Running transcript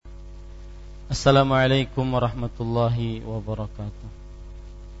Assalamualaikum warahmatullahi wabarakatuh.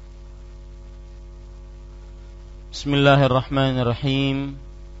 Bismillahirrahmanirrahim.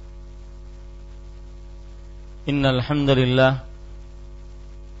 Innal hamdalillah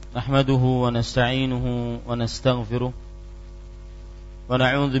nahmaduhu wa nasta'inuhu wa nastaghfiruh wa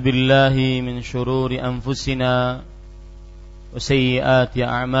na'udzu billahi min shururi anfusina wa sayyiati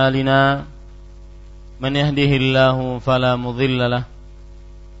a'malina. Man yahdihillahu fala mudilla lahu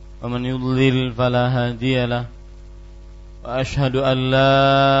ومن يضلل فلا هادي له وأشهد أن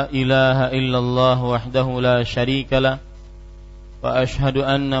لا إله إلا الله وحده لا شريك له وأشهد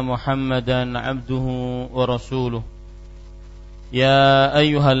أن محمدا عبده ورسوله. يا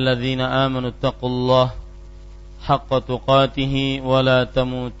أيها الذين آمنوا اتقوا الله حق تقاته ولا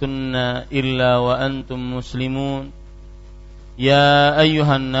تموتن إلا وأنتم مسلمون. يا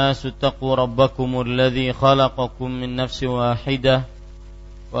أيها الناس اتقوا ربكم الذي خلقكم من نفس واحدة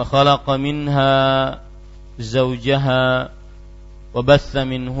وخلق منها زوجها وبث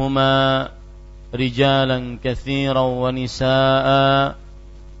منهما رجالا كثيرا ونساء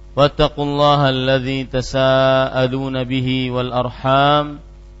واتقوا الله الذي تساءلون به والأرحام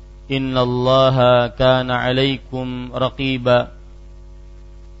إن الله كان عليكم رقيبا.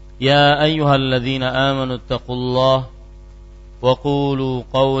 يا أيها الذين آمنوا اتقوا الله وقولوا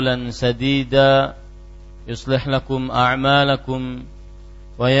قولا سديدا يصلح لكم أعمالكم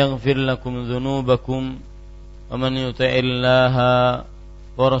ويغفر لكم ذنوبكم ومن يطع الله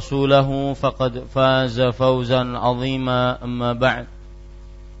ورسوله فقد فاز فوزا عظيما. أما بعد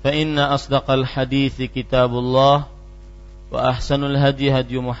فإن أصدق الحديث كتاب الله وأحسن الهدي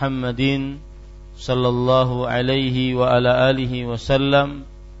هدي محمد صلى الله عليه وعلى آله وسلم.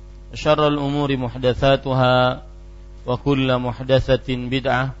 شر الأمور محدثاتها وكل محدثة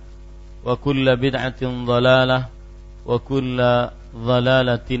بدعة وكل بدعة ضلالة وكل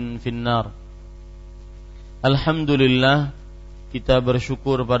dhalalatin finnar. Alhamdulillah, kita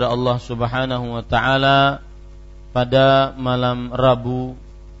bersyukur pada Allah Subhanahu wa taala pada malam Rabu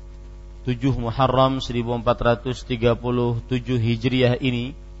 7 Muharram 1437 Hijriah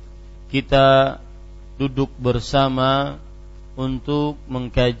ini kita duduk bersama untuk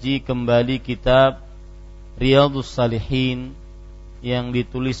mengkaji kembali kitab Riyadhush Shalihin yang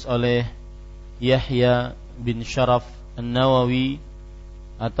ditulis oleh Yahya bin Sharaf An-Nawawi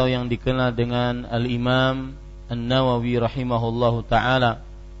atau yang dikenal dengan Al-Imam An-Nawawi rahimahullahu ta'ala.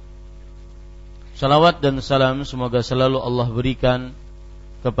 Salawat dan salam semoga selalu Allah berikan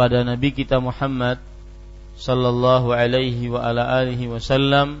kepada Nabi kita Muhammad sallallahu alaihi wa ala alihi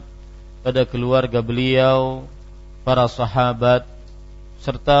wasallam, pada keluarga beliau, para sahabat,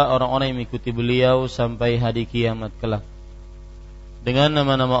 serta orang-orang yang mengikuti beliau sampai hari kiamat kelak. Dengan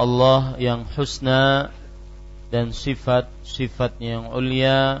nama-nama Allah yang husna dan sifat-sifatnya yang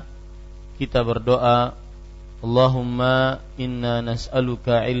ulia, kita berdoa, Allahumma inna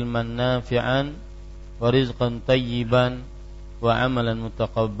nas'aluka ilman nafi'an wa rizqan tayyiban wa amalan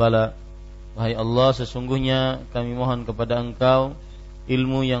mutaqabbala. Wahai Allah, sesungguhnya kami mohon kepada Engkau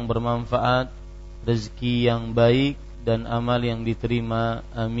ilmu yang bermanfaat, rezeki yang baik, dan amal yang diterima.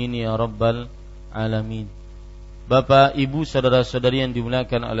 Amin ya rabbal alamin. Bapak, Ibu, saudara-saudari yang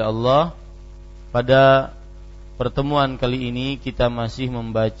dimuliakan oleh Allah, pada pertemuan kali ini kita masih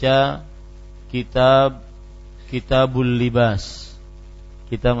membaca Kitabul Libas.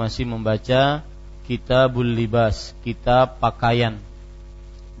 Kita masih membaca Kitabul Libas, kitab pakaian,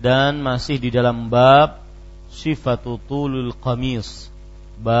 dan masih di dalam bab Sifatutulul Qamis,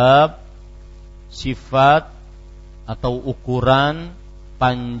 bab sifat atau ukuran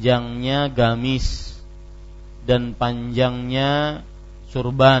panjangnya gamis dan panjangnya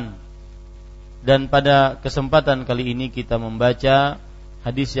surban. Dan pada kesempatan kali ini kita membaca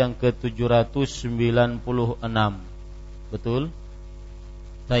hadis yang ke-796. Betul?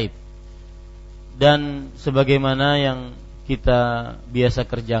 Baik. Dan sebagaimana yang kita biasa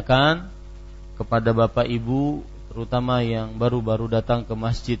kerjakan kepada Bapak Ibu, terutama yang baru-baru datang ke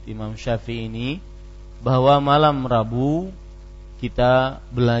Masjid Imam Syafi'i ini, bahwa malam Rabu kita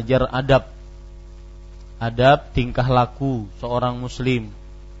belajar adab. Adab tingkah laku seorang muslim,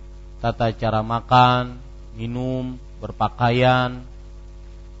 tata cara makan, minum, berpakaian,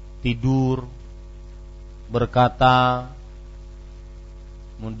 tidur, berkata,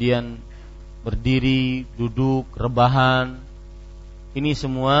 kemudian berdiri, duduk, rebahan. Ini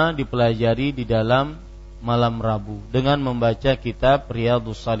semua dipelajari di dalam malam Rabu dengan membaca kitab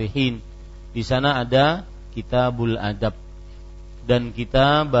Riyadhush Shalihin. Di sana ada Kitabul Adab, dan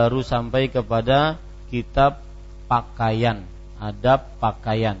kita baru sampai kepada kitab pakaian, adab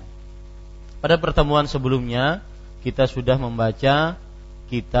pakaian. Pada pertemuan sebelumnya kita sudah membaca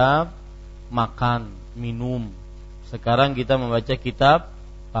kitab makan, minum. Sekarang kita membaca kitab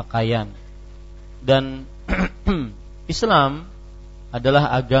pakaian. Dan Islam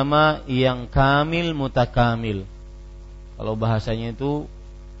adalah agama yang kamil mutakamil. Kalau bahasanya itu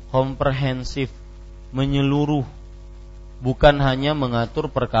komprehensif, menyeluruh, bukan hanya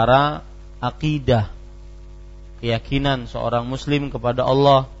mengatur perkara akidah, keyakinan seorang muslim kepada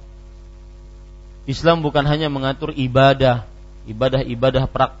Allah. Islam bukan hanya mengatur ibadah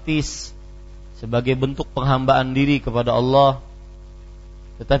praktis sebagai bentuk penghambaan diri kepada Allah,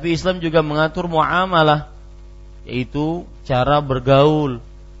 tetapi Islam juga mengatur muamalah, yaitu cara bergaul,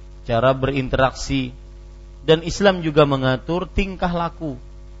 cara berinteraksi. Dan Islam juga mengatur tingkah laku,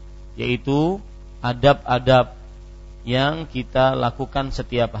 yaitu adab-adab yang kita lakukan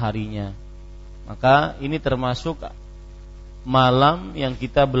setiap harinya. Maka ini termasuk malam yang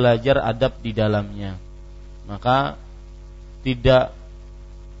kita belajar adab di dalamnya. Maka tidak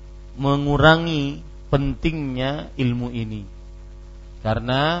mengurangi pentingnya ilmu ini,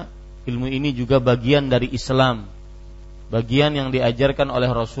 karena ilmu ini juga bagian dari Islam, bagian yang diajarkan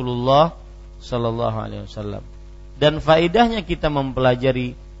oleh Rasulullah sallallahu alaihi wasallam. Dan faedahnya kita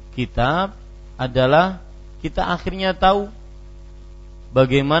mempelajari kitab adalah kita akhirnya tahu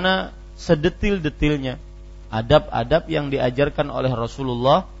bagaimana sedetil-detilnya adab-adab yang diajarkan oleh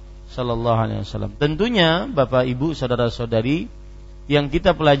Rasulullah sallallahu alaihi wasallam. Tentunya Bapak Ibu saudara-saudari, yang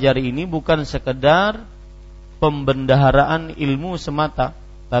kita pelajari ini bukan sekedar pembendaharaan ilmu semata,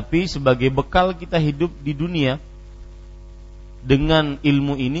 tapi sebagai bekal kita hidup di dunia. Dengan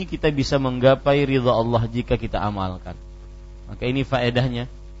ilmu ini kita bisa menggapai ridha Allah jika kita amalkan. Maka ini faedahnya,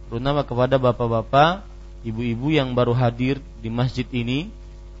 terutama kepada bapak-bapak, ibu-ibu yang baru hadir di masjid ini,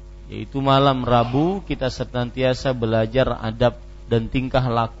 yaitu malam Rabu kita senantiasa belajar adab dan tingkah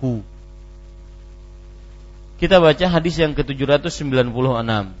laku. Kita baca hadis yang ke-796.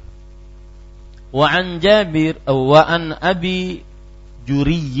 Wa an Abi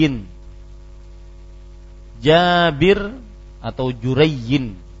Juriyyin, Jabir atau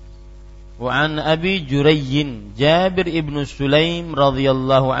Jurayyin. Wa an Abi Jurayyin Jabir ibn Sulaim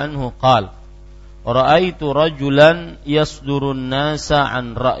radhiyallahu anhu qala ra'aitu rajulan yasdurun nasa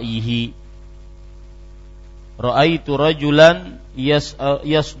an ra'yihi. Ra'aitu rajulan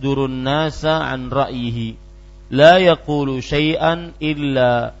yasdurun nasa an ra'yihi la yaqulu syai'an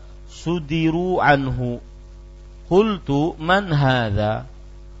illa sudiru anhu. Qultu man hadha?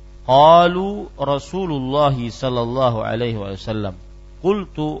 Qalu Rasulullah sallallahu alaihi wasallam.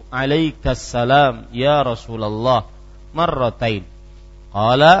 Qultu alaikas salam ya Rasulullah marratain.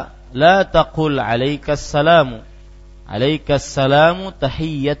 Qala la taqul alaikas salamu. Alaikas salamu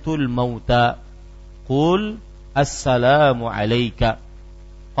tahiyyatul mauta. Qul assalamu alayka.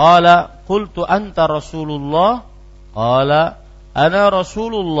 Qala qultu anta Rasulullah. Qala ana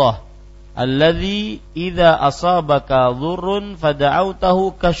Rasulullah alladhi idza asabaka dhurrun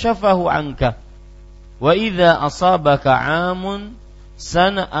fada'awtahu kashafahu anka wa idza asabaka 'amun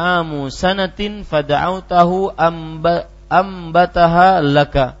sanatin fada'awtahu ambataha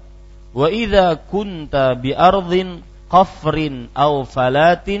laka wa idza kunta bi ardhin qafrin aw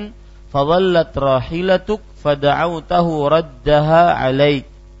falatin fadhallat rahilatuk fada'awtahu raddaha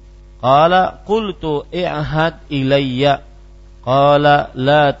 'alaik. Qala qultu i'had ilayya. Qala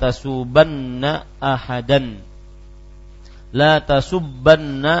la tasubbanna ahadan.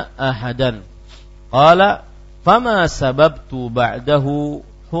 Qala fama sababtu ba'dahu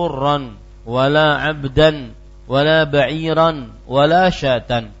hurran wala 'abdan wala ba'iran wala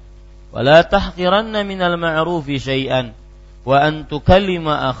syatan wala tahqiranna minal ma'rufi syai'an wa an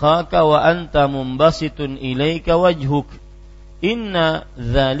tukallima akhaka wa anta munbasitun ilayka wajhuk inna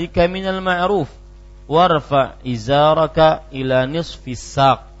dzalika minal ma'ruf warfa izaraka ila nisfis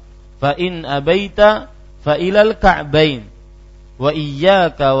saq fa in abaita fa ilal ka'bain wa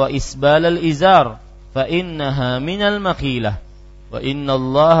iyyaka wa isbalal izar fa innaha minal makhilah wa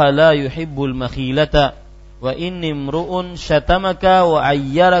innallaha la yuhibbul makhilata wa inni imru'un syatamaka wa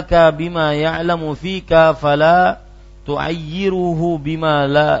ayyaraka bima ya'lamu fika fala tu'ayyiruhu bima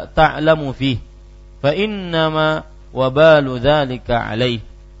la ta'lamu fihi fa innama wabalu dzalika 'alaihi.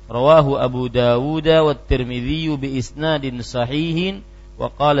 Rawahu Abu Dawud wa Tirmidzi bi isnadin sahihin wa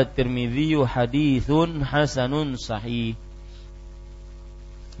qala Tirmidzi haditsun hasanun sahih.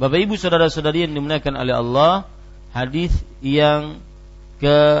 Bapak Ibu saudara-saudari yang dimuliakan oleh Allah, hadis yang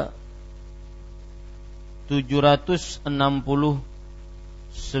ke 769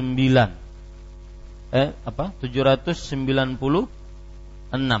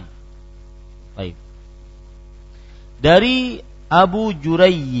 Baik. Dari Abu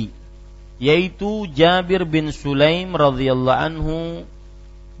Jurayyi, yaitu Jabir bin Sulaim radhiyallahu anhu,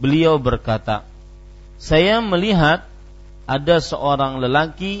 beliau berkata, saya melihat ada seorang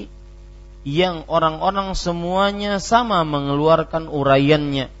lelaki yang orang-orang semuanya sama mengeluarkan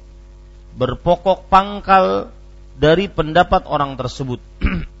uraiannya, berpokok pangkal dari pendapat orang tersebut.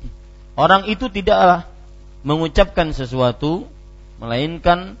 Orang itu tidaklah mengucapkan sesuatu,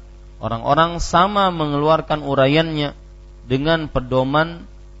 melainkan orang-orang sama mengeluarkan uraiannya dengan pedoman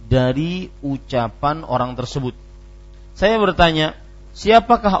dari ucapan orang tersebut. Saya bertanya,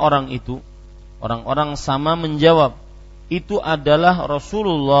 siapakah orang itu? Orang-orang sama menjawab, itu adalah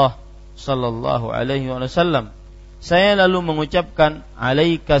Rasulullah sallallahu alaihi wasallam. Saya lalu mengucapkan,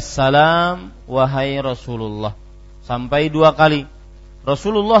 alaikassalam wahai Rasulullah, sampai 2 kali.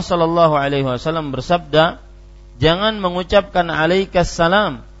 Rasulullah sallallahu alaihi wasallam bersabda, jangan mengucapkan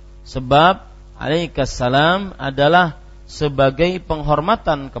alaikassalam, sebab alaikassalam adalah sebagai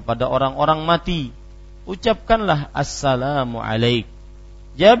penghormatan kepada orang-orang mati. Ucapkanlah assalamu alaik.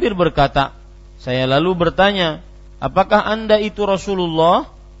 Jabir berkata, saya lalu bertanya, apakah Anda itu Rasulullah?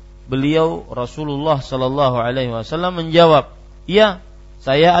 Beliau Rasulullah sallallahu alaihi wasallam menjawab, ya,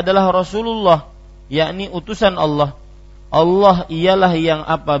 saya adalah Rasulullah, yakni utusan Allah. Allah ialah yang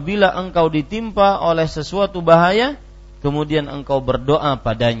apabila engkau ditimpa oleh sesuatu bahaya, kemudian engkau berdoa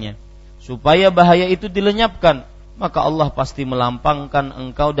padanya supaya bahaya itu dilenyapkan, maka Allah pasti melampangkan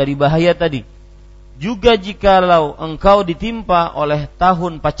engkau dari bahaya tadi. Juga jikalau engkau ditimpa oleh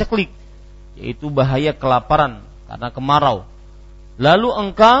tahun paceklik, yaitu bahaya kelaparan karena kemarau, lalu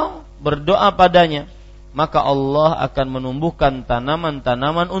engkau berdoa padanya, maka Allah akan menumbuhkan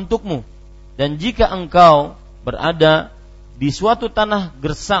tanaman-tanaman untukmu. Dan jika engkau berada di suatu tanah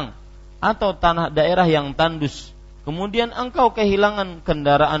gersang atau tanah daerah yang tandus, kemudian engkau kehilangan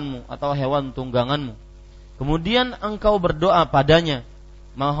kendaraanmu atau hewan tungganganmu, kemudian engkau berdoa padanya,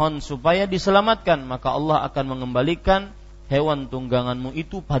 mohon supaya diselamatkan, maka Allah akan mengembalikan hewan tungganganmu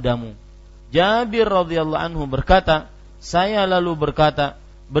itu padamu. Jabir radhiyallahu anhu berkata, saya lalu berkata,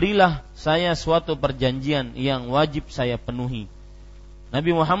 berilah saya suatu perjanjian yang wajib saya penuhi.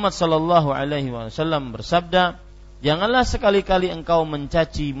 Nabi Muhammad sallallahu alaihi wasallam bersabda, janganlah sekali-kali engkau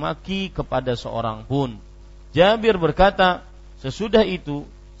mencaci maki kepada seorang pun. Jabir berkata, sesudah itu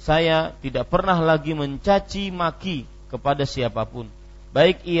saya tidak pernah lagi mencaci maki kepada siapapun,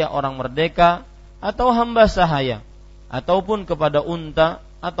 baik ia orang merdeka atau hamba sahaya, ataupun kepada unta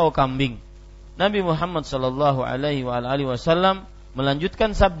atau kambing. Nabi Muhammad sallallahu alaihi wasallam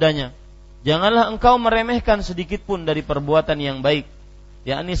melanjutkan sabdanya, janganlah engkau meremehkan sedikit pun dari perbuatan yang baik,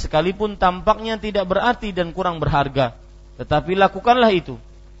 yakni sekalipun tampaknya tidak berarti dan kurang berharga, tetapi lakukanlah itu.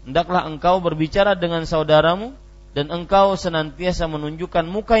 Hendaklah engkau berbicara dengan saudaramu dan engkau senantiasa menunjukkan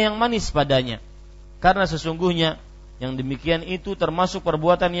muka yang manis padanya, karena sesungguhnya yang demikian itu termasuk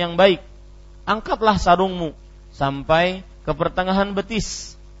perbuatan yang baik. Angkatlah sarungmu sampai ke pertengahan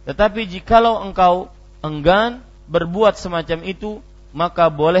betis, tetapi jikalau engkau enggan berbuat semacam itu, maka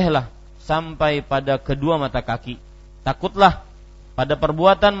bolehlah sampai pada kedua mata kaki. Takutlah pada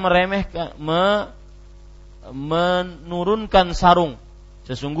perbuatan menurunkan sarung.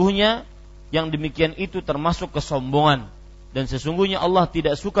 Sesungguhnya yang demikian itu termasuk kesombongan, dan sesungguhnya Allah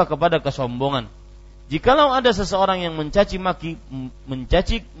tidak suka kepada kesombongan. Jikalau ada seseorang yang mencaci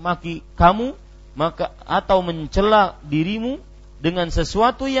maki kamu, maka atau mencela dirimu dengan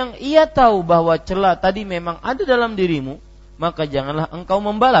sesuatu yang ia tahu bahwa cela tadi memang ada dalam dirimu, maka janganlah engkau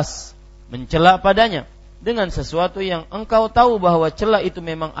membalas mencela padanya dengan sesuatu yang engkau tahu bahwa cela itu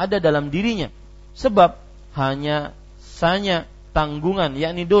memang ada dalam dirinya, sebab hanya tanggungan,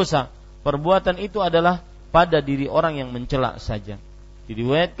 yakni dosa perbuatan itu adalah pada diri orang yang mencela saja.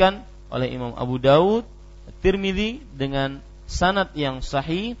 Diriwayatkan oleh Imam Abu Daud, Tirmidzi dengan sanad yang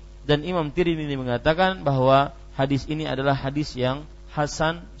sahih, dan Imam Tirmidzi mengatakan bahwa hadis ini adalah hadis yang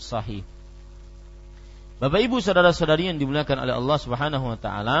hasan sahih. Bapak Ibu saudara-saudari yang dimuliakan oleh Allah Subhanahu wa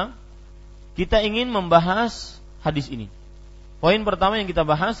taala, kita ingin membahas hadis ini. Poin pertama yang kita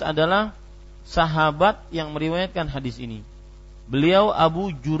bahas adalah sahabat yang meriwayatkan hadis ini. Beliau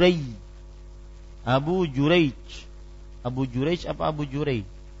Abu Juraij apa Abu Juraij?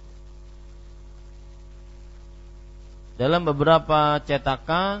 Dalam beberapa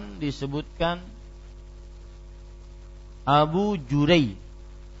cetakan disebutkan Abu Juraij.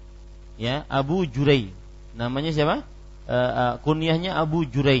 Ya, Abu Juraij. Namanya siapa? Kunyahnya Abu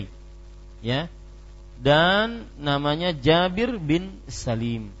Juraij. Ya. Dan namanya Jabir bin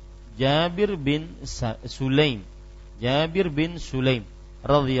Salim. Jabir bin Sulaim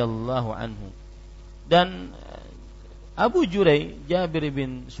radhiyallahu anhu. Dan Abu Juraij, Jabir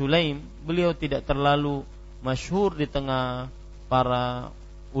bin Sulaim, beliau tidak terlalu masyhur di tengah para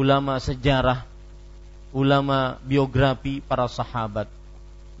ulama sejarah, ulama biografi para sahabat.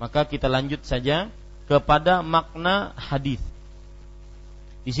 Maka kita lanjut saja kepada makna hadis.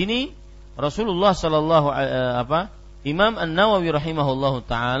 Di sini Rasulullah Imam An-Nawawi rahimahullahu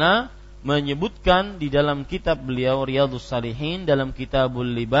taala menyebutkan di dalam kitab beliau Riyadhush Shalihin dalam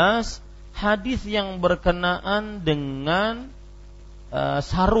Kitabul libas hadis yang berkenaan dengan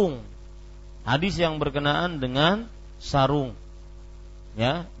sarung. Hadis yang berkenaan dengan sarung.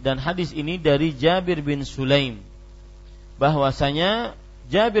 Ya, dan hadis ini dari Jabir bin Sulaim. Bahwasanya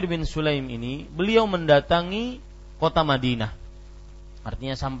Jabir bin Sulaim ini beliau mendatangi kota Madinah.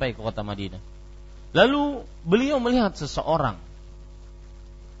 Artinya sampai ke kota Madinah. Lalu beliau melihat seseorang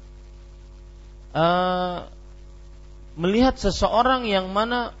yang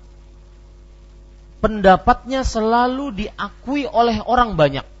mana pendapatnya selalu diakui oleh orang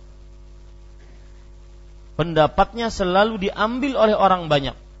banyak. Pendapatnya selalu diambil oleh orang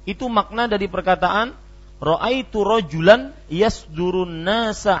banyak. Itu makna dari perkataan ra'aitu rajulan yasdurun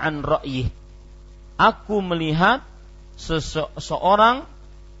nasa an ra'yih. Aku melihat seseorang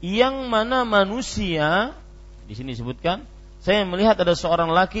yang mana manusia, di sini disebutkan, saya melihat ada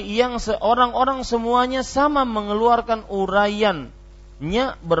seorang laki yang orang semuanya sama mengeluarkan uraiannya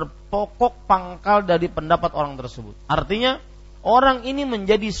berpokok pangkal dari pendapat orang tersebut. Artinya orang ini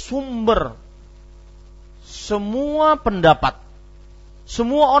menjadi sumber semua pendapat.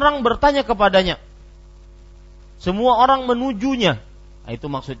 Semua orang bertanya kepadanya. Semua orang menujunya. Nah, itu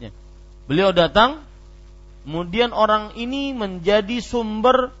maksudnya. Beliau datang, kemudian orang ini menjadi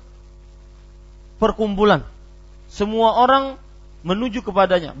sumber perkumpulan. Semua orang menuju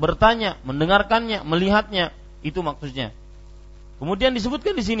kepadanya, bertanya, mendengarkannya, melihatnya. Itu maksudnya. Kemudian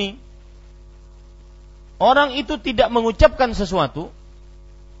disebutkan di sini, orang itu tidak mengucapkan sesuatu,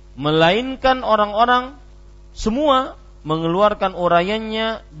 melainkan orang-orang semua mengeluarkan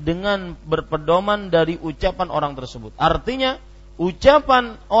uraiannya dengan berpedoman dari ucapan orang tersebut. Artinya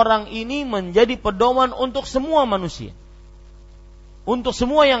ucapan orang ini menjadi pedoman untuk semua manusia, untuk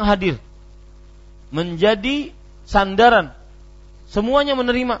semua yang hadir, menjadi sandaran. Semuanya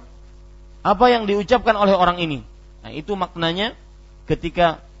menerima apa yang diucapkan oleh orang ini. Nah, itu maknanya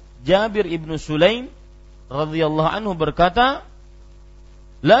ketika Jabir ibnu Sulaim radhiyallahu anhu berkata,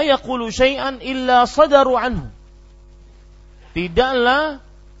 la yaqulu syai'an illa sadaru anhu. Tidaklah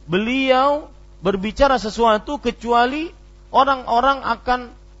beliau berbicara sesuatu kecuali orang-orang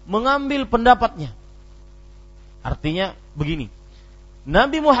akan mengambil pendapatnya. Artinya begini,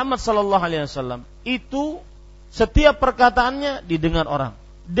 Nabi Muhammad sallallahu alaihi wasallam itu setiap perkataannya didengar orang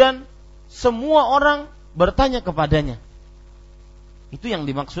dan semua orang bertanya kepadanya. Itu yang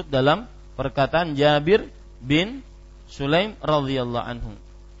dimaksud dalam perkataan Jabir bin Sulaim radhiyallahu anhu.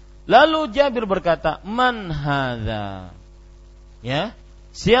 Lalu Jabir berkata, "Man hadza?" Ya,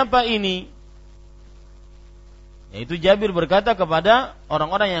 siapa ini? Yaitu Jabir berkata kepada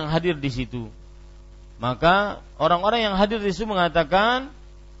orang-orang yang hadir di situ. Maka orang-orang yang hadir di situ mengatakan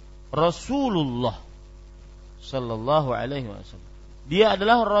Rasulullah sallallahu alaihi wasallam. Dia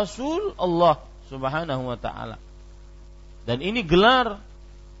adalah Rasul Allah Subhanahu wa taala. Dan ini gelar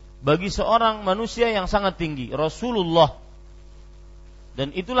bagi seorang manusia yang sangat tinggi, Rasulullah.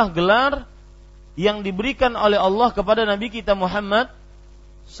 Dan itulah gelar yang diberikan oleh Allah kepada Nabi kita Muhammad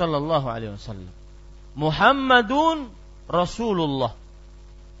sallallahu alaihi wasallam. Muhammadun Rasulullah.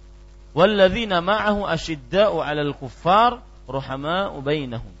 Walladzina ma'ahu asyidda'u 'alal kuffar ruhama'u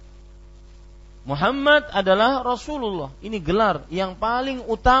bainahum. Muhammad adalah Rasulullah. Ini gelar yang paling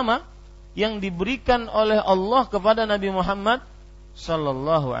utama yang diberikan oleh Allah kepada Nabi Muhammad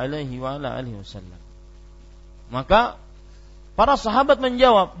sallallahu alaihi wasallam. Maka para sahabat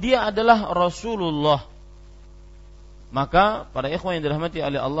menjawab, dia adalah Rasulullah. Maka para ikhwan yang dirahmati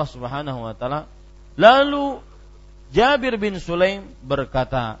oleh Allah Subhanahu wa taala, lalu Jabir bin Sulaim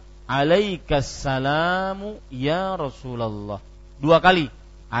berkata, "Alaikassalamu ya Rasulullah." 2 kali,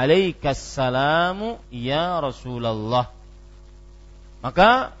 "Alaikassalamu ya Rasulullah."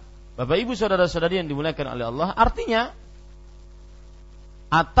 Maka Bapak Ibu saudara-saudari yang dimuliakan oleh Allah, artinya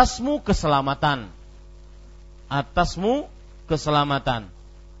atasmu keselamatan. Atasmu keselamatan.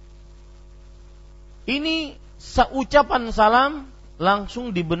 Ini seucapan salam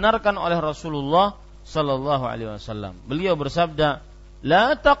langsung dibenarkan oleh Rasulullah sallallahu alaihi wasallam. Beliau bersabda,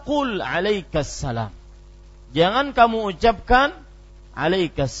 "La taqul 'alaikassalam." Jangan kamu ucapkan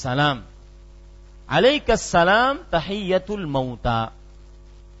 'alaikassalam. 'Alaikassalam tahiyyatul mauta.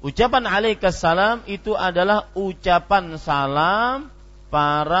 Ucapan 'alaikassalam itu adalah ucapan salam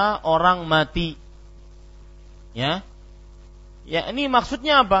para orang mati. Ya. Ya, ini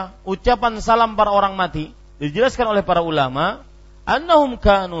maksudnya apa? Ucapan salam para orang mati dijelaskan oleh para ulama, annahum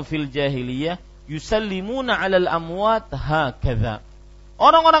kanu fil jahiliyah yusallimuna 'alal amwat hakadha.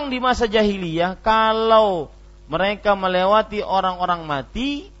 Orang-orang di masa jahiliyah kalau mereka melewati orang-orang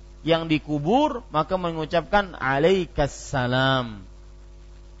mati yang dikubur, maka mengucapkan alaikassalam.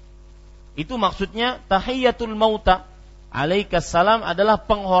 Itu maksudnya tahiyatul mauta. Alaikassalam adalah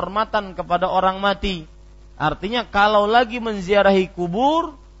penghormatan kepada orang mati. Artinya kalau lagi menziarahi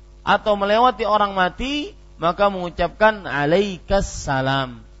kubur atau melewati orang mati, maka mengucapkan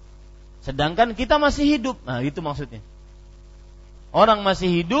alaikassalam. Sedangkan kita masih hidup. Nah, itu maksudnya. Orang masih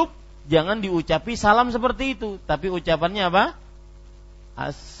hidup jangan diucapi salam seperti itu, tapi ucapannya apa?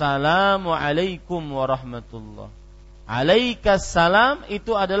 Assalamualaikum warahmatullah. Alaikassalam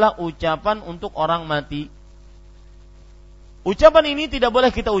itu adalah ucapan untuk orang mati. Ucapan ini tidak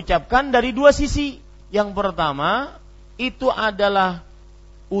boleh kita ucapkan dari dua sisi. Yang pertama, itu adalah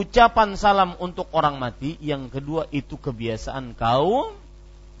ucapan salam untuk orang mati. Yang kedua, itu kebiasaan kaum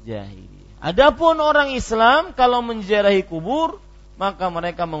jahiliyah. Adapun orang Islam kalau menziarahi kubur, maka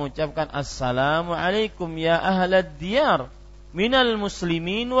mereka mengucapkan Assalamualaikum ya ahlad diyar minal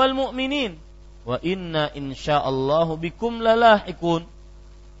muslimin wal mu'minin wa inna insyaallahu bikum lalahiqun.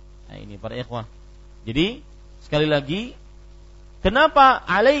 Nah, ini para ikhwah. Jadi sekali lagi, kenapa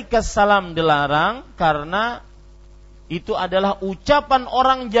alaikassalam dilarang? Karena itu adalah ucapan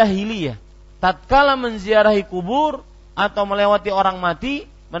orang jahiliyah. Tatkala menziarahi kubur atau melewati orang mati,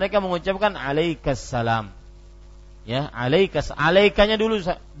 mereka mengucapkan alaikassalam. Ya, alaikanya dulu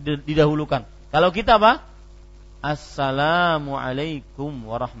didahulukan. Kalau kita apa? Assalamualaikum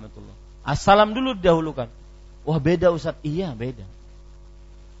warahmatullah. Assalam dulu didahulukan. Wah, beda Ustaz. Iya, beda.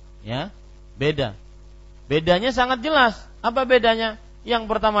 Ya, beda. Bedanya sangat jelas. Apa bedanya? Yang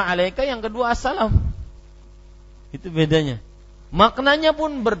pertama alaika, yang kedua assalam. Itu bedanya. Maknanya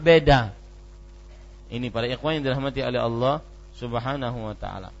pun berbeda. Ini para ikhwan yang dirahmati oleh Allah Subhanahu wa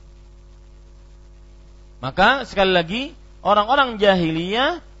ta'ala. Maka sekali lagi, orang-orang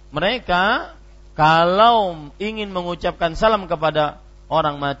jahiliyah mereka kalau ingin mengucapkan salam kepada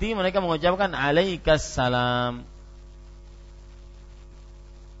orang mati, mereka mengucapkan alaikassalam.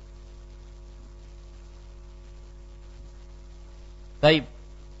 Baik.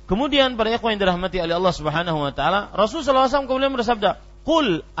 Kemudian para ikhwan yang dirahmati oleh Allah Subhanahu wa taala, Rasulullah SAW kemudian bersabda,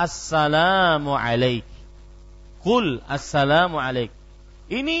 "Qul assalamu alaik." Qul assalamu alaik.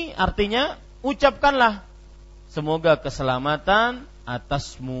 Ini artinya ucapkanlah semoga keselamatan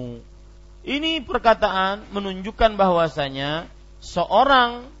atasmu. Ini perkataan menunjukkan bahwasanya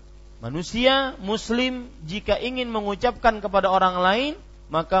seorang manusia muslim jika ingin mengucapkan kepada orang lain,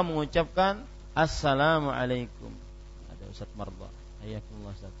 maka mengucapkan assalamu alaikum. Ada Ustaz Marba.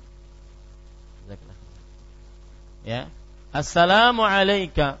 Hayakumullah Ustaz. Ya. Assalamu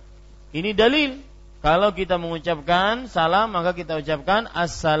alayka. Ini dalil. Kalau kita mengucapkan salam, maka kita ucapkan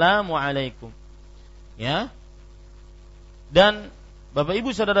assalamu alaikum. Ya. Dan Bapak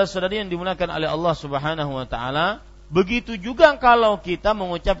Ibu saudara-saudari yang dimuliakan oleh Allah Subhanahu wa taala, begitu juga kalau kita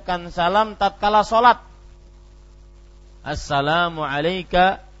mengucapkan salam tatkala salat. Assalamu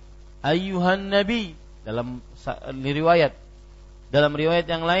alayka ayyuhan nabi. Dalam riwayat. Dalam riwayat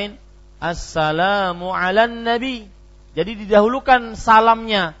yang lain, assalamu alan nabi. Jadi didahulukan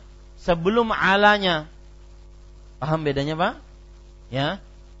salamnya sebelum alanya. Paham bedanya, Pak? Ya.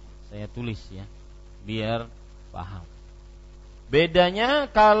 Saya tulis ya, biar paham.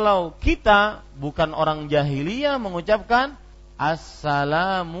 Bedanya kalau kita bukan orang jahiliyah mengucapkan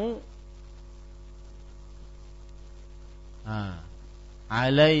assalamu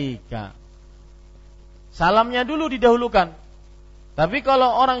alaika. Salamnya dulu didahulukan. Tapi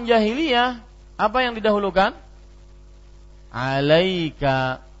kalau orang jahiliyah, apa yang didahulukan?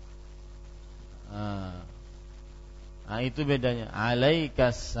 Alaika. Nah, itu bedanya.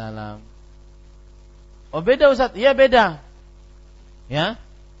 Alaikassalam. Oh, beda Ustaz? Iya, beda. Ya.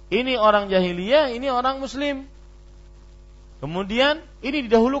 Ini orang jahiliyah, ini orang muslim. Kemudian ini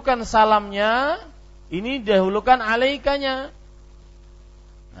didahulukan salamnya, ini didahulukan alaikanya.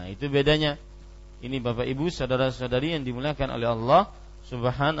 Nah, itu bedanya. Ini Bapak Ibu saudara-saudari yang dimuliakan oleh Allah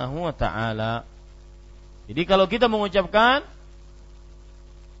Subhanahu wa taala. Jadi kalau kita mengucapkan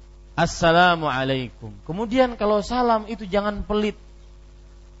assalamu alaikum, kemudian kalau salam itu jangan pelit.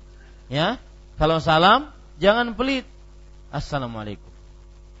 Ya, kalau salam jangan pelit. Assalamualaikum.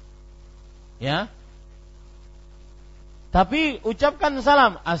 Ya. Tapi ucapkan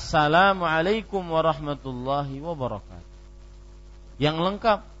salam assalamualaikum warahmatullahi wabarakatuh. Yang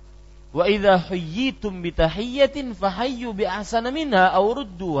lengkap. Wa idza huyyitum bi tahiyyatin fahayyu bi ahsana minha aw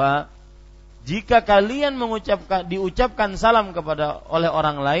rudduha. Jika kalian diucapkan salam kepada oleh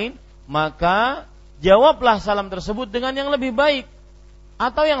orang lain, maka jawablah salam tersebut dengan yang lebih baik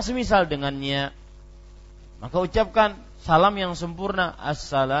atau yang semisal dengannya. Maka ucapkan salam yang sempurna,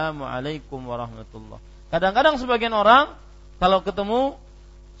 assalamualaikum warahmatullah. Kadang-kadang sebagian orang kalau ketemu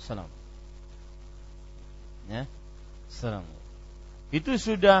salam, ya, salam. Itu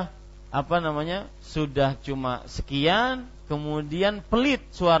sudah sudah cuma sekian, kemudian pelit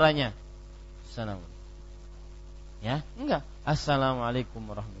suaranya. Salam. Ya, enggak. Assalamualaikum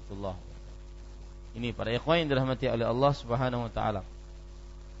warahmatullahi wabarakatuh. Ini para ikhwan yang dirahmati oleh Allah Subhanahu wa taala.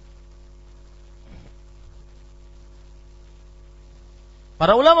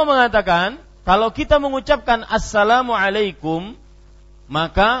 Para ulama mengatakan, kalau kita mengucapkan assalamualaikum,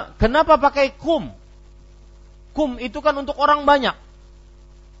 maka kenapa pakai kum? Kum itu kan untuk orang banyak.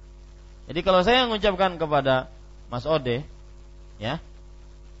 Jadi kalau saya mengucapkan kepada Mas Ode, ya,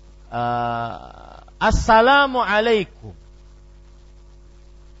 assalamualaikum.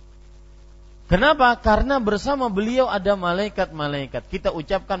 Kenapa? Karena bersama beliau ada malaikat-malaikat. Kita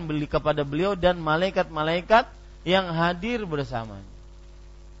ucapkan kepada beliau dan malaikat-malaikat yang hadir bersamanya.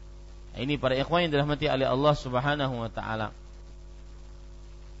 Ini para ikhwan yang dirahmati oleh Allah Subhanahu wa taala.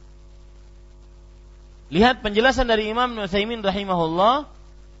 Lihat penjelasan dari Imam Nu'aimin rahimahullah.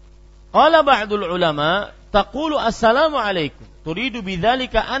 Qala ba'dul ulama taqulu assalamu alaikum. Turidu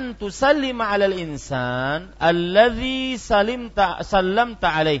bidzalika an tusallima 'alal insan alladzi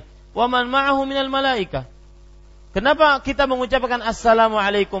sallamta alaihi wa man ma'ahu minal malaikah. Kenapa kita mengucapkan assalamu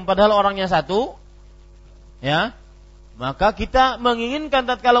alaikum padahal orangnya satu? Ya. Maka kita menginginkan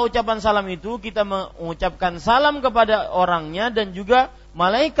tatkala ucapan salam itu kita mengucapkan salam kepada orangnya dan juga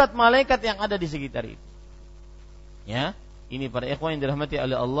malaikat-malaikat yang ada di sekitar itu. Ya, ini para ikhwan yang dirahmati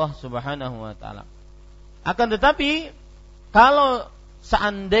oleh Allah Subhanahu wa taala. Akan tetapi kalau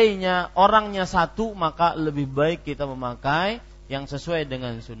seandainya orangnya satu, maka lebih baik kita memakai yang sesuai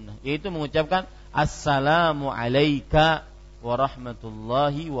dengan sunnah, yaitu mengucapkan assalamu alayka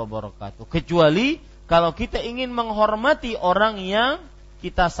warahmatullahi wabarakatuh. Kecuali kalau kita ingin menghormati orang yang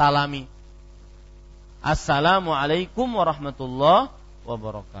kita salami. Assalamualaikum warahmatullahi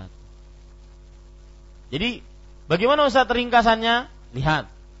wabarakatuh. Jadi, bagaimana Ustaz ringkasannya? Lihat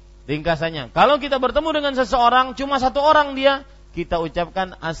ringkasannya. Kalau kita bertemu dengan seseorang, cuma satu orang dia, kita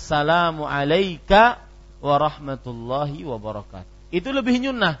ucapkan assalamu alayka warahmatullahi wabarakatuh. Itu lebih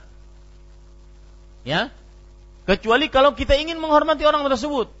nyunnah. Ya. Kecuali kalau kita ingin menghormati orang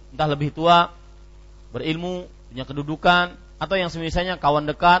tersebut, entah lebih tua, berilmu, punya kedudukan, atau yang semisalnya kawan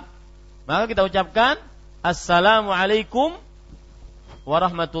dekat, maka kita ucapkan assalamualaikum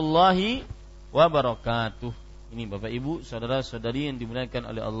warahmatullahi wabarakatuh. Ini Bapak Ibu, saudara-saudari yang dimuliakan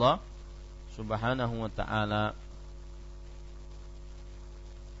oleh Allah Subhanahu wa taala.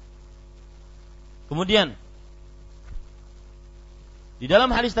 Kemudian di dalam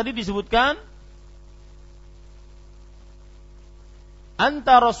hadis tadi disebutkan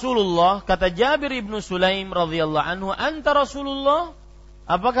anta Rasulullah, kata Jabir ibnu Sulaim radhiyallahu anhu, anta Rasulullah,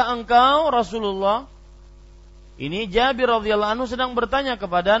 apakah engkau Rasulullah? Ini Jabir radhiyallahu anhu sedang bertanya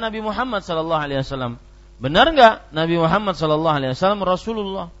kepada Nabi Muhammad sallallahu alaihi wasallam, benar enggak Nabi Muhammad sallallahu alaihi wasallam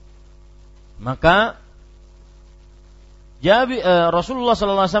Rasulullah? Maka Rasulullah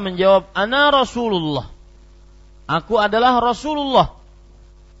sallallahu alaihi wasallam menjawab, ana Rasulullah, aku adalah Rasulullah,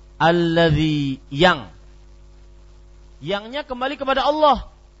 alladzi yangnya kembali kepada Allah,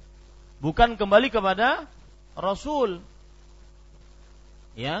 bukan kembali kepada Rasul.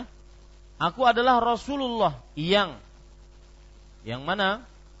 Ya, aku adalah Rasulullah yang mana?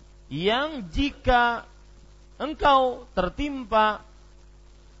 Yang jika engkau tertimpa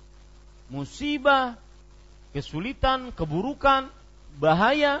musibah, kesulitan, keburukan,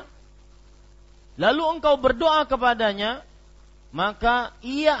 bahaya, lalu engkau berdoa kepadanya, maka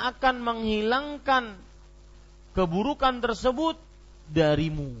ia akan menghilangkan keburukan tersebut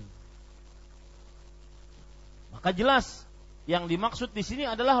darimu. Maka jelas yang dimaksud di sini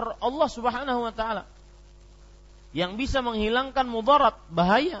adalah Allah Subhanahu wa taala yang bisa menghilangkan mudarat,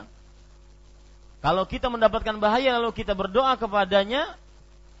 bahaya. Kalau kita mendapatkan bahaya lalu kita berdoa kepadanya,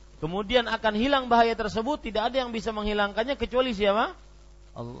 kemudian akan hilang bahaya tersebut, tidak ada yang bisa menghilangkannya kecuali siapa?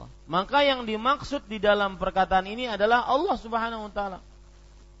 Allah. Maka yang dimaksud di dalam perkataan ini adalah Allah Subhanahu wa taala.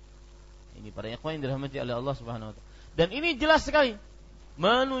 Ini para ikhwan yang dirahmati oleh Allah Subhanahu wa taala. Dan ini jelas sekali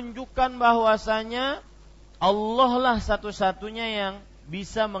menunjukkan bahwasanya Allah lah satu-satunya yang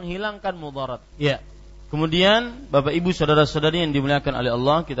bisa menghilangkan mudarat. Ya. Kemudian Bapak Ibu saudara-saudari yang dimuliakan oleh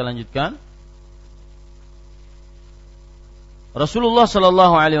Allah, kita lanjutkan. Rasulullah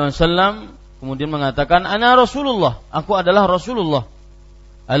sallallahu alaihi wasallam kemudian mengatakan, ana Rasulullah, aku adalah Rasulullah,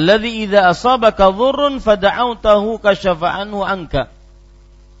 alladzi idza asabaka dhurrun fada'awtahu kashafa anhu anka,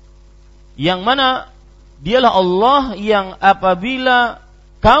 yang mana dialah Allah yang apabila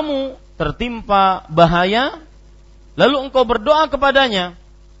kamu tertimpa bahaya lalu engkau berdoa kepadanya,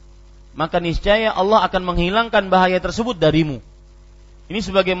 maka niscaya Allah akan menghilangkan bahaya tersebut darimu. Ini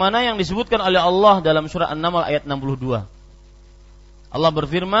sebagaimana yang disebutkan oleh Allah dalam surah An-Naml ayat 62. Allah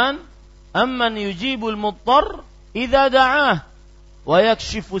berfirman, "Amman yujibul muttar idza da'ah wa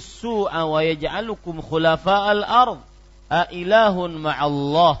yakshifus su'a wa yaj'alukum khulafa'al ard a ilahun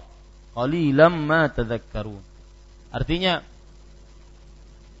ma'allah qalilam ma tadhakkarun." Artinya,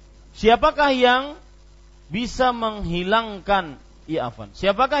 siapakah yang bisa menghilangkan,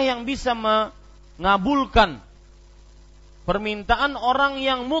 siapakah yang bisa mengabulkan permintaan orang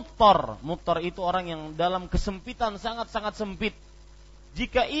yang muttar? Muttar itu orang yang dalam kesempitan, sangat-sangat sempit.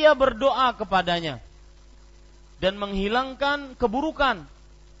 Jika ia berdoa kepadanya dan menghilangkan keburukan,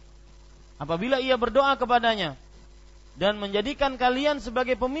 apabila ia berdoa kepadanya dan menjadikan kalian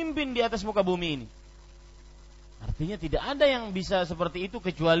sebagai pemimpin di atas muka bumi ini. Artinya tidak ada yang bisa seperti itu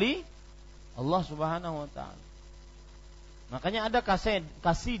kecuali Allah Subhanahu wa ta'ala. Makanya ada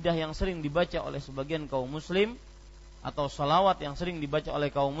kasidah yang sering dibaca oleh sebagian kaum muslim, atau salawat yang sering dibaca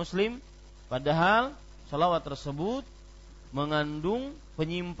oleh kaum muslim, padahal salawat tersebut mengandung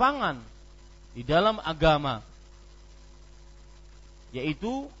penyimpangan di dalam agama,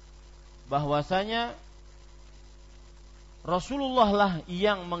 yaitu bahwasanya Rasulullah lah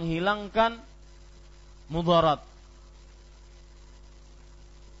yang menghilangkan mudarat,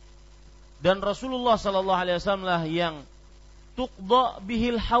 dan Rasulullah sallallahu alaihi wasallam lah yang tuqda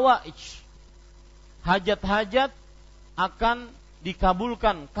bihil hawaij, hajat-hajat akan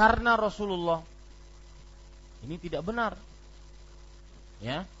dikabulkan karena Rasulullah. Ini tidak benar,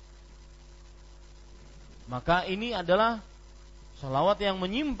 ya. Maka ini adalah salawat yang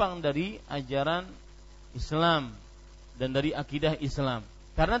menyimpang dari ajaran Islam dan dari akidah Islam.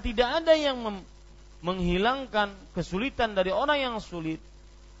 Karena tidak ada yang menghilangkan kesulitan dari orang yang sulit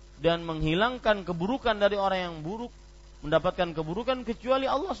dan menghilangkan keburukan dari orang yang buruk, mendapatkan keburukan, kecuali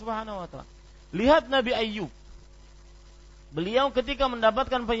Allah Subhanahu wa ta'ala. Lihat Nabi Ayyub. Beliau ketika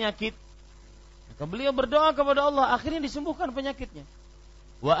mendapatkan penyakit, maka beliau berdoa kepada Allah, akhirnya disembuhkan penyakitnya.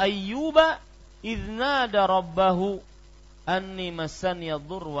 Wa ayyuba idznada rabbahu anni massani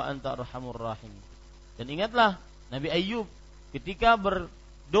yadhur wa anta arhamur rahim. Dan ingatlah Nabi Ayyub ketika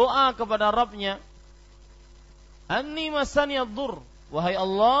berdoa kepada Rabbnya, anni massani yadhur, wahai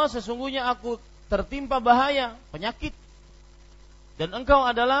Allah, sesungguhnya aku tertimpa bahaya, penyakit, dan Engkau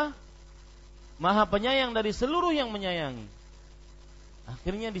adalah Maha Penyayang dari seluruh yang menyayangi.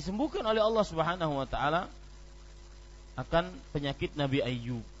 Akhirnya disembuhkan oleh Allah Subhanahu wa ta'ala akan penyakit Nabi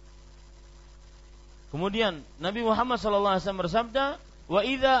Ayyub. Kemudian Nabi Muhammad sallallahu alaihi wasallam bersabda, "Wa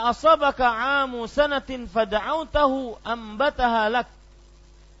idza asabaka 'amu sanatin fad'autahu ambataha lak."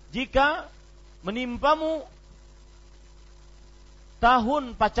 Jika menimpamu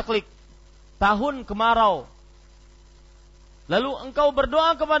tahun paceklik, tahun kemarau, lalu engkau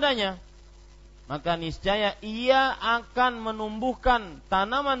berdoa kepadanya, maka niscaya ia akan menumbuhkan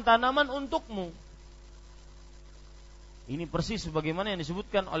tanaman-tanaman untukmu. Ini persis sebagaimana yang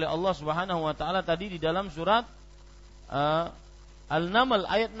disebutkan oleh Allah Subhanahu wa ta'ala tadi di dalam surat Al-Naml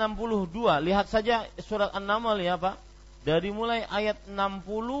ayat 62. Lihat saja surat An-Naml ya Pak, dari mulai ayat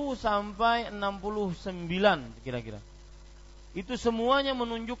 60 sampai 69 kira-kira. Itu semuanya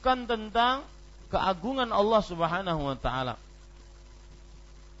menunjukkan tentang keagungan Allah Subhanahu wa ta'ala.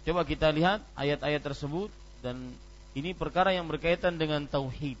 Coba kita lihat ayat-ayat tersebut, dan ini perkara yang berkaitan dengan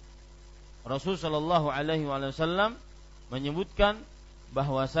tauhid. Rasul sallallahu alaihi wasallam menyebutkan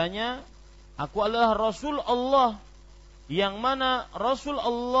bahwasanya aku adalah Rasul Allah, yang mana Rasul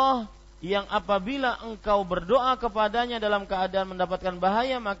Allah yang apabila engkau berdoa kepadanya dalam keadaan mendapatkan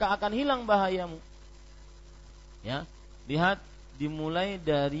bahaya, maka akan hilang bahayamu. Ya, lihat dimulai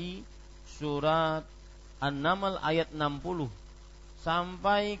dari surat An-Naml ayat 60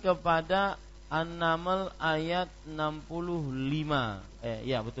 sampai kepada An-Naml ayat 65.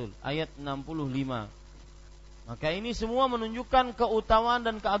 Ya betul, ayat 65. Maka ini semua menunjukkan keutamaan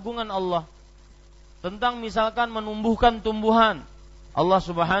dan keagungan Allah. Tentang misalkan menumbuhkan tumbuhan, Allah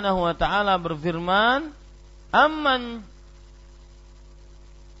Subhanahu wa ta'ala berfirman, amman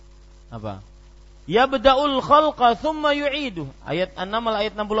apa? Yabda'ul khalqa thumma yu'iduh. Ayat An-Naml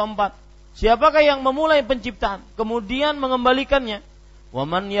ayat 64. Siapakah yang memulai penciptaan kemudian mengembalikannya? Wa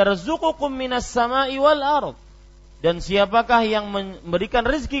man yarzuqukum minas sama'i wal ard. Dan siapakah yang memberikan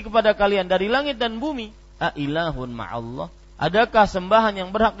rezeki kepada kalian dari langit dan bumi? A ilahun ma'allah. Adakah sembahan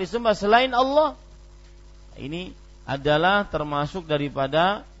yang berhak disembah selain Allah? Ini adalah termasuk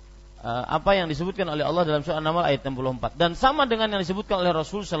daripada apa yang disebutkan oleh Allah dalam surah An-Naml ayat 64, dan sama dengan yang disebutkan oleh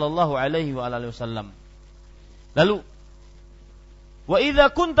Rasul sallallahu alaihi wasallam. Lalu wa idza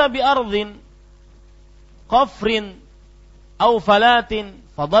kunta bi ardhin qafrin au falatin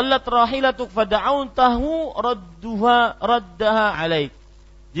fadallat rahilatuk fada'awtahu raddaha alaik.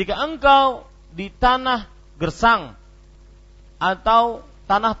 Jika engkau di tanah gersang atau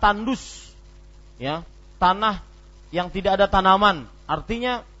tanah tandus, ya, tanah yang tidak ada tanaman,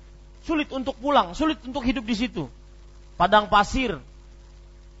 artinya sulit untuk pulang, sulit untuk hidup di situ. Padang pasir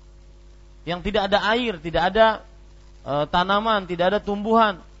yang tidak ada air, tidak ada tanaman, tidak ada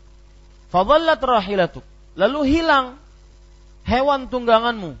tumbuhan. Fadallat rahilatuk, lalu hilang hewan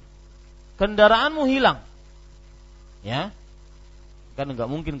tungganganmu, kendaraanmu hilang. Ya. Kan enggak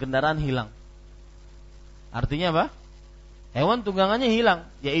mungkin kendaraan hilang. Artinya apa? Hewan tunggangannya hilang,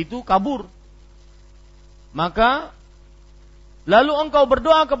 yaitu kabur. Maka lalu engkau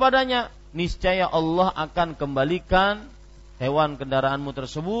berdoa kepadanya, niscaya Allah akan kembalikan hewan kendaraanmu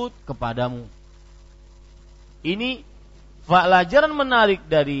tersebut kepadamu. Ini pelajaran menarik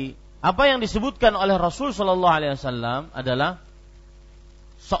dari apa yang disebutkan oleh Rasul sallallahu alaihi wasallam adalah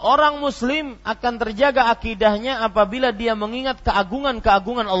seorang muslim akan terjaga akidahnya apabila dia mengingat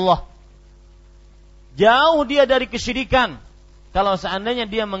keagungan-keagungan Allah. Jauh dia dari kesyirikan kalau seandainya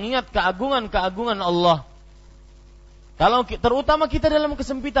dia mengingat keagungan-keagungan Allah. Kalau terutama kita dalam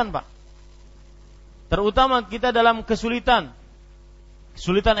kesempitan, Pak. Terutama kita dalam kesulitan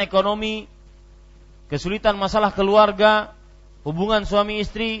ekonomi, kesulitan masalah keluarga, hubungan suami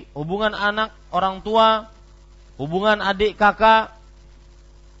istri, hubungan anak orang tua, hubungan adik kakak,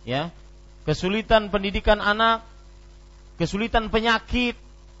 ya, kesulitan pendidikan anak, kesulitan penyakit,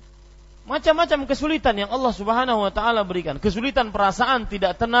 macam-macam kesulitan yang Allah Subhanahu wa taala berikan, kesulitan perasaan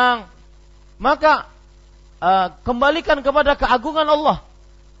tidak tenang, maka kembalikan kepada keagungan Allah.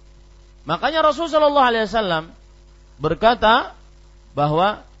 Makanya Rasulullah sallallahu alaihi wasallam berkata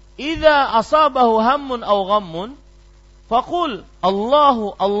bahwa idza asabahu hammun aw ghammun faqul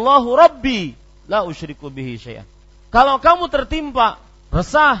Allahu Rabbi la usyriku bihi syai'an. Kalau kamu tertimpa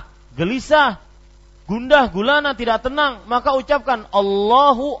resah, gelisah, gundah gulana, tidak tenang, maka ucapkan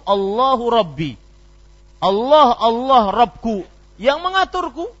Allahu Rabbi. Allah Rabbku yang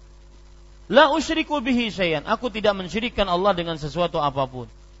mengaturku. La usyriku bihi syai'an. Aku tidak mensyirikkan Allah dengan sesuatu apapun.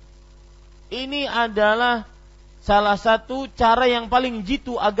 Ini adalah salah satu cara yang paling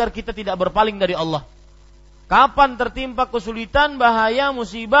jitu agar kita tidak berpaling dari Allah. Kapan tertimpa kesulitan, bahaya,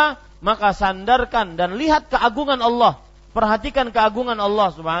 musibah, maka sandarkan dan lihat keagungan Allah. Perhatikan keagungan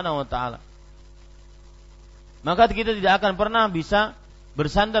Allah Subhanahu wa taala. Maka kita tidak akan pernah bisa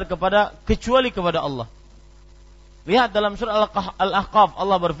bersandar kecuali kepada Allah. Lihat dalam surah Al-Ahqaf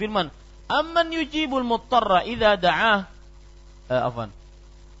Allah berfirman, "Amman yujibul muttarra idza da'ah."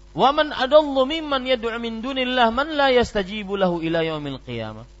 "Wa man adallu mimman yad'u min dunillah man la yastajibu lahu ila yaumil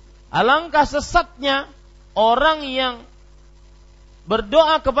qiyamah." Alangkah sesatnya orang yang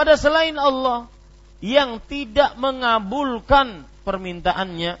berdoa kepada selain Allah yang tidak mengabulkan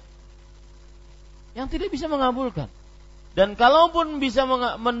permintaannya, yang tidak bisa mengabulkan, dan kalaupun bisa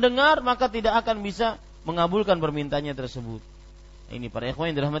mendengar maka tidak akan bisa mengabulkan permintaannya tersebut. Ini para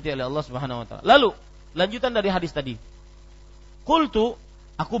ikhwan yang dirahmati oleh Allah Subhanahu wa taala. Lalu lanjutan dari hadis tadi. Qultu,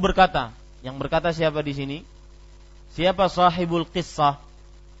 aku berkata. Yang berkata siapa di sini? Siapa sahibul qissah?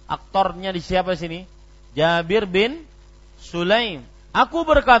 Aktornya di siapa sini? Jabir bin Sulaim. Aku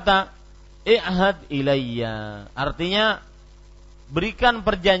berkata, i'had ilayya. Artinya berikan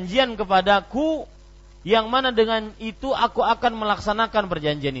perjanjian kepadaku yang mana dengan itu aku akan melaksanakan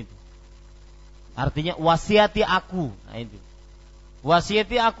perjanjian itu. Artinya wasiati aku. Nah itu.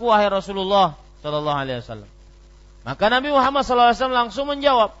 Wasiati aku wahai Rasulullah sallallahu alaihi wasallam. Maka Nabi Muhammad sallallahu alaihi wasallam langsung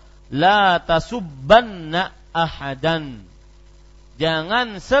menjawab, la tasubbanna ahadan.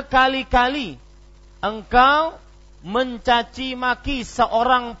 Jangan sekali-kali engkau mencaci maki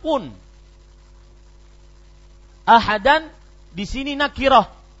seorang pun. Ahadan di sini nakirah.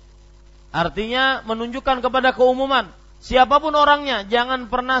 Artinya menunjukkan kepada keumuman. Siapapun orangnya, jangan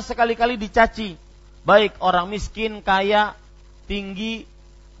pernah sekali-kali dicaci. Baik orang miskin, kaya, tinggi,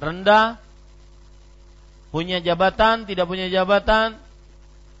 rendah, punya jabatan, tidak punya jabatan,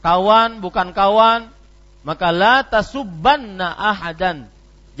 kawan, bukan kawan, maka la tasubbanna ahadan.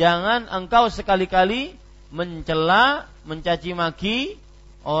 Jangan engkau sekali-kali mencela, mencaci maki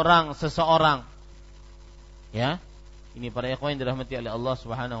seseorang. Ya. Ini para ikhwan yang dirahmati oleh Allah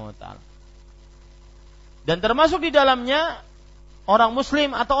Subhanahu wa taala. Dan termasuk di dalamnya orang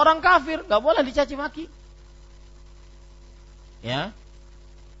muslim atau orang kafir enggak boleh dicaci maki. Ya.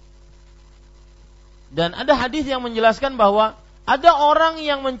 Dan ada hadis yang menjelaskan bahwa ada orang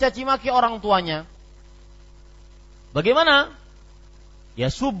yang mencaci maki orang tuanya. Bagaimana?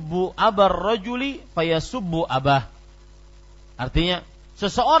 Yasubbu abar rajuli fayasubbu abah. Artinya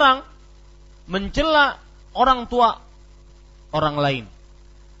seseorang mencela orang tua orang lain.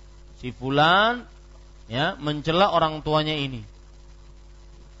 Si fulan ya mencela orang tuanya ini.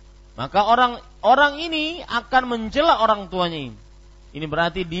 Maka orang ini akan mencela orang tuanya ini. Ini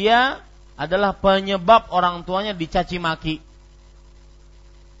berarti dia adalah penyebab orang tuanya dicaci maki.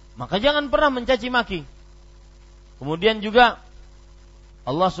 Maka jangan pernah mencaci maki. Kemudian juga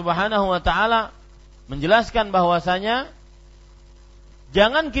Allah Subhanahu wa taala menjelaskan bahwasanya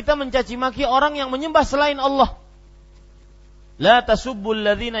jangan kita mencaci maki orang yang menyembah selain Allah. La tasubbul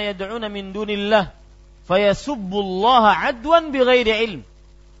ladzina yad'una min dunillah fayasubbullaha 'adwan bighairi ilm.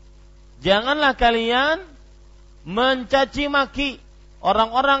 Janganlah kalian mencaci maki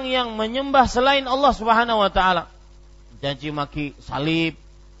orang-orang yang menyembah selain Allah Subhanahu wa taala. Mencaci maki salib,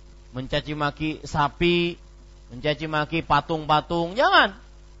 mencaci maki sapi, mencaci maki patung-patung. Jangan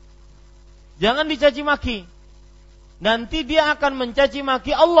dicaci maki. Nanti dia akan mencaci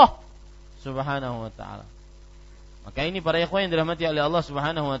maki Allah Subhanahu wa taala. Maka ini para ikhwan yang dirahmati oleh Allah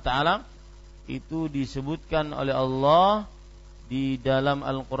Subhanahu wa taala, itu disebutkan oleh Allah di dalam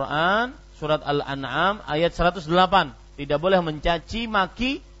Al-Qur'an surat Al-An'am ayat 108. Tidak boleh mencaci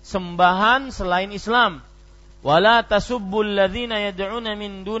maki sembahan selain Islam. Wala tasubbul ladzina yad'una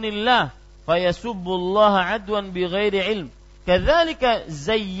min dunillah fayasubbullaha 'adwan bighairi ilm. Kadzalika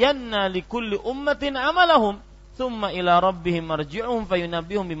zayyana likulli ummatin 'amalahum thumma ila rabbihim marji'uhum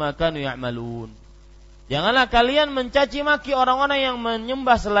fayunabbihum bima kanu ya'malun. Janganlah kalian mencaci maki orang-orang yang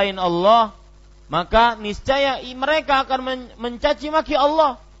menyembah selain Allah, maka niscaya mereka akan mencaci maki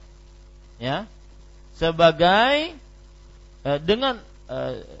Allah. Ya. Sebagai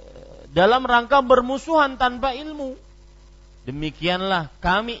dalam rangka bermusuhan tanpa ilmu. Demikianlah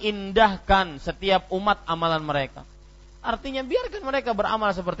kami indahkan setiap umat amalan mereka. Artinya biarkan mereka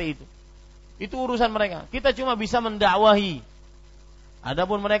beramal seperti itu. Itu urusan mereka. Kita cuma bisa mendakwahi.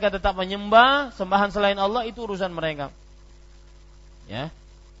 Adapun mereka tetap menyembah sembahan selain Allah, itu urusan mereka. Ya.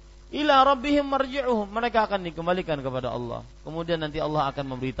 Ila rabbihim marji'uhum, mereka akan dikembalikan kepada Allah. Kemudian nanti Allah akan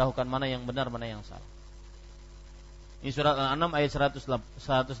memberitahukan mana yang benar, mana yang salah. Ini surat Al-An'am ayat 108.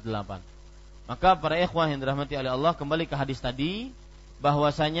 Maka para ikhwah yang dirahmati oleh Allah, kembali ke hadis tadi,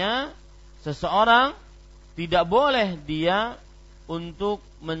 bahwasanya seseorang tidak boleh dia untuk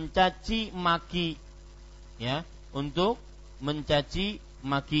mencaci maki, ya, untuk mencaci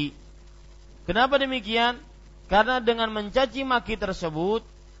maki. Kenapa demikian? Karena dengan mencaci maki tersebut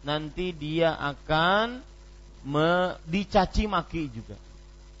nanti dia akan dicaci maki juga.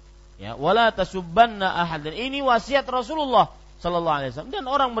 Ya, wala tasubbanna ahadan. Ini wasiat Rasulullah sallallahu alaihi wasallam, dan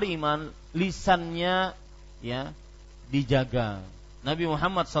orang beriman lisannya ya dijaga. Nabi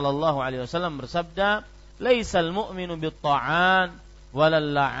Muhammad sallallahu alaihi wasallam bersabda, "Laisal mu'minu bit-ta'an walal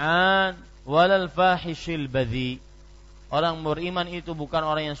la'an walal fahishil badhi." Orang beriman itu bukan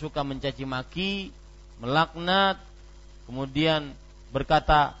orang yang suka mencaci maki, melaknat, kemudian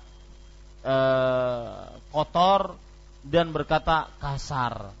berkata kotor dan berkata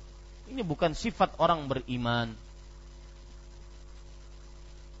kasar. Ini bukan sifat orang beriman.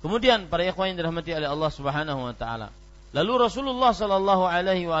 Kemudian para ikhwan yang dirahmati oleh Allah Subhanahu wa taala, lalu Rasulullah sallallahu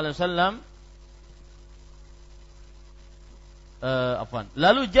alaihi wasallam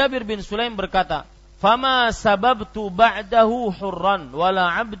lalu Jabir bin Sulaim berkata, "Fama sababtu ba'dahu hurran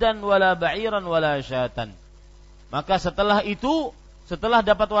wala 'abdan wala ba'iran wala syatan." Maka setelah itu, setelah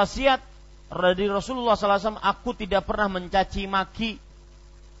dapat wasiat dari Rasulullah sallallahu alaihi wasallam, aku tidak pernah mencaci maki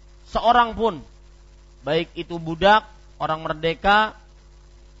seorang pun, baik itu budak, orang merdeka,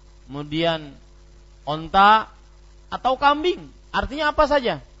 kemudian onta atau kambing, artinya apa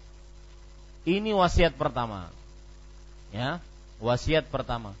saja. Ini wasiat pertama. Ya, wasiat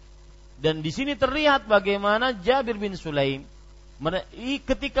pertama. Dan di sini terlihat bagaimana Jabir bin Sulaim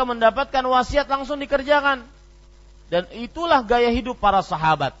ketika mendapatkan wasiat langsung dikerjakan. Dan itulah gaya hidup para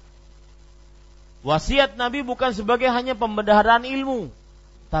sahabat. Wasiat Nabi bukan sebagai hanya pembendaharaan ilmu,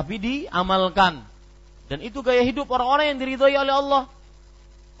 tapi diamalkan. Dan itu gaya hidup orang-orang yang diridhai oleh Allah,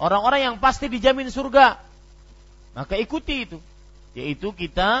 orang-orang yang pasti dijamin surga. Maka ikuti itu, yaitu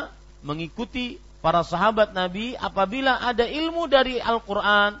kita mengikuti para sahabat Nabi. Apabila ada ilmu dari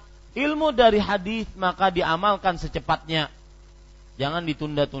Al-Quran, ilmu dari hadis, maka diamalkan secepatnya, jangan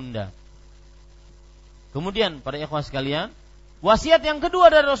ditunda-tunda. Kemudian para ikhwah sekalian, wasiat yang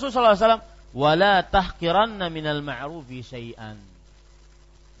kedua dari Rasulullah SAW, wala tahqiranna minal ma'rufi syai'an.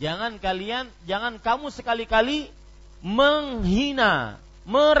 Jangan kamu sekali-kali menghina,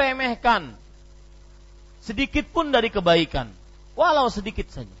 meremehkan sedikit pun dari kebaikan, walau sedikit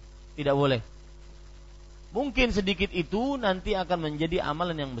saja. Tidak boleh. Mungkin sedikit itu nanti akan menjadi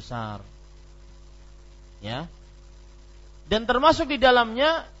amalan yang besar. Ya. Dan termasuk di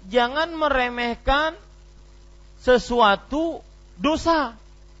dalamnya, jangan meremehkan sesuatu dosa.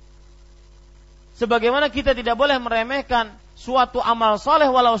 Sebagaimana kita tidak boleh meremehkan suatu amal soleh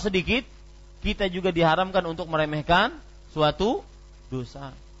walau sedikit, kita juga diharamkan untuk meremehkan suatu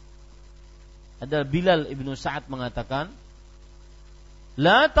dosa. Ada Bilal ibnu Sa'ad mengatakan,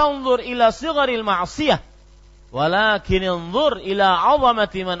 La tanzur ila sigharil ma'siyah, walakin anzur ila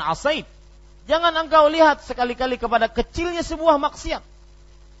 'azamati man 'asait. Jangan engkau lihat sekali-kali kepada kecilnya sebuah maksiat.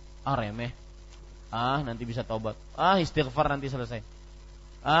 Remeh. Nanti bisa taubat. Istighfar nanti selesai.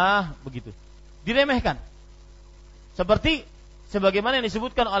 Begitu. Diremehkan. Seperti sebagaimana yang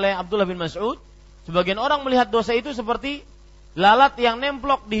disebutkan oleh Abdullah bin Mas'ud, sebagian orang melihat dosa itu seperti lalat yang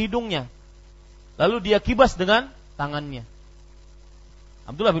nemplok di hidungnya, lalu dia kibas dengan tangannya.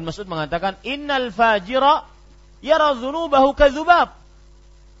 Abdullah bin Mas'ud mengatakan, Innal fajira yara dzunubahu kadzubab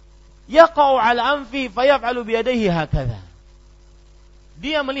yaqa'u 'ala anfi fayaf'alu biyadayhi hakadha.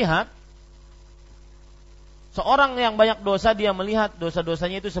 Dia melihat seorang yang banyak dosa, dia melihat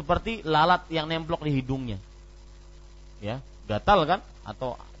dosa-dosanya itu seperti lalat yang nemplok di hidungnya. Ya, gatal kan?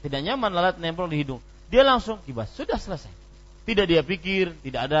 Atau tidak nyaman lalat nemplok di hidung. Dia langsung kibas, sudah selesai. Tidak dia pikir,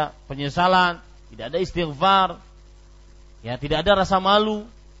 tidak ada penyesalan, tidak ada istighfar, ya, tidak ada rasa malu.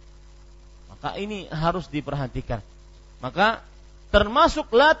 Maka ini harus diperhatikan. Maka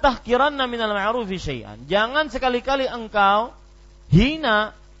termasuk la tahkiranna minal ma'rufi syai'an. Jangan sekali-kali engkau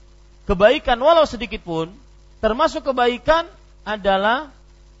hina kebaikan walau sedikit pun. Termasuk kebaikan adalah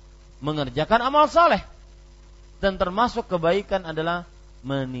mengerjakan amal saleh, dan termasuk kebaikan adalah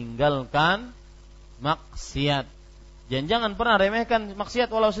meninggalkan maksiat. Dan jangan pernah remehkan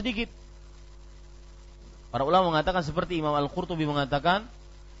maksiat walau sedikit. Para ulama mengatakan seperti Imam Al-Qurtubi mengatakan,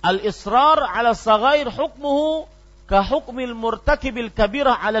 al-israr 'ala as-saghair hukmuhu ka hukmil murtakibil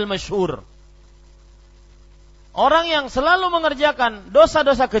kabirah 'ala al-masyhur. Orang yang selalu mengerjakan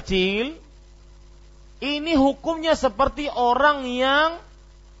dosa-dosa kecil, ini hukumnya seperti orang yang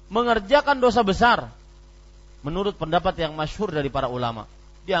mengerjakan dosa besar. Menurut pendapat yang masyhur dari para ulama,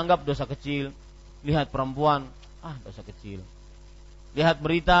 dianggap dosa kecil. Lihat perempuan, dosa kecil. Lihat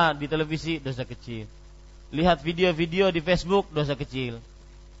berita di televisi, dosa kecil. Lihat video-video di Facebook, dosa kecil.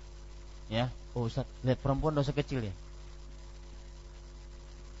 Ya, Ustaz, lihat perempuan dosa kecil ya.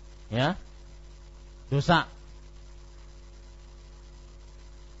 Ya, dosa.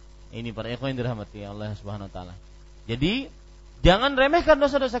 Ini para ikhwan yang dirahmati Allah Subhanahu wa taala. Jadi, jangan remehkan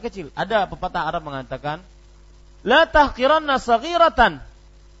dosa-dosa kecil. Ada pepatah Arab mengatakan, La tahqiranna saghiratan,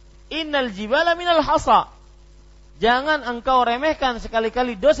 innal jibala minal hasa. Jangan engkau remehkan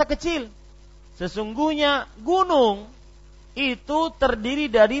sekali-kali dosa kecil. Sesungguhnya gunung itu terdiri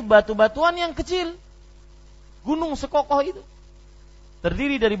dari batu-batuan yang kecil. Gunung sekokoh itu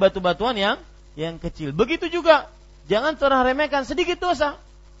terdiri dari batu-batuan yang kecil. Begitu juga, jangan pernah remehkan sedikit dosa.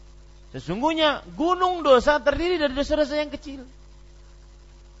 Sesungguhnya gunung dosa terdiri dari dosa-dosa yang kecil.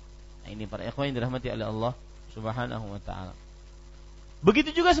 Nah, ini para ikhwan yang dirahmati oleh Allah Subhanahu wa ta'ala.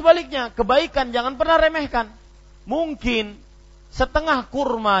 Begitu juga sebaliknya, kebaikan jangan pernah remehkan. Mungkin setengah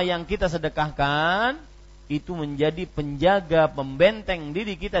kurma yang kita sedekahkan itu menjadi penjaga, pembenteng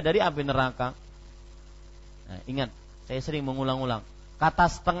diri kita dari api neraka. Nah, ingat, saya sering mengulang-ulang kata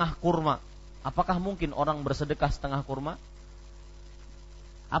setengah kurma. Apakah mungkin orang bersedekah setengah kurma?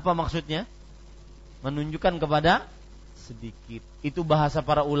 Apa maksudnya? Menunjukkan kepada sedikit. Itu bahasa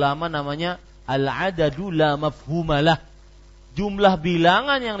para ulama namanya al-adadu la mafhumalah. Jumlah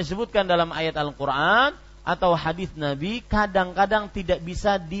bilangan yang disebutkan dalam ayat Al-Quran atau hadis Nabi kadang-kadang tidak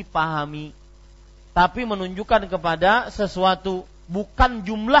bisa dipahami, tapi menunjukkan kepada sesuatu, bukan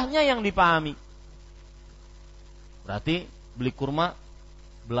jumlahnya yang dipahami. Berarti beli kurma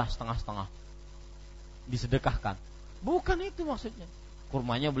belah setengah-setengah, disedekahkan. Bukan itu maksudnya.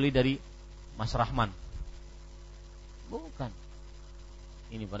 Kurmanya beli dari Mas Rahman. Bukan.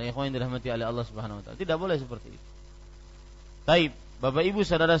 Ini para ikhwan yang dirahmati oleh Allah Subhanahu wa taala. Tidak boleh seperti itu. Taib, Bapak Ibu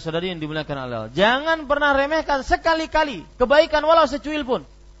saudara-saudari yang dimuliakan Allah, jangan pernah remehkan sekali-kali kebaikan walau secuil pun.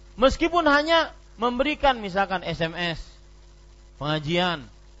 Meskipun hanya memberikan misalkan SMS pengajian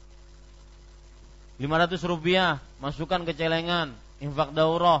 500 rupiah, masukkan ke celengan, infak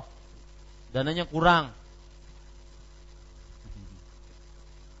daurah, dananya kurang.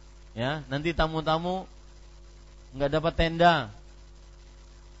 Ya, nanti tamu-tamu enggak dapat tenda.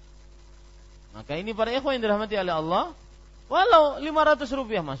 Maka ini para ikhwan yang dirahmati oleh Allah, walau 500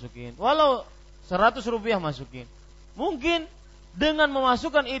 rupiah masukin, walau 100 rupiah masukin. Mungkin dengan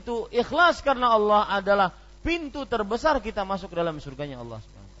memasukkan itu ikhlas karena Allah adalah pintu terbesar kita masuk ke dalam surganya Allah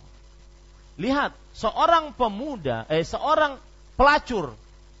Subhanahu wa taala. Lihat, seorang pemuda, seorang pelacur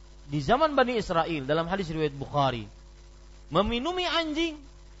di zaman Bani Israel dalam hadis riwayat Bukhari, meminumi anjing.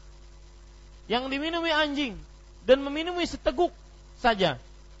 Yang diminumi anjing dan meminumnya seteguk saja,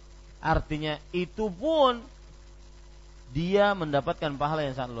 artinya itu pun dia mendapatkan pahala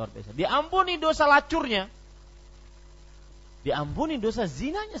yang sangat luar biasa. Diampuni dosa lacurnya, diampuni dosa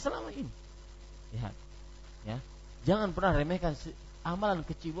zinanya selama ini. Lihat, ya, jangan pernah remehkan amalan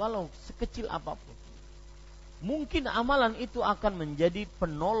kecil walau sekecil apapun. Mungkin amalan itu akan menjadi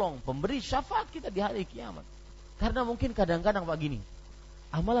penolong, pemberi syafaat kita di hari kiamat. Karena mungkin kadang-kadang Pak gini,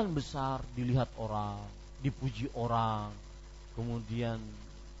 amalan besar dilihat orang, dipuji orang, kemudian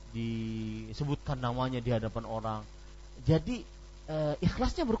disebutkan namanya di hadapan orang. Jadi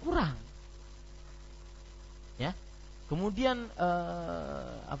ikhlasnya berkurang. Ya. Kemudian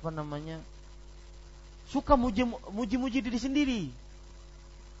suka muji-muji diri sendiri.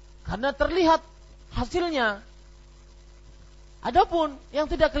 Karena terlihat hasilnya. Adapun yang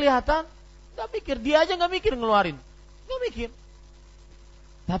tidak kelihatan, enggak mikir, dia aja enggak mikir ngeluarin. Enggak mikir.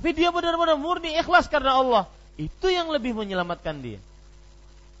 Tapi dia benar-benar murni ikhlas karena Allah. Itu yang lebih menyelamatkan dia.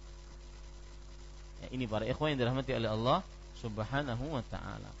 Ya, ini para ikhwan yang dirahmati oleh Allah Subhanahu wa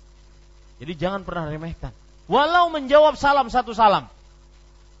taala. Jadi jangan pernah remehkan. Walau menjawab salam satu salam.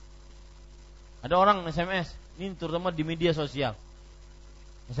 Ada orang SMS, ini terutama di media sosial.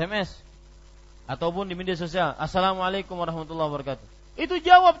 SMS ataupun di media sosial, Assalamualaikum warahmatullahi wabarakatuh. Itu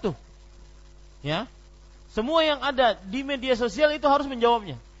jawab tuh. Ya. Semua yang ada di media sosial itu harus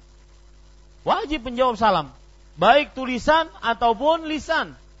menjawabnya. Wajib menjawab salam, baik tulisan ataupun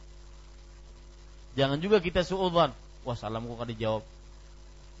lisan. Jangan juga kita suudzon, wah salamku kada dijawab,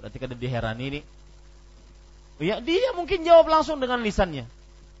 berarti kada diherani ini. Ya, dia mungkin jawab langsung dengan lisannya.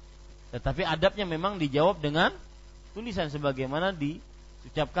 Tetapi adabnya memang dijawab dengan tulisan sebagaimana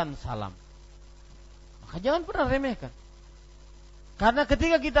diucapkan salam. Maka jangan pernah remehkan. Karena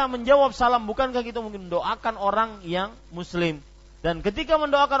ketika kita menjawab salam, bukankah kita mungkin mendoakan orang yang muslim? Dan ketika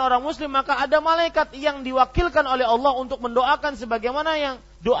mendoakan orang muslim, maka ada malaikat yang diwakilkan oleh Allah untuk mendoakan sebagaimana yang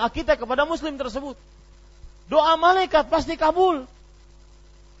doa kita kepada muslim tersebut. Doa malaikat pasti kabul.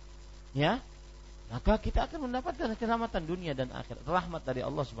 Ya. Maka kita akan mendapatkan keselamatan dunia dan akhirat, rahmat dari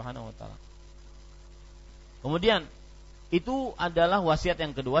Allah Subhanahu wa taala. Kemudian itu adalah wasiat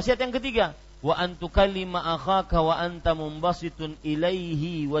yang kedua. Wasiat yang ketiga, wa antukallima akhaka wa anta mumbasitun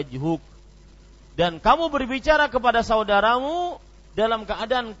ilaihi wajhuk. Dan kamu berbicara kepada saudaramu dalam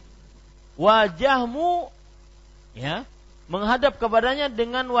keadaan wajahmu ya menghadap kepadanya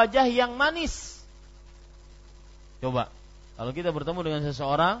dengan wajah yang manis. Coba, kalau kita bertemu dengan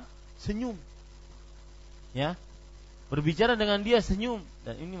seseorang, senyum. Ya, berbicara dengan dia senyum,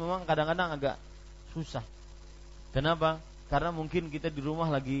 dan ini memang kadang-kadang agak susah. Kenapa? Karena mungkin kita di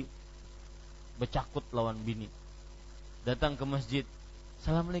rumah lagi bercakut lawan bini, datang ke masjid,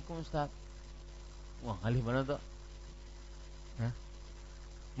 Assalamualaikum Ustaz. Wah, kali mana tuh?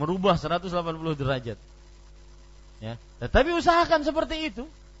 Merubah 180 derajat. Ya, tetapi usahakan seperti itu.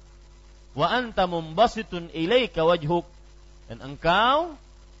 Wa anta mumbasitun ilaika wajhuk, dan engkau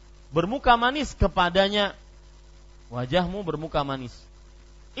bermuka manis kepadanya, wajahmu bermuka manis.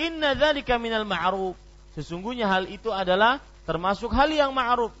 Inna dzalika minal ma'ruf, sesungguhnya hal itu adalah termasuk hal yang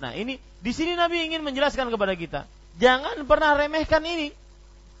ma'ruf. Nah, ini di sini Nabi ingin menjelaskan kepada kita, jangan pernah remehkan ini.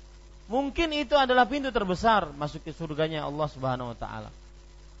 Mungkin itu adalah pintu terbesar masuk ke surganya Allah Subhanahu wa taala.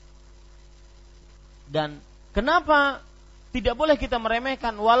 Dan kenapa tidak boleh kita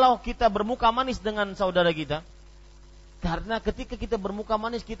meremehkan walau kita bermuka manis dengan saudara kita? Karena ketika kita bermuka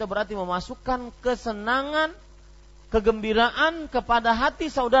manis, kita berarti memasukkan kesenangan, kegembiraan kepada hati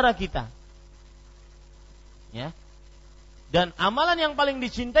saudara kita. Ya. Dan amalan yang paling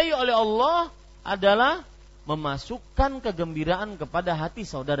dicintai oleh Allah adalah memasukkan kegembiraan kepada hati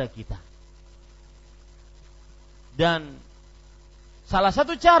saudara kita. Dan salah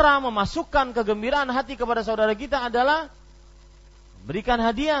satu cara memasukkan kegembiraan hati kepada saudara kita adalah memberikan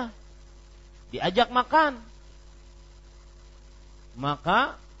hadiah, diajak makan.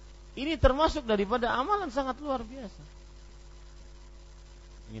 Maka ini termasuk daripada amalan sangat luar biasa.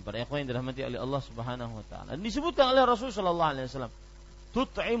 Ini para ikhwan yang dirahmati oleh Allah Subhanahu wa taala. Dan disebutkan oleh Rasul sallallahu alaihi wasallam,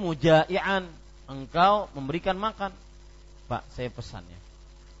 tut'imu ja'ian, engkau memberikan makan. Pak, saya pesannya,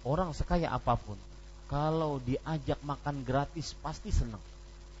 orang sekaya apapun, kalau diajak makan gratis pasti senang.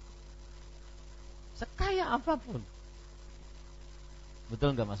 Sekaya apapun.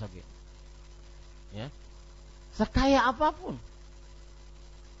 Betul enggak Mas Oki? Ya. Sekaya apapun,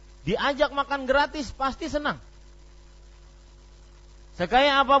 diajak makan gratis pasti senang.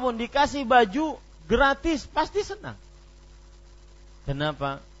 Sekaya apapun dikasih baju gratis pasti senang.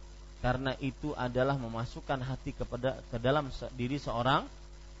 Kenapa? Karena itu adalah memasukkan hati ke dalam diri seorang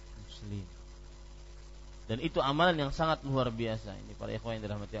muslim. Dan itu amalan yang sangat luar biasa. Ini para ikhwan yang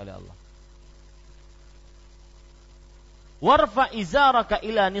dirahmati oleh Allah. Warfa izaraka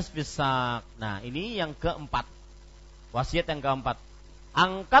ila nisfis sak. Nah, ini yang keempat. Wasiat yang keempat.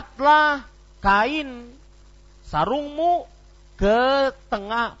 Angkatlah kain sarungmu ke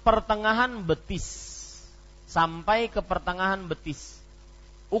pertengahan betis. Sampai ke pertengahan betis.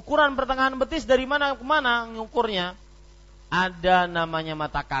 Ukuran pertengahan betis dari mana ke mana ngukurnya? Ada namanya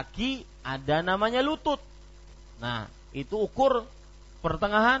mata kaki, ada namanya lutut. Nah, itu ukur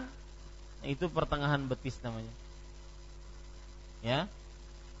pertengahan, itu pertengahan betis namanya. Ya.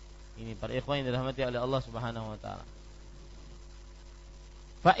 Ini para ikhwan yang dirahmati oleh Allah Subhanahu wa taala.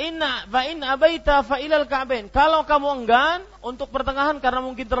 Fa in abaita fa ilal ka'bain. Kalau kamu enggan untuk pertengahan karena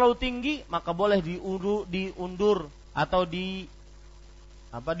mungkin terlalu tinggi, maka boleh diundur atau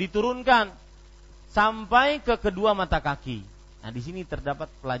diturunkan sampai ke kedua mata kaki. Nah, di sini terdapat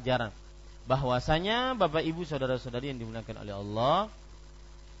pelajaran bahwasanya Bapak Ibu saudara-saudari yang dimuliakan oleh Allah,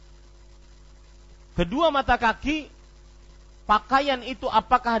 kedua mata kaki pakaian itu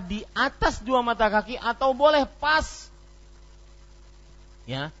apakah di atas dua mata kaki atau boleh pas,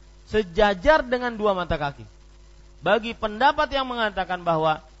 ya, sejajar dengan dua mata kaki. Bagi pendapat yang mengatakan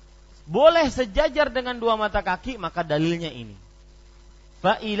bahwa boleh sejajar dengan dua mata kaki, maka dalilnya ini.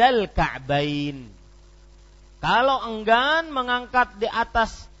 Fa ilal ka'bain. Kalau enggan mengangkat di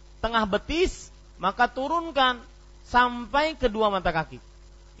atas tengah betis, maka turunkan sampai kedua mata kaki.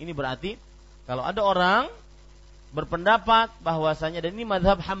 Ini berarti kalau ada orang berpendapat bahwasanya, dan ini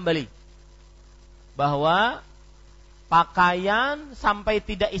mazhab Hambali, bahwa pakaian sampai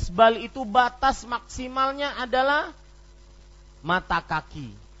tidak isbal itu batas maksimalnya adalah mata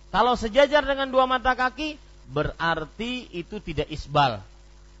kaki. Kalau sejajar dengan dua mata kaki berarti itu tidak isbal.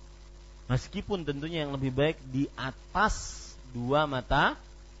 Meskipun tentunya yang lebih baik di atas dua mata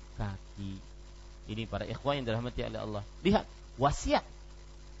kaki. Ini para ikhwan yang dirahmati oleh Allah. Lihat, wasiat.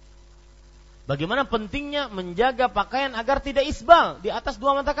 Bagaimana pentingnya menjaga pakaian agar tidak isbal di atas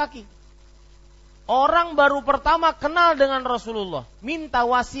dua mata kaki. Orang baru pertama kenal dengan Rasulullah, minta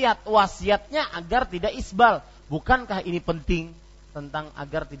wasiatnya agar tidak isbal. Bukankah ini penting tentang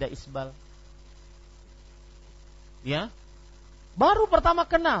agar tidak isbal? Ya, baru pertama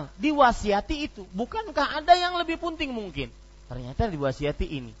kenal, diwasiati itu. Bukankah ada yang lebih penting mungkin? Ternyata diwasiati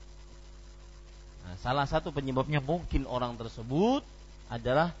ini. Nah, salah satu penyebabnya mungkin orang tersebut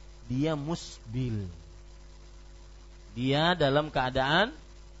adalah dia musbil. Dia dalam keadaan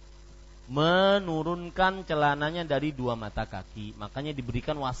menurunkan celananya dari dua mata kaki. Makanya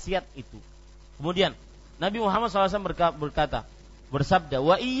diberikan wasiat itu. Kemudian Nabi Muhammad SAW bersabda,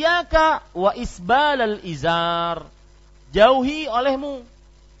 wa iyyaka wa isbalal izar. Jauhi olehmu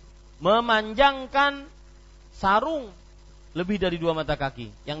memanjangkan sarung lebih dari dua mata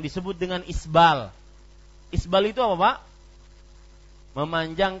kaki, yang disebut dengan isbal. Isbal itu apa, Pak?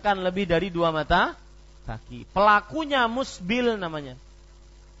 Memanjangkan lebih dari dua mata kaki. Pelakunya musbil namanya.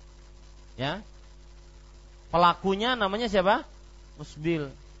 Ya. Pelakunya namanya siapa?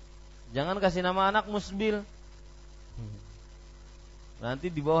 Musbil. Jangan kasih nama anak musbil.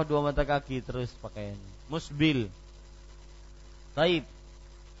 Nanti di bawah dua mata kaki terus pakaiannya. Musbil. Taib.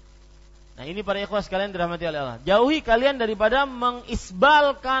 Nah, ini para ikhwas sekalian dirahmati oleh Allah. Jauhi kalian daripada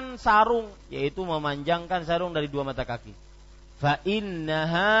mengisbalkan sarung, yaitu memanjangkan sarung dari dua mata kaki. Fa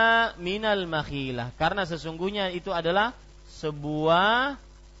innaha minal makhilah. Karena sesungguhnya itu adalah sebuah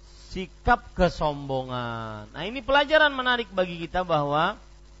sikap kesombongan. Nah, ini pelajaran menarik bagi kita bahwa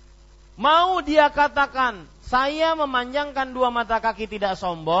mau dia katakan saya memanjangkan dua mata kaki tidak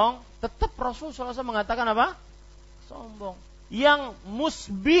sombong, tetap Rasul SAW mengatakan apa? Sombong. Yang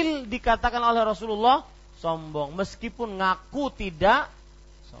musbil dikatakan oleh Rasulullah sombong, meskipun ngaku tidak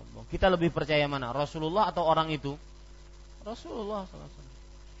sombong. Kita lebih percaya mana? Rasulullah atau orang itu? Rasulullah SAW.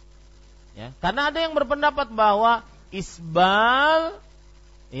 Ya, karena ada yang berpendapat bahwa isbal,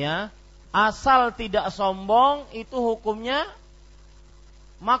 ya, asal tidak sombong itu hukumnya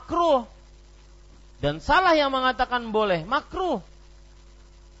makruh, dan salah yang mengatakan boleh, makruh.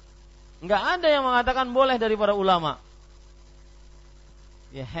 Enggak ada yang mengatakan boleh dari para ulama.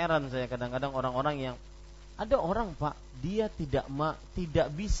 Ya, heran saya kadang-kadang orang-orang yang, ada orang, Pak, dia tidak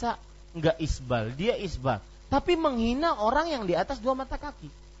bisa enggak isbal, dia isbal, tapi menghina orang yang di atas dua mata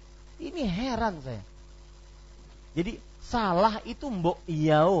kaki. Ini heran saya. Jadi salah itu mbok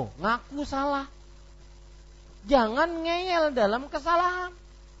iyao, ngaku salah. Jangan ngeyel dalam kesalahan.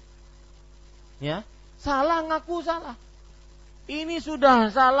 Ya, salah ngaku salah. Ini sudah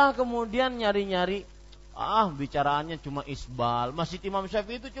salah kemudian nyari-nyari, bicaraannya cuma isbal. Masjid Imam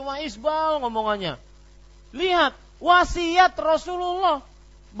Syafi'i itu cuma isbal ngomongannya. Lihat wasiat Rasulullah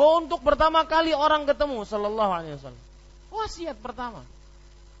bahwa untuk pertama kali orang ketemu sallallahu alaihi wasallam, wasiat pertama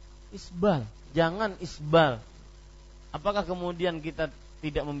isbal, jangan isbal. Apakah kemudian kita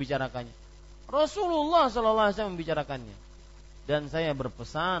tidak membicarakannya? Rasulullah sallallahu alaihi wasallam membicarakannya. Dan saya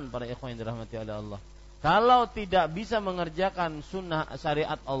berpesan para ikhwan yang dirahmati oleh Allah, kalau tidak bisa mengerjakan sunnah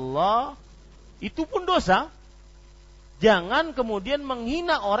syariat Allah, itu pun dosa. Jangan kemudian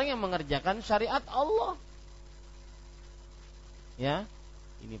menghina orang yang mengerjakan syariat Allah. Ya,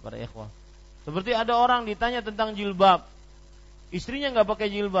 ini para ikhwah. Seperti ada orang ditanya tentang jilbab, istrinya nggak pakai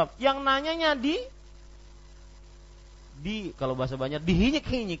jilbab, yang nanyanya di kalau bahasa banyak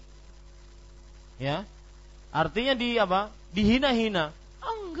dihinyik-hinyik. Ya. Artinya dihina-hina.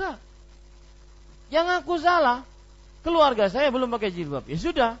 Enggak. Yang aku salah, keluarga saya belum pakai jilbab. Ya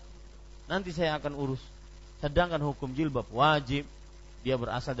sudah, nanti saya akan urus. Sedangkan hukum jilbab wajib, dia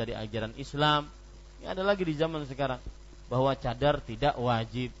berasal dari ajaran Islam. Ini ada lagi di zaman sekarang bahwa cadar tidak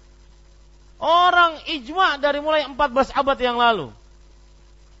wajib. Orang ijma dari mulai 14 abad yang lalu.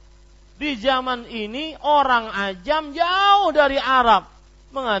 Di zaman ini orang ajam jauh dari Arab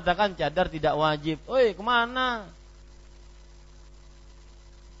mengatakan cadar tidak wajib. Oi, kemana?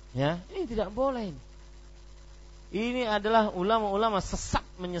 Ya, ini tidak boleh. Ini adalah ulama-ulama sesat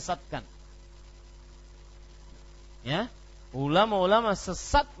menyesatkan. Ya, ulama-ulama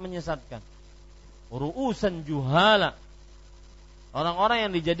sesat menyesatkan. Ru'usan juhala. Orang-orang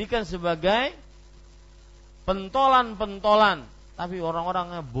yang dijadikan sebagai pentolan-pentolan, tapi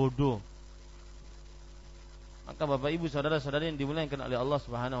orang-orangnya bodoh. Maka Bapak Ibu saudara-saudari yang dimuliakan oleh Allah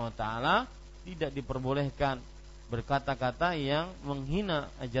Subhanahu wa taala, tidak diperbolehkan berkata-kata yang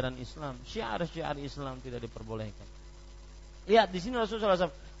menghina ajaran Islam, syiar-syiar Islam tidak diperbolehkan. Lihat di sini Rasulullah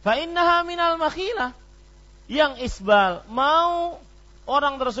SAW, fa innaha minal makhilah. Yang isbal, mau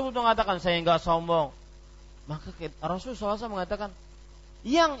orang tersebut mengatakan saya enggak sombong, maka Rasulullah SAW mengatakan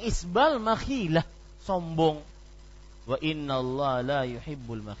yang isbal makhilah, sombong. Wa innallaha la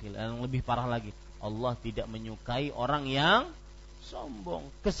yuhibbul makhilah. Yang lebih parah lagi, Allah tidak menyukai orang yang sombong,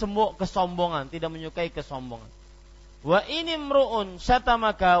 kesombongan, tidak menyukai kesombongan. Wa inimru'un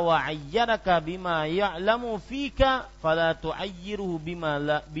syatamaka wa ayyaraka bima ya'lamu fika fala tu'ayyiruhu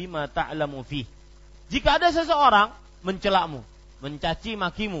bima ta'lamu fih. Jika ada seseorang mencelamu, mencaci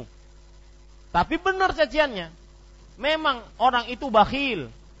makimu, tapi benar caciannya, memang orang itu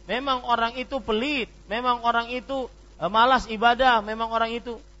bakhil, memang orang itu pelit, memang orang itu malas ibadah, memang orang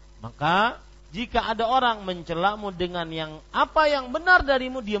itu, maka jika ada orang mencelamu dengan yang apa yang benar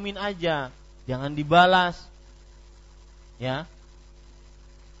darimu, diamin aja, jangan dibalas. Ya.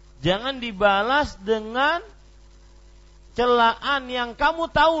 Jangan dibalas dengan celaan yang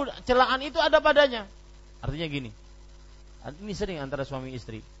kamu tahu celaan itu ada padanya. Artinya gini. Ini sering antara suami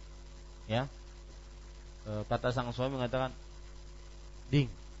istri. Ya. Kata sang suami mengatakan,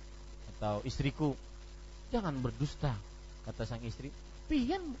 "Ding," atau istriku, "jangan berdusta." Kata sang istri,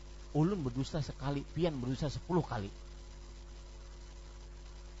 "Pian ulun berdusta sekali, pian berdusta 10 kali."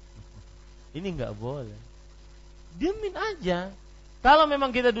 Ini enggak boleh. Diamin aja. Kalau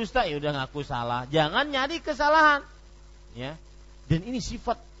memang kita dusta, ya udah ngaku salah. Jangan nyari kesalahan. Ya. Dan ini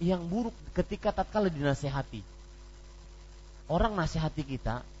sifat yang buruk ketika tatkala dinasehati. Orang nasihati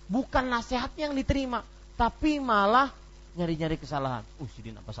kita, bukan nasihat yang diterima, tapi malah nyari-nyari kesalahan.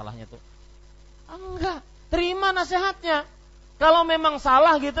 Sidin apa salahnya tuh? Enggak, terima nasihatnya. Kalau memang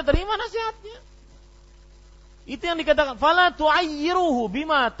salah gitu, terima nasihatnya. Itu yang dikatakan fala tu'ayyiruhu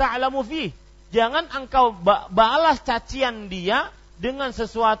bima ta'lamu fih. Jangan engkau balas cacian dia dengan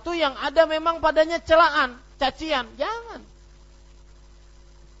sesuatu yang ada memang padanya celaan, cacian. Jangan.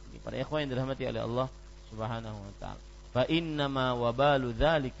 Ini para ikhwan yang dirahmati oleh Allah Subhanahu wa taala. Fa innama wabalu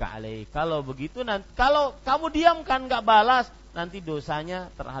dzalika alaih. Kalau begitu nanti, kalau kamu diamkan enggak balas, nanti dosanya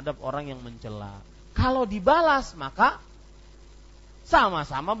terhadap orang yang mencela. Kalau dibalas, maka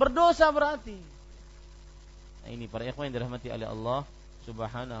sama-sama berdosa berarti. Nah, ini para ikhwan yang dirahmati oleh Allah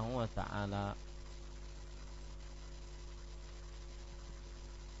Subhanahu wa ta'ala.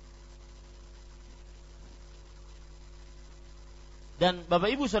 Dan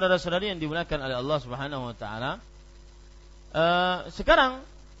Bapak Ibu saudara-saudari yang dimuliakan oleh Allah Subhanahu wa ta'ala, sekarang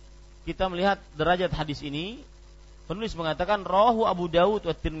kita melihat derajat hadis ini. Penulis mengatakan rawahu Abu Dawud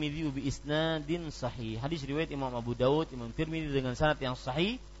wa Tirmidzi bi isnadin sahih. Hadis riwayat Imam Abu Dawud, Imam Tirmidzi dengan sanad yang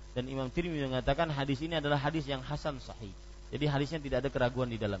sahih, dan Imam Tirmidzi mengatakan hadis ini adalah hadis yang hasan sahih. Jadi hadisnya tidak ada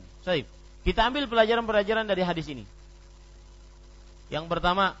keraguan di dalam. Baik, kita ambil pelajaran-pelajaran dari hadis ini. Yang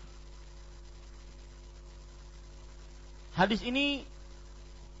pertama, hadis ini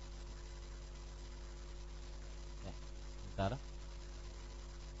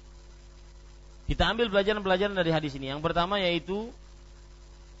kita ambil pelajaran-pelajaran dari hadis ini. Yang pertama yaitu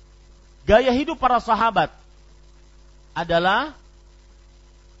gaya hidup para sahabat adalah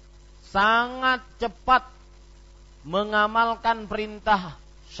sangat cepat mengamalkan perintah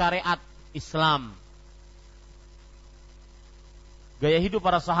syariat Islam. Gaya hidup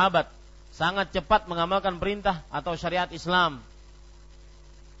para sahabat sangat cepat mengamalkan perintah atau syariat Islam.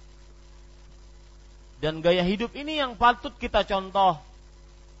 Dan gaya hidup ini yang patut kita contoh.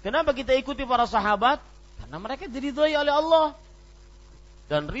 Kenapa kita ikuti para sahabat? Karena mereka diridhai oleh Allah.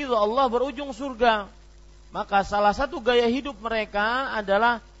 Dan ridha Allah berujung surga. Maka salah satu gaya hidup mereka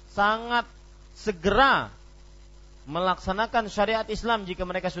adalah sangat segera melaksanakan syariat Islam jika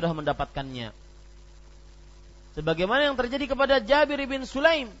mereka sudah mendapatkannya. Sebagaimana yang terjadi kepada Jabir bin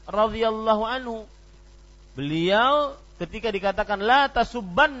Sulaim radhiyallahu anhu. Beliau ketika dikatakan la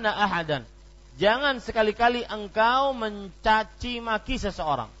tasubbanna ahadan, jangan sekali-kali engkau mencaci maki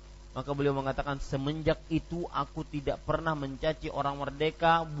seseorang. Maka beliau mengatakan, semenjak itu aku tidak pernah mencaci orang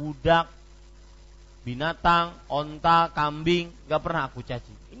merdeka, budak, binatang, onta, kambing, gak pernah aku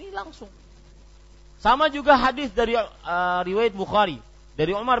caci. Ini langsung. Sama juga hadis dari riwayat Bukhari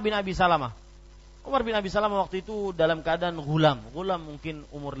dari Umar bin Abi Salamah. Umar bin Abi Salamah waktu itu dalam keadaan gulam mungkin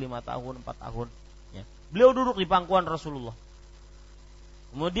umur 5 tahun, 4 tahun. Ya. Beliau duduk di pangkuan Rasulullah.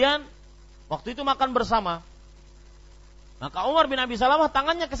 Kemudian waktu itu makan bersama. Maka Umar bin Abi Salamah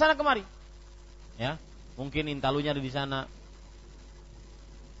tangannya ke sana kemari. Ya, mungkin intalunya ada di sana.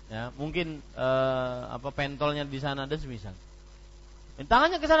 Ya, mungkin pentolnya di sana dan semisal. Dan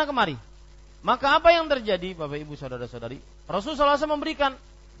tangannya ke sana kemari. Maka apa yang terjadi, Bapak Ibu saudara-saudari? Rasulullah SAW memberikan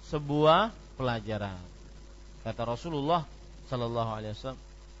sebuah pelajaran. Kata Rasulullah sallallahu alaihi wasallam,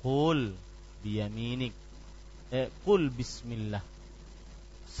 "Qul biyaminik." Qul bismillah.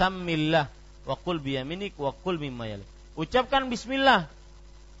 Sammillah wa qul biyaminik wa qul mimma yalik. Ucapkan bismillah.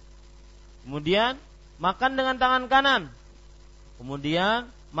 Kemudian makan dengan tangan kanan. Kemudian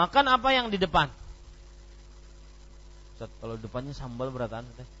makan apa yang di depan. Ustaz, kalau depannya sambal beratan,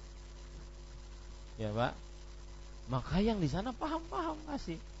 Ustaz. Ya, Pak. Maka yang di sana paham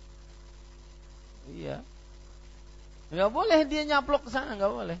kasih. Iya. Enggak boleh dia nyaplok ke sana,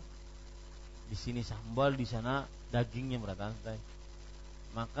 enggak boleh. Di sini sambal, di sana dagingnya beratan, Ustaz.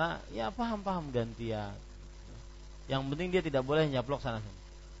 Maka ya paham gantian. Yang penting dia tidak boleh nyaplok sana.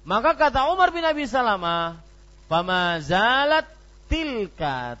 Maka kata Umar bin Abi Salamah, "Fama zalat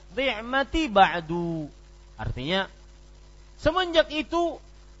tilka ni'mati ba'du." Artinya, semenjak itu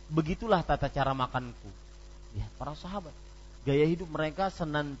begitulah tata cara makanku. Ya, para sahabat, gaya hidup mereka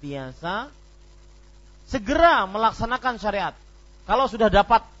senantiasa segera melaksanakan syariat. Kalau sudah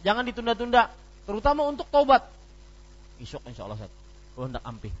dapat, jangan ditunda-tunda, terutama untuk taubat. Isuk insyaallah Ustaz. Hendak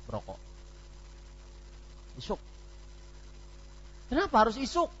ampih berokok. Isuk. Kenapa harus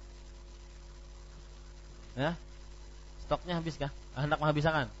isuk? Ya. Stoknya habis kah? Hendak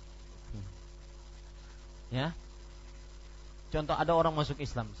menghabiskan. Ya. Contoh, ada orang masuk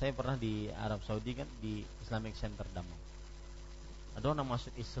Islam. Saya pernah di Arab Saudi kan, di Islamic Center Damang. Ada orang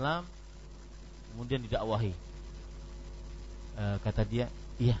masuk Islam, kemudian didakwahi. Kata dia,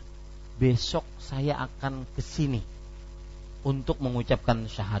 iya, besok saya akan ke sini untuk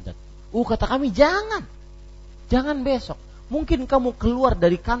mengucapkan syahadat. Kata kami, jangan besok. Mungkin kamu keluar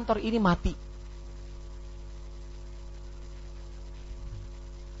dari kantor ini mati.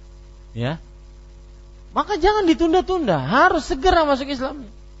 Ya. Maka jangan ditunda-tunda, harus segera masuk Islam.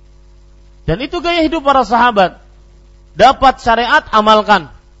 Dan itu gaya hidup para sahabat. Dapat syariat, amalkan.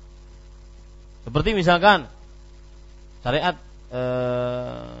 Seperti misalkan syariat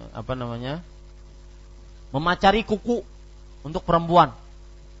memacari kuku untuk perempuan.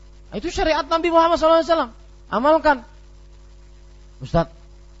 Itu syariat Nabi Muhammad SAW. Amalkan. Ustaz,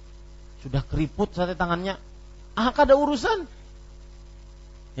 sudah keriput sate tangannya. Ada urusan.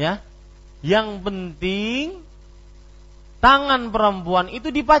 Ya. Yang penting tangan perempuan itu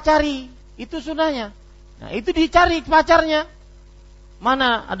dipacari. Itu sunahnya. Nah, itu dicari pacarnya.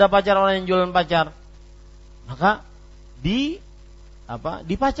 Mana ada pacar orang yang jualan pacar? Maka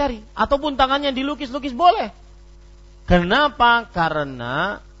dipacari, ataupun tangannya dilukis-lukis boleh. Kenapa?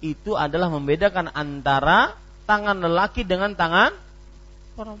 Karena itu adalah membedakan antara tangan lelaki dengan tangan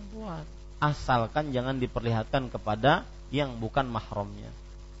perempuan. Asalkan jangan diperlihatkan kepada yang bukan mahramnya.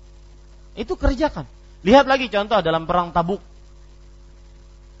 Itu kerjakan. Lihat lagi contoh dalam perang Tabuk.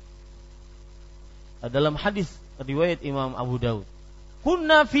 Dalam hadis riwayat Imam Abu Daud.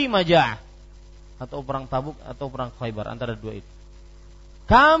 Kunna fi maja'ah, atau perang Tabuk atau perang Khaybar, antara dua itu.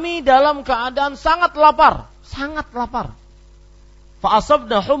 Kami dalam keadaan sangat lapar. Fa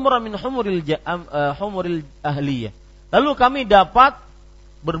asabna humra min humuril ahliyah. Lalu kami dapat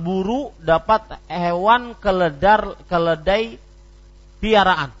hewan keledai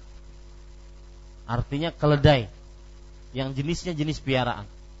piaraan. Artinya keledai yang jenisnya jenis piaraan.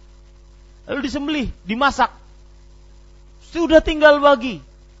 Lalu disembelih, dimasak. sudah tinggal bagi.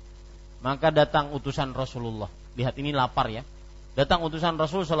 Maka datang utusan Rasulullah. Lihat ini lapar ya. Datang utusan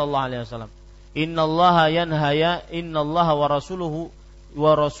Rasul sallallahu alaihi wasallam. Innallaha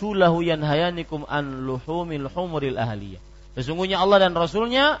wa rasulahu yanhayanikum an luhumil humuril ahliyah. Sesungguhnya Allah dan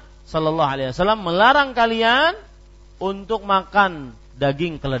Rasulnya sallallahu alaihi wasallam melarang kalian untuk makan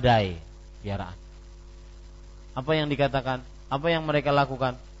daging keledai piaraan. Apa yang dikatakan? Apa yang mereka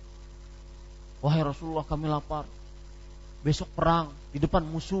lakukan? Wahai Rasulullah, kami lapar. Besok perang di depan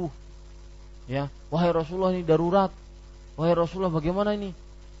musuh. Ya, wahai Rasulullah, ini darurat. Wahai Rasulullah, bagaimana ini?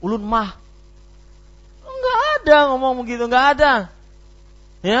 Ulun mah. Enggak ada ngomong begitu, enggak ada.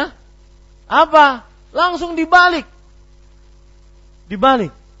 Ya? Apa? Langsung dibalik.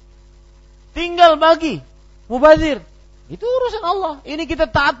 Tinggal bagi. Mubazir. Itu urusan Allah. Ini kita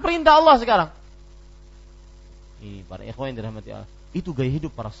taat perintah Allah sekarang. Ini para ikhwan yang dirahmati Allah. Itu gaya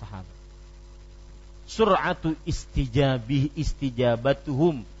hidup para sahabat. Sur'atu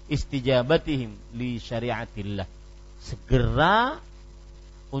istijabatihim li syariatillah. Segera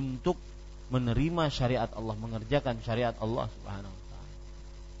untuk menerima syariat Allah, mengerjakan syariat Allah Subhanahu wa taala.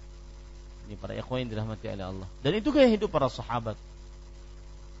 Ini para ikhwan yang dirahmati oleh Allah. Dan itu gaya hidup para sahabat.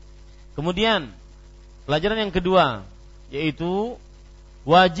 Kemudian pelajaran yang kedua, yaitu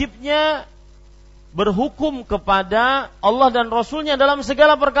wajibnya berhukum kepada Allah dan Rasulnya dalam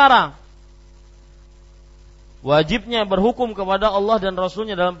segala perkara. Wajibnya berhukum kepada Allah dan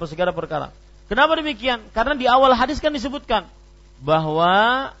Rasulnya dalam segala perkara. Kenapa demikian? Karena di awal hadis kan disebutkan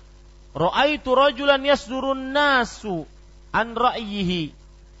bahwa ra'aitu rajulan yasdurun nasu an ra'yihi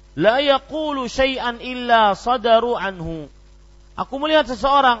la yaqulu syai'an illa sadaru anhu. Aku melihat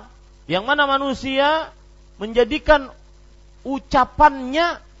seseorang yang mana manusia menjadikan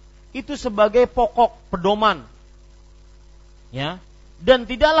ucapannya itu sebagai pokok pedoman. Ya. Dan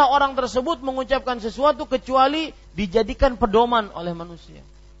tidaklah orang tersebut mengucapkan sesuatu kecuali dijadikan pedoman oleh manusia.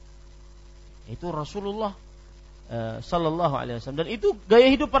 Itu Rasulullah sallallahu alaihi wasallam. Dan itu gaya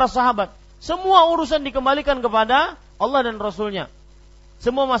hidup para sahabat. Semua urusan dikembalikan kepada Allah dan Rasulnya.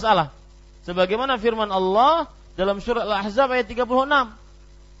 Semua masalah. Sebagaimana firman Allah dalam surah Al-Ahzab ayat 36.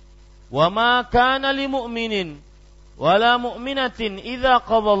 Wa ma kana lil mu'minin wala mu'minatin idza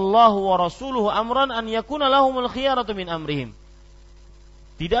qadallahu wa rasuluhu amran an yakuna lahumul khiyaratu min amrihim.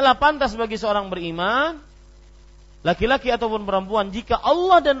 Tidaklah pantas bagi seorang beriman, laki-laki ataupun perempuan, jika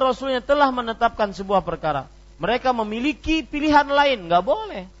Allah dan Rasulnya telah menetapkan sebuah perkara, mereka memiliki pilihan lain. Enggak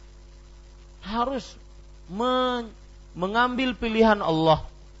boleh. Harus mengambil pilihan Allah.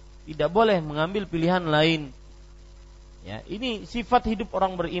 Tidak boleh mengambil pilihan lain. Ya, ini sifat hidup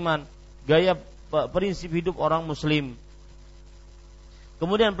orang beriman, gaya prinsip hidup orang muslim.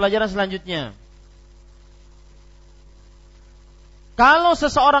 Kemudian pelajaran selanjutnya, kalau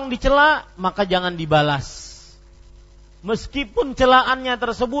seseorang dicela maka jangan dibalas, meskipun celaannya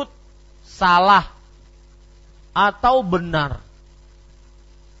tersebut salah atau benar.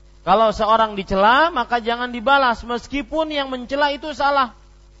 Kalau seorang dicela maka jangan dibalas, meskipun yang mencela itu salah,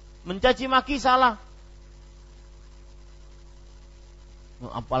 mencaci maki salah.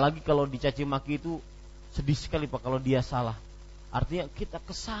 Apalagi kalau dicaci maki itu sedih sekali Pak kalau dia salah. Artinya kita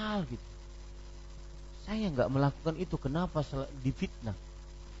kesal gitu. Saya enggak melakukan itu, kenapa difitnah?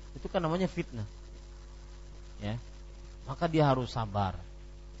 Itu kan namanya fitnah. Ya. Maka dia harus sabar.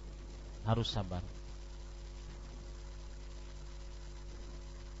 Harus sabar.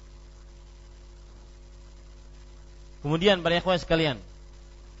 Kemudian para ikhwan sekalian,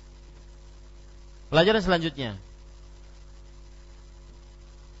 pelajaran selanjutnya,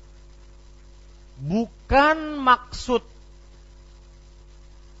 bukan maksud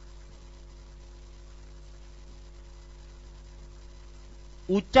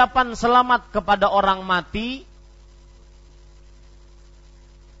ucapan selamat kepada orang mati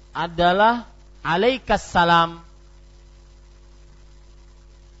adalah alaikas salam,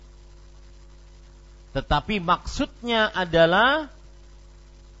 tetapi maksudnya adalah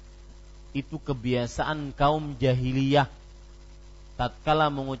itu kebiasaan kaum jahiliyah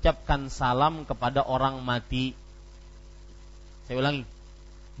tatkala mengucapkan salam kepada orang mati. Saya ulangi,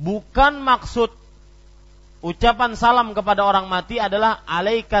 bukan maksud ucapan salam kepada orang mati adalah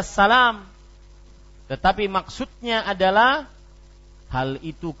alaikas salam, tetapi maksudnya adalah hal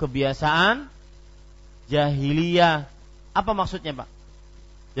itu kebiasaan jahiliyah. Apa maksudnya Pak?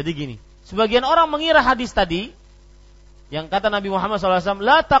 Jadi gini, sebagian orang mengira hadis tadi yang kata Nabi Muhammad SAW,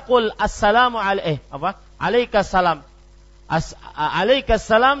 la taqul assalamu alaikas salam, alaikas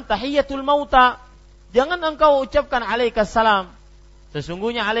salam tahiyatul mauta. Jangan engkau ucapkan alaikas salam.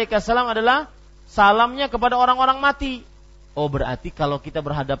 Sesungguhnya alaikas salam adalah salamnya kepada orang-orang mati. Oh, berarti kalau kita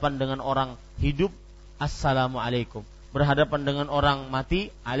berhadapan dengan orang hidup, assalamualaikum. berhadapan dengan orang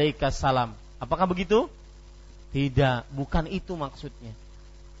mati, alaikassalam. Apakah begitu? Tidak, bukan itu maksudnya.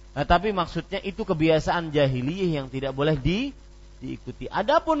 Nah, tapi maksudnya itu kebiasaan jahiliyah yang tidak boleh diikuti.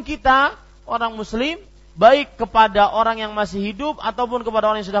 Adapun kita orang muslim, baik kepada orang yang masih hidup ataupun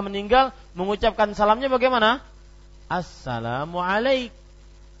kepada orang yang sudah meninggal, mengucapkan salamnya bagaimana? Assalamu alaik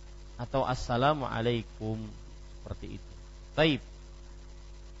atau assalamu alaikum, seperti itu. Baik.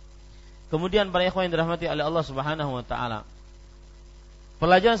 Kemudian para ikhwan yang dirahmati oleh Allah Subhanahu wa taala.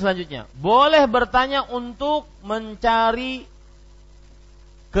 Pelajaran selanjutnya, boleh bertanya untuk mencari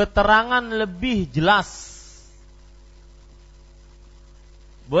keterangan lebih jelas.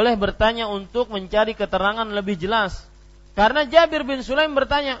 Boleh bertanya untuk mencari keterangan lebih jelas. Karena Jabir bin Sulaim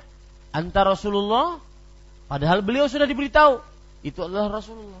bertanya, "Anta Rasulullah?" Padahal beliau sudah diberitahu, itu adalah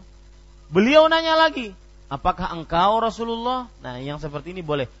Rasulullah. Beliau nanya lagi, "Apakah engkau Rasulullah?" Nah, yang seperti ini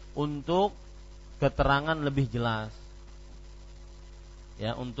boleh untuk keterangan lebih jelas.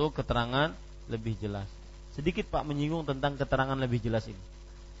 Ya, untuk keterangan lebih jelas. Sedikit Pak menyinggung tentang keterangan lebih jelas ini.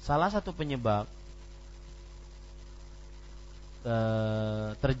 Salah satu penyebab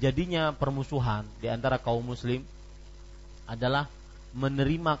terjadinya permusuhan di antara kaum muslim adalah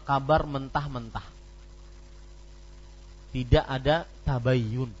menerima kabar mentah-mentah. Tidak ada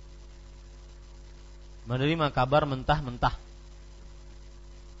tabayyun. Menerima kabar mentah-mentah,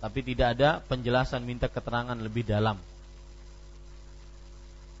 tapi tidak ada penjelasan, minta keterangan lebih dalam.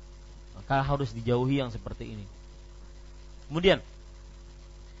 Maka harus dijauhi yang seperti ini. Kemudian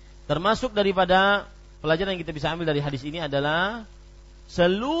termasuk daripada pelajaran yang kita bisa ambil dari hadis ini adalah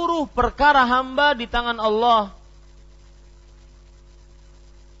seluruh perkara hamba di tangan Allah.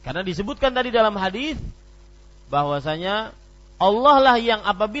 Karena disebutkan tadi dalam hadis bahwasanya Allah lah yang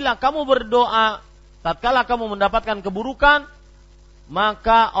apabila kamu berdoa tatkala kamu mendapatkan keburukan,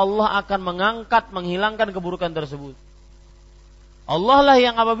 maka Allah akan mengangkat, menghilangkan keburukan tersebut. Allah lah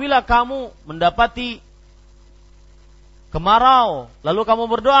yang apabila kamu mendapati kemarau, lalu kamu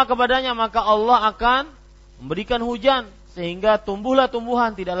berdoa kepadanya, maka Allah akan memberikan hujan, sehingga tumbuhlah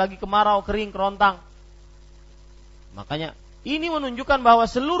tumbuhan, tidak lagi kemarau, kering, kerontang. Makanya ini menunjukkan bahwa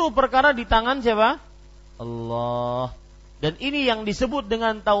seluruh perkara di tangan siapa? Allah. Dan ini yang disebut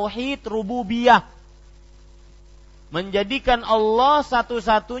dengan tauhid rububiyah. Menjadikan Allah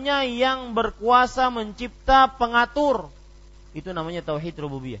satu-satunya yang berkuasa mencipta, pengatur. Itu namanya tauhid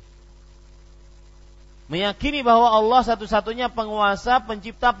rububiyah. Meyakini bahwa Allah satu-satunya penguasa,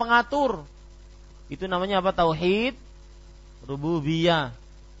 pencipta, pengatur. Itu namanya apa? Tauhid rububiyah.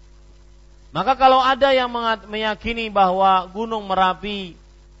 Maka kalau ada yang meyakini bahwa gunung Merapi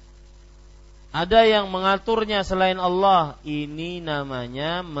ada yang mengaturnya selain Allah, ini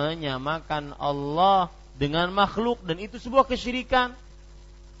namanya menyamakan Allah dengan makhluk, dan itu sebuah kesyirikan.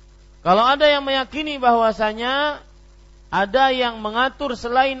 Kalau ada yang meyakini bahwasanya ada yang mengatur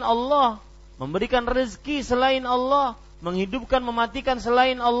selain Allah, memberikan rezeki selain Allah, menghidupkan, mematikan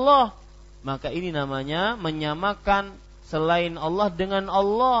selain Allah, maka ini namanya menyamakan selain Allah dengan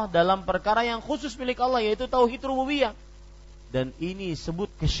Allah dalam perkara yang khusus milik Allah, yaitu tauhid rububiyah. Dan ini sebut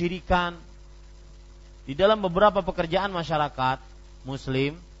kesyirikan. Di dalam beberapa pekerjaan masyarakat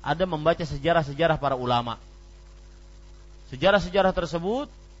muslim ada membaca sejarah-sejarah para ulama. Sejarah-sejarah tersebut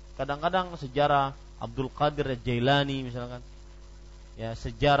kadang-kadang sejarah Abdul Qadir Jailani misalkan, ya,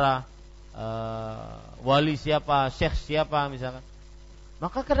 sejarah wali siapa, syekh siapa misalkan.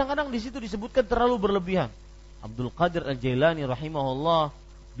 Maka kadang-kadang di situ disebutkan terlalu berlebihan. Abdul Qadir Al-Jailani rahimahullah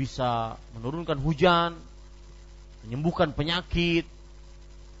bisa menurunkan hujan, menyembuhkan penyakit,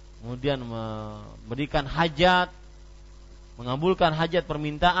 kemudian memberikan hajat, mengabulkan hajat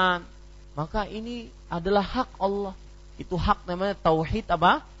permintaan. Maka ini adalah hak Allah. Itu hak, namanya tauhid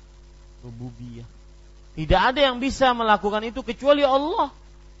apa? Rububiyah. Tidak ada yang bisa melakukan itu kecuali Allah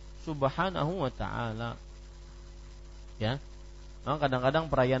Subhanahu wa ta'ala. Ya. Nah, kadang-kadang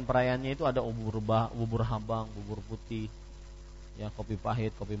perayaan-perayaannya itu ada bubur habang, bubur putih, ya, kopi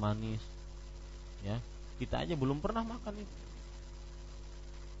pahit, kopi manis. Ya, kita aja belum pernah makan itu.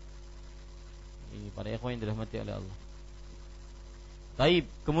 Ini para ikhwan yang dirahmati oleh Allah. Baik,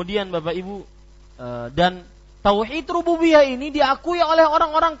 kemudian Bapak Ibu, dan tauhid rububiyah ini diakui oleh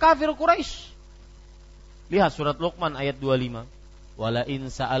orang-orang kafir Quraisy. Lihat surat Luqman ayat 25. Wala in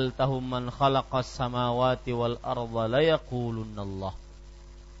sa'altahum man khalaqas samawati wal arda la yaqulunallah.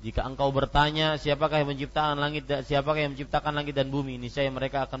 Jika engkau bertanya siapakah yang menciptakan langit dan siapakah yang menciptakan langit dan bumi, niscaya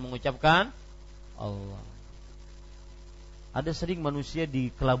mereka akan mengucapkan Allah. Ada sering manusia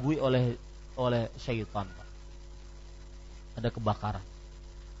dikelabui oleh syaitan. Ada kebakaran.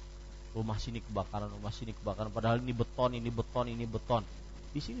 Rumah sini kebakaran, rumah sini kebakaran, padahal ini beton.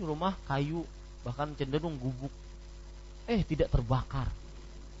 Di sini rumah kayu, bahkan cenderung gubuk. tidak terbakar.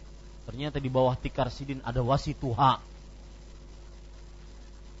 Ternyata di bawah tikar sidin ada wasi tuha.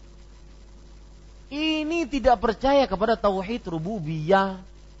 Ini tidak percaya kepada tauhid rububiyah.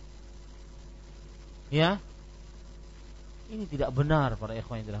 Ya. Ini tidak benar para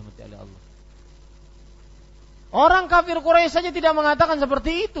ikhwan yang dirahmati oleh Allah. Orang kafir Quraisy saja tidak mengatakan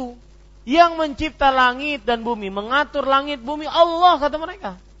seperti itu. Yang mencipta langit dan bumi, mengatur langit bumi Allah, kata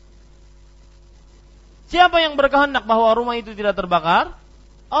mereka. Siapa yang berkehendak bahwa rumah itu tidak terbakar?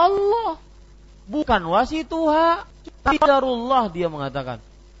 Allah. Bukan wasi tuha. Qadarullah, dia mengatakan.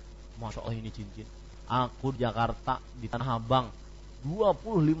 Masya Allah, ini cincin. Aku di Jakarta di Tanah Abang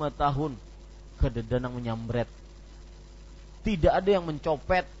 25 tahun kededanang menyambret. Tidak ada yang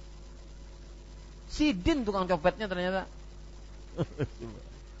mencopet. Sidin tukang copetnya ternyata.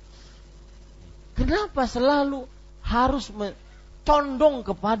 Kenapa selalu harus condong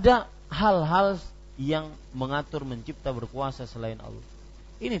kepada hal-hal yang mengatur, mencipta, berkuasa selain Allah?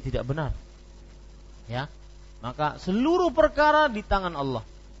 Ini tidak benar. Ya. Maka seluruh perkara di tangan Allah.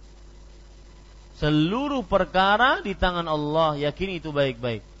 Seluruh perkara di tangan Allah, yakini itu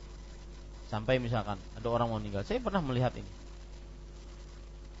baik-baik. Sampai misalkan ada orang mau meninggal, saya pernah melihat ini.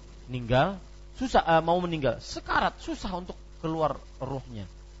 Meninggal, susah mau meninggal, sekarat, susah untuk keluar ruhnya.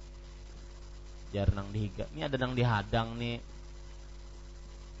 Dia renang dihiga. Ini ada yang dihadang nih.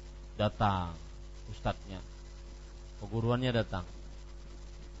 Datang ustadznya, peguruannya datang.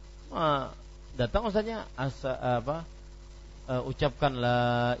 Datang ustadznya ucapkan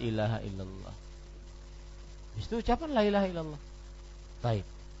la ilaha illallah. Habis itu ucapan la ilaha illallah. Baik.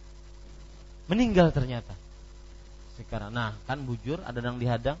 Meninggal ternyata. Sekarang, nah kan bujur, ada yang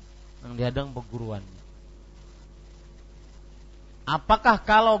dihadang peguruannya. Apakah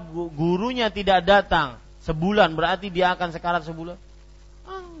kalau gurunya tidak datang sebulan berarti dia akan sekarat sebulan?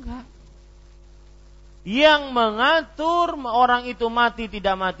 Enggak. Yang mengatur orang itu mati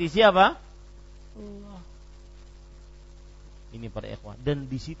tidak mati siapa? Allah. Ini para ikhwan. Dan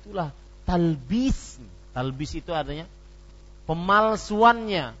disitulah talbis. Talbis itu artinya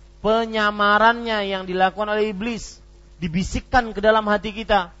pemalsuannya, penyamarannya yang dilakukan oleh iblis, dibisikkan ke dalam hati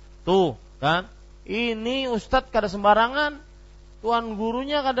kita. Tuh, kan? Ini ustadz kada sembarangan, tuan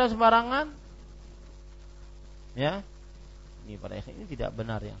gurunya kada sembarangan. Ya. Ini para ikhwan, ini tidak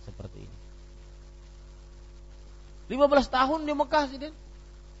benar yang seperti ini. 15 tahun di Mekah sih,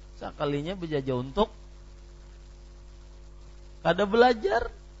 sekalinya berjajah untuk kada belajar.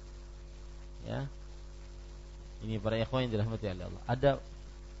 Ya. Ini para ikhwan yang dirahmati oleh Allah. Ada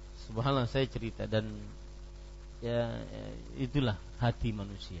subhanallah, saya cerita dan ya itulah hati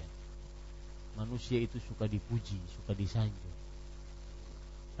manusia. Manusia itu suka dipuji, suka disanjung.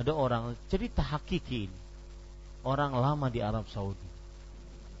 Ada orang cerita hakiki ini. Orang lama di Arab Saudi.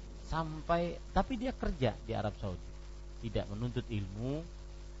 Tapi dia kerja di Arab Saudi. Tidak menuntut ilmu,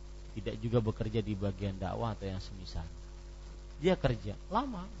 tidak juga bekerja di bagian dakwah atau yang semisal. Dia kerja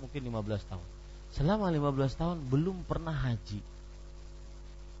lama, mungkin 15 tahun. Selama 15 tahun belum pernah haji.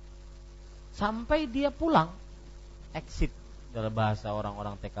 Sampai dia pulang, exit, dalam bahasa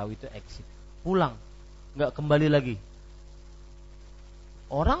orang-orang TKW itu exit, pulang, nggak kembali lagi.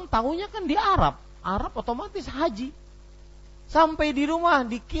 Orang tahunya kan di Arab otomatis haji. Sampai di rumah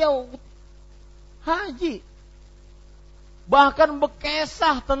di kiau haji, bahkan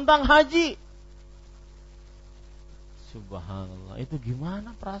bekesah tentang haji. Subhanallah, itu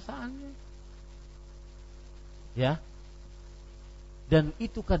gimana perasaannya? Ya. Dan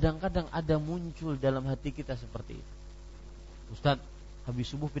itu kadang-kadang ada muncul dalam hati kita seperti itu. Ustaz, habis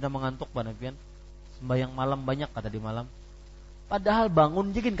subuh pindah mengantuk banapian, sembahyang malam banyak kata di malam. Padahal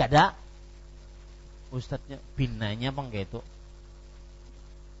bangun jikin kada. Ustaznya pinanya pang gitu.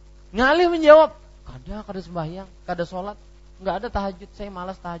 Ngalih menjawab, kada sembahyang, kada sholat, enggak ada tahajud, saya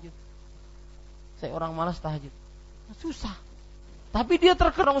malas tahajud. Saya orang malas tahajud. Susah. Tapi dia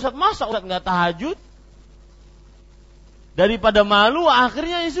terkenang, Ustaz, masa Ustaz enggak tahajud? Daripada malu,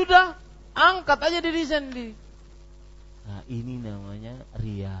 akhirnya ya sudah, angkat aja diri sendiri. Nah, ini namanya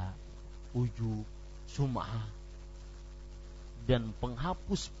riya, ujub, sum'ah, dan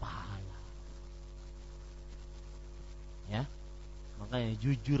penghapus pahala. Ya, makanya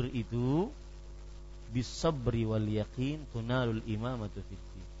jujur itu bisabri wal yaqin tunalul imamatu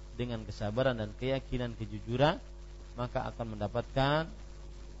fiddin. Dengan kesabaran dan keyakinan, kejujuran, maka akan mendapatkan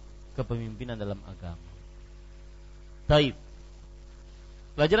kepemimpinan dalam agama. Taib.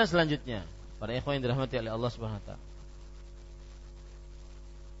 Pelajaran selanjutnya, para ikhwan yang dirahmati oleh Allah Subhanahu wa taala,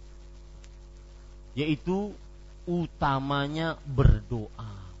 yaitu utamanya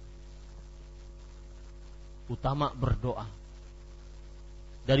berdoa. Utama berdoa.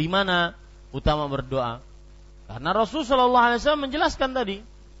 Dari mana utama berdoa? Karena Rasulullah SAW menjelaskan tadi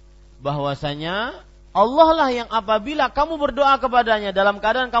bahwasanya Allah lah yang apabila kamu berdoa kepadanya dalam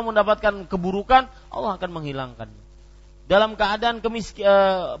keadaan kamu mendapatkan keburukan, Allah akan menghilangkannya. Dalam keadaan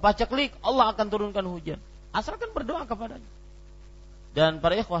paceklik, Allah akan turunkan hujan. Asalkan berdoa kepadanya. Dan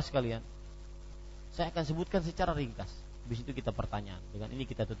para ikhwah sekalian, saya akan sebutkan secara ringkas. Habis itu kita pertanyaan. Dengan ini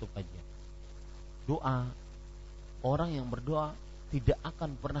kita tutup kajian. Doa, orang yang berdoa tidak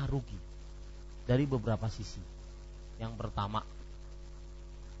akan pernah rugi dari beberapa sisi. Yang pertama,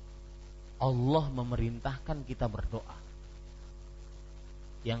 Allah memerintahkan kita berdoa.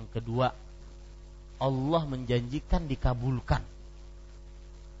 Yang kedua, Allah menjanjikan dikabulkan.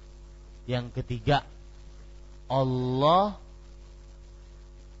 Yang ketiga, Allah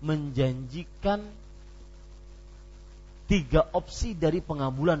menjanjikan 3 opsi dari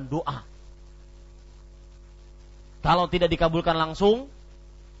pengabulan doa. Kalau tidak dikabulkan langsung,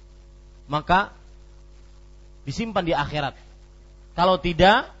 maka disimpan di akhirat. Kalau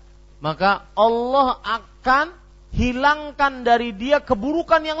tidak, maka Allah akan hilangkan dari dia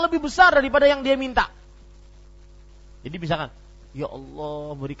keburukan yang lebih besar daripada yang dia minta. Jadi misalkan, ya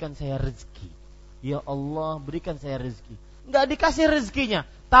Allah berikan saya rezeki, ya Allah berikan saya rezeki. Enggak dikasih rezekinya,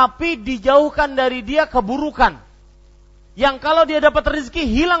 tapi dijauhkan dari dia keburukan. Yang kalau dia dapat rezeki,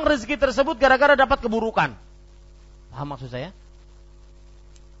 hilang rezeki tersebut gara-gara dapat keburukan. Paham maksud saya?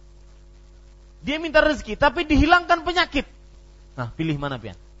 Dia minta rezeki, tapi dihilangkan penyakit. Nah, pilih mana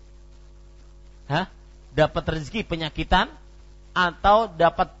pian? Dapat rezeki penyakitan atau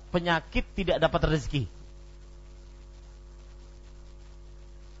dapat penyakit tidak dapat rezeki?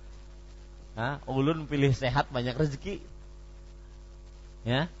 Ulun pilih sehat banyak rezeki.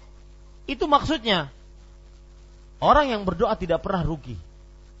 Ya, itu maksudnya. Orang yang berdoa tidak pernah rugi.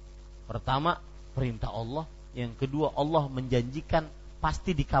 Pertama, perintah Allah. Yang kedua, Allah menjanjikan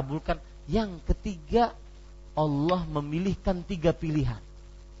pasti dikabulkan. Yang ketiga, Allah memilihkan 3 pilihan.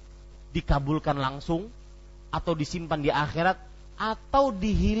 Dikabulkan langsung, atau disimpan di akhirat, atau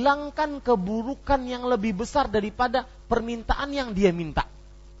dihilangkan keburukan yang lebih besar daripada permintaan yang dia minta.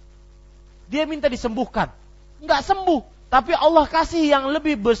 Dia minta disembuhkan, enggak sembuh, tapi Allah kasih yang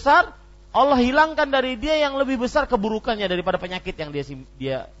lebih besar. Allah hilangkan dari dia yang lebih besar keburukannya daripada penyakit yang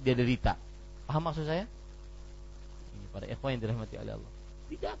dia derita. Paham maksud saya? Ini para ikhwan yang dirahmati oleh Allah,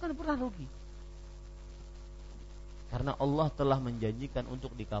 tidak akan pernah rugi. Karena Allah telah menjanjikan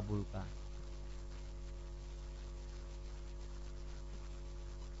untuk dikabulkan.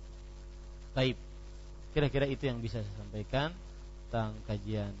 Baik, kira-kira itu yang bisa saya sampaikan tentang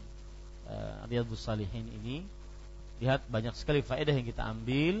kajian Riyadhush Shalihin ini. Lihat banyak sekali faedah yang kita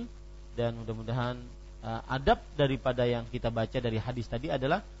ambil. Dan mudah-mudahan adab daripada yang kita baca dari hadis tadi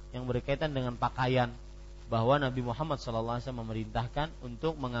adalah yang berkaitan dengan pakaian, bahwa Nabi Muhammad SAW memerintahkan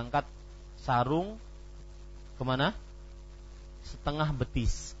untuk mengangkat sarung kemana? Setengah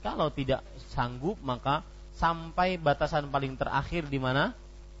betis. Kalau tidak sanggup, maka sampai batasan paling terakhir di mana?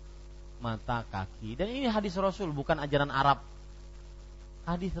 Mata kaki. Dan ini hadis Rasul, bukan ajaran Arab.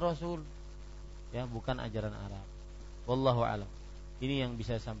 Hadis Rasul, ya, bukan ajaran Arab. Wallahu a'lam. Ini yang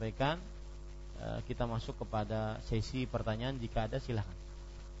bisa saya sampaikan. Kita masuk kepada sesi pertanyaan. Jika ada, silakan.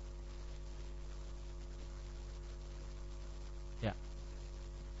 Ya.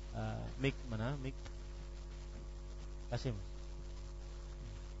 Mic mana? Mic. Kasim.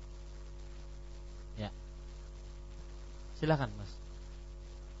 Ya. Silakan, Mas.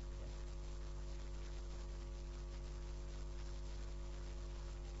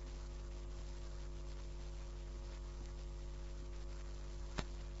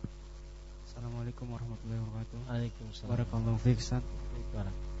 Assalamualaikum warahmatullahi wabarakatuh. Waalaikumsalam. Barakallahu fiik, Ustaz.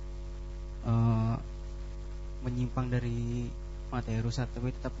 Menyimpang dari materi Ustaz,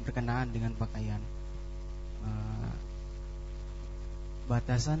 tapi tetap berkenaan dengan pakaian.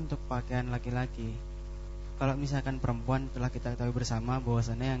 Batasan untuk pakaian laki-laki. Kalau misalkan perempuan, telah kita ketahui bersama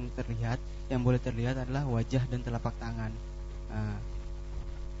bahwasannya yang boleh terlihat adalah wajah dan telapak tangan.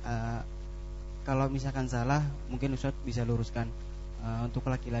 Kalau misalkan salah, mungkin Ustaz bisa luruskan. Untuk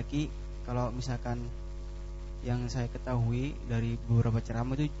laki-laki, kalau misalkan yang saya ketahui dari beberapa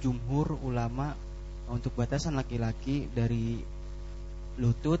ceramah itu, jumhur ulama untuk batasan laki-laki dari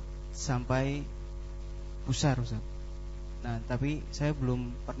lutut sampai pusar, Ustaz. Nah, tapi saya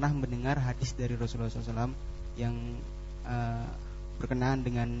belum pernah mendengar hadis dari Rasulullah SAW yang berkenaan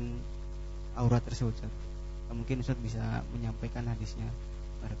dengan aurat tersebut, Ustaz. Mungkin Ustaz bisa menyampaikan hadisnya.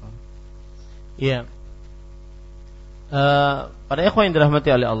 Barakallahu. Iya. Pada ikhwan yang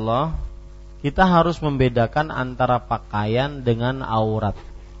dirahmati oleh Allah, kita harus membedakan antara pakaian dengan aurat.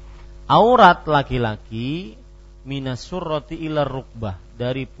 Aurat laki-laki minas surrati ila rukbah,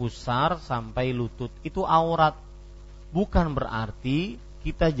 dari pusar sampai lutut itu aurat. Bukan berarti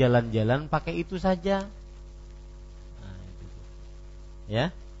kita jalan-jalan pakai itu saja. Nah, itu. Ya.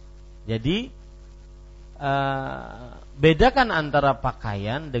 Jadi bedakan antara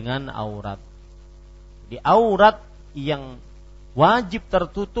pakaian dengan aurat. Di aurat yang wajib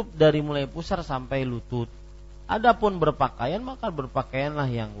tertutup dari mulai pusar sampai lutut. Adapun berpakaian, maka berpakaianlah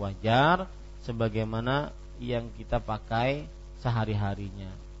yang wajar sebagaimana yang kita pakai sehari-harinya.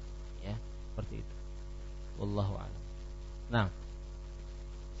 Ya, seperti itu. Wallahu a'lam. Nah,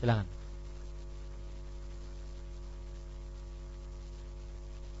 silakan.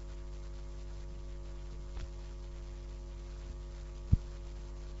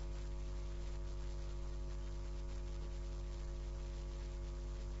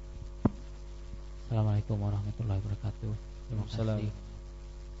 Assalamualaikum warahmatullahi wabarakatuh. Terima kasih.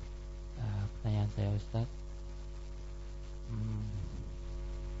 Pertanyaan saya, Ustaz.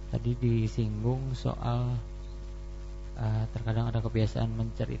 Tadi disinggung soal terkadang ada kebiasaan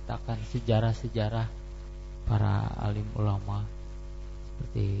menceritakan sejarah-sejarah para alim ulama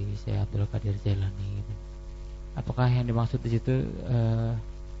seperti Syekh Abdul Qadir Jailani gitu. Apakah yang dimaksud di situ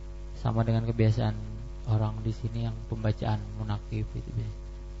sama dengan kebiasaan orang di sini yang pembacaan munaqib gitu?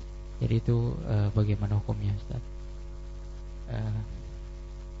 Jadi itu bagaimana hukumnya, Ustaz?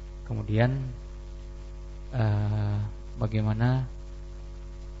 Kemudian bagaimana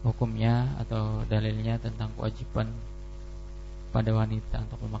hukumnya atau dalilnya tentang kewajiban pada wanita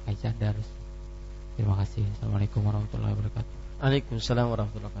untuk memakai cadar? Terima kasih. Assalamualaikum warahmatullahi wabarakatuh. Waalaikumsalam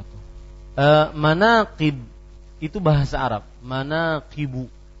warahmatullahi wabarakatuh. Manaqib itu bahasa Arab. Manaqibu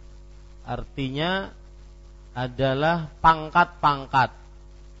artinya adalah pangkat-pangkat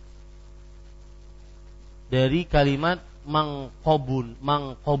dari kalimat mangqobun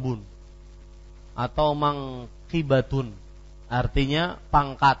atau mangqibatun, artinya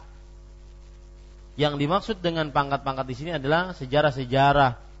pangkat. Yang dimaksud dengan pangkat-pangkat di sini adalah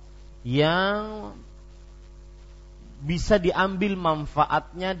sejarah-sejarah yang bisa diambil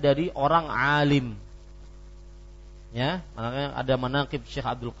manfaatnya dari orang alim. Ya, makanya ada manaqib Syekh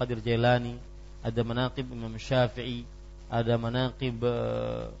Abdul Qadir Jailani, ada manaqib Imam Syafi'i, ada manaqib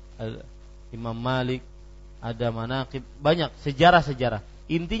Imam Malik, ada manaqib, banyak sejarah-sejarah.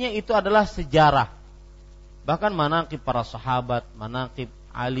 Intinya itu adalah sejarah. Bahkan manaqib para sahabat, manaqib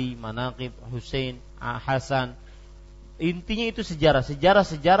Ali, manaqib Husain, Hasan. Intinya itu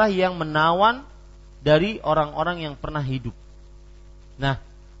sejarah-sejarah yang menawan dari orang-orang yang pernah hidup. Nah,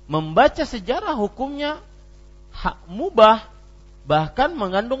 membaca sejarah hukumnya hak mubah, bahkan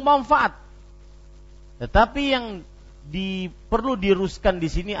mengandung manfaat. Tetapi yang perlu diruskan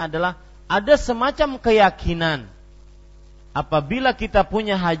di sini adalah ada semacam keyakinan apabila kita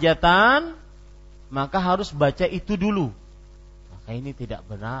punya hajatan maka harus baca itu dulu. Maka ini tidak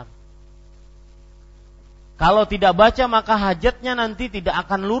benar. Kalau tidak baca maka hajatnya nanti tidak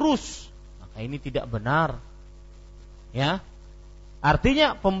akan lurus. Maka ini tidak benar. Ya.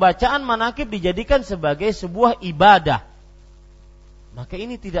 Artinya pembacaan manaqib dijadikan sebagai sebuah ibadah. Maka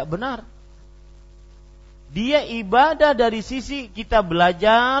ini tidak benar. Dia ibadah dari sisi kita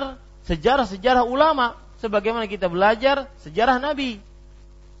belajar sejarah-sejarah ulama sebagaimana kita belajar sejarah Nabi.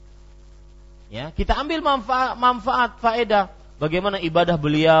 Ya, kita ambil manfaat faedah bagaimana ibadah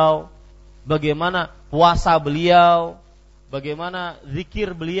beliau, bagaimana puasa beliau, bagaimana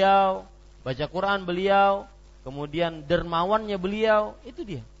zikir beliau, baca Quran beliau, kemudian dermawannya beliau, itu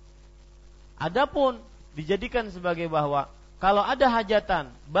dia. Adapun dijadikan sebagai bahwa kalau ada hajatan,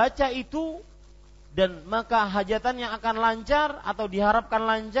 baca itu dan maka hajatannya akan lancar atau diharapkan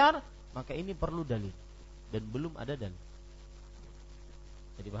lancar, maka ini perlu dalil dan belum ada dalil.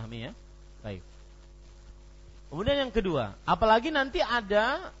 Jadi pahami ya? Baik. Kemudian yang kedua, apalagi nanti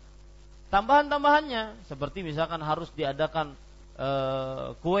ada tambahan-tambahannya, seperti misalkan harus diadakan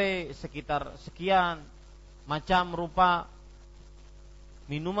kue sekitar sekian macam rupa,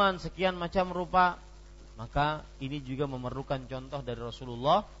 minuman sekian macam rupa, maka ini juga memerlukan contoh dari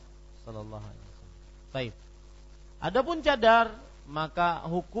Rasulullah sallallahu alaihi wasallam. Baik. Adapun cadar, maka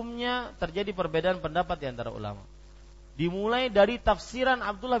hukumnya terjadi perbedaan pendapat di antara ulama. Dimulai dari tafsiran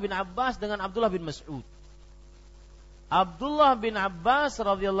Abdullah bin Abbas dengan Abdullah bin Mas'ud. Abdullah bin Abbas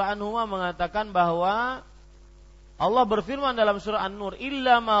radhiyallahu anhu mengatakan bahwa Allah berfirman dalam surah An-Nur,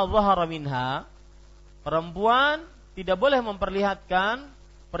 "Illa ma dhahara minha." Perempuan tidak boleh memperlihatkan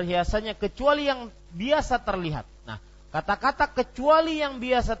perhiasannya kecuali yang biasa terlihat. Nah, kata-kata kecuali yang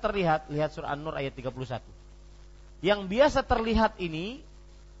biasa terlihat, lihat surah An-Nur ayat 31. Yang biasa terlihat ini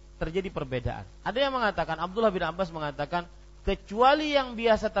terjadi perbedaan. Ada yang mengatakan, Abdullah bin Abbas mengatakan, kecuali yang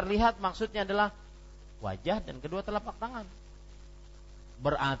biasa terlihat maksudnya adalah wajah dan kedua telapak tangan.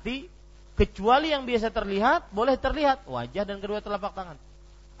 Berarti kecuali yang biasa terlihat, boleh terlihat wajah dan kedua telapak tangan.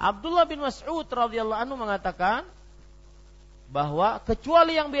 Abdullah bin Mas'ud radhiyallahu anhu mengatakan bahwa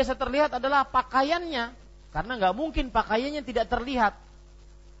kecuali yang biasa terlihat adalah pakaiannya, karena nggak mungkin pakaiannya tidak terlihat.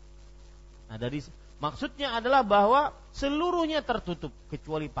 Nah, maksudnya adalah bahwa seluruhnya tertutup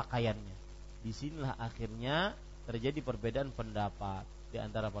kecuali pakaiannya. Disinilah akhirnya terjadi perbedaan pendapat di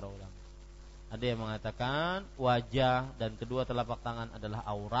antara para ulama. Ada yang mengatakan wajah dan kedua telapak tangan adalah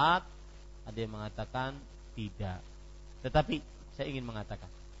aurat, ada yang mengatakan tidak. Tetapi saya ingin mengatakan,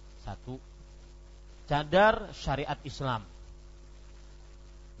 satu, cadar syariat Islam,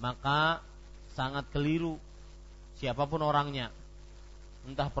 maka sangat keliru siapapun orangnya,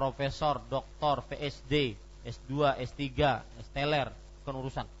 entah profesor, doktor, PSD, S2, S3, S-teler, bukan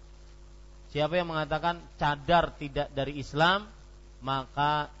urusan. Siapa yang mengatakan cadar tidak dari Islam,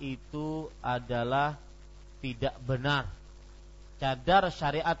 maka itu adalah tidak benar. Cadar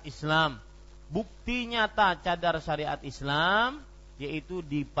syariat Islam, bukti nyata cadar syariat Islam yaitu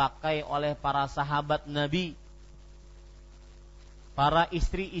dipakai oleh para sahabat Nabi, para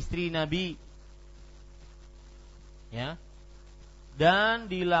istri-istri Nabi, ya, dan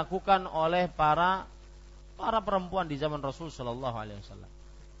dilakukan oleh para perempuan di zaman Rasul Shallallahu Alaihi Wasallam.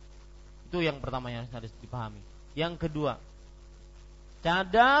 Itu yang pertama yang harus dipahami. Yang kedua,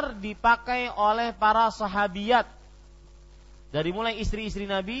 cadar dipakai oleh para sahabiyat, dari mulai istri-istri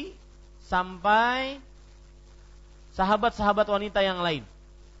Nabi sampai sahabat-sahabat wanita yang lain.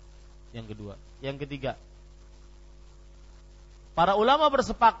 Yang kedua. Yang ketiga, para ulama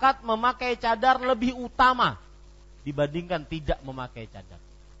bersepakat memakai cadar lebih utama dibandingkan tidak memakai cadar.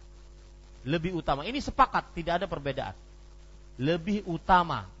 Lebih utama. Ini sepakat, tidak ada perbedaan. Lebih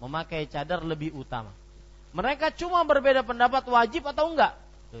utama, memakai cadar lebih utama. Mereka cuma berbeda pendapat wajib atau enggak.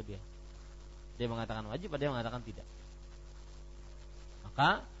 Itu dia. Dia mengatakan wajib, ada yang mengatakan tidak.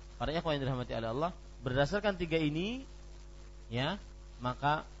 Maka para ikhwan yang dirahmati oleh Allah, berdasarkan tiga ini, ya,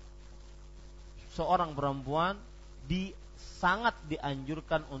 maka seorang perempuan sangat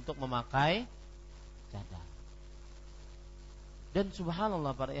dianjurkan untuk memakai cadar. Dan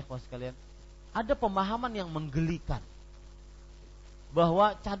subhanallah para ikhwan sekalian, ada pemahaman yang menggelikan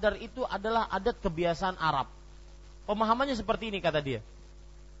bahwa cadar itu adalah adat kebiasaan Arab. Pemahamannya seperti ini, kata dia.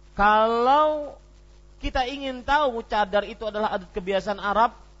 Kalau kita ingin tahu cadar itu adalah adat kebiasaan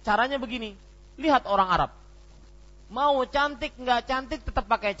Arab, caranya begini. Lihat orang Arab, mau cantik nggak cantik tetap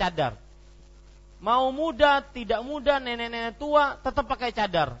pakai cadar, mau muda tidak muda, nenek-nenek tua tetap pakai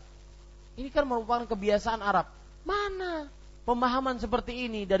cadar. Ini kan merupakan kebiasaan Arab. Mana pemahaman seperti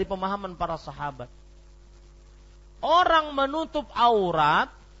ini dari pemahaman para sahabat? Orang menutup aurat,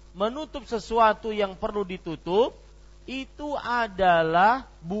 menutup sesuatu yang perlu ditutup, itu adalah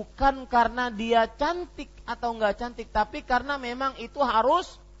bukan karena dia cantik atau nggak cantik, tapi karena memang itu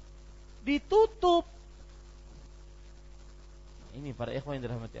harus ditutup. Ini para ikhwan yang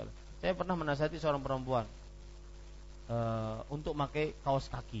dirahmati Allah. Saya pernah menasihati seorang perempuan untuk pakai kaos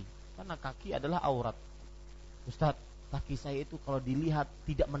kaki, karena kaki adalah aurat. Ustaz, kaki saya itu kalau dilihat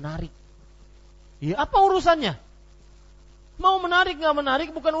tidak menarik. Ya, apa urusannya? Mau menarik nggak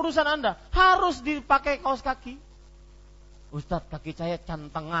menarik bukan urusan Anda. Harus dipakai kaos kaki. Ustaz, kaki saya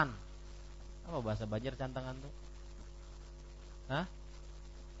cantengan. Apa bahasa Banjar cantengan tuh? Hah?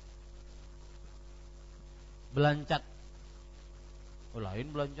 Belancat. Oh, lain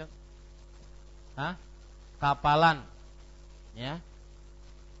belancat. Hah? Kapalan. Ya.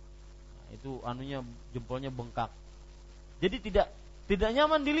 Nah, itu anunya, jempolnya bengkak. Jadi tidak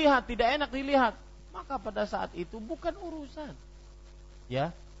nyaman dilihat, tidak enak dilihat. Maka pada saat itu bukan urusan.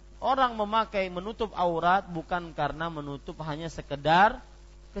 Ya. Orang menutup aurat bukan karena menutup hanya sekedar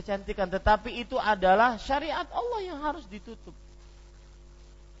kecantikan, tetapi itu adalah syariat Allah yang harus ditutup.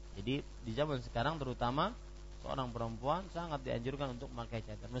 Jadi di zaman sekarang terutama seorang perempuan sangat dianjurkan untuk memakai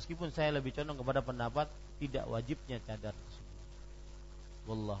cadar. Meskipun saya lebih condong kepada pendapat tidak wajibnya cadar tersebut.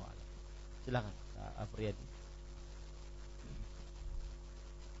 Wallahu a'lam. Silakan Pak Afriyadi.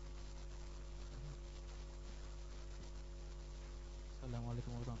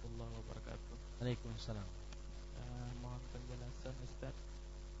 Assalamualaikum warahmatullahi wabarakatuh. Waalaikumsalam. Mohon penjelasan Ustaz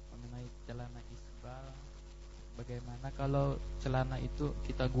mengenai celana isbal. Bagaimana kalau celana itu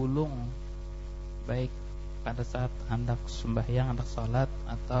kita gulung, baik pada saat hendak sembahyang, hendak sholat,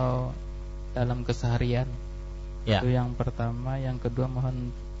 atau dalam keseharian? Ya. Itu yang pertama. Yang kedua,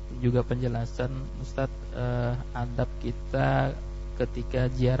 mohon juga penjelasan Ustaz, adab kita ketika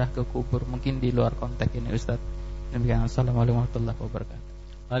ziarah ke kubur, mungkin di luar konteks ini Ustaz. Assalamualaikum warahmatullahi wabarakatuh.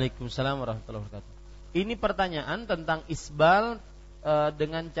 Waalaikumsalam warahmatullahi wabarakatuh. Ini pertanyaan tentang isbal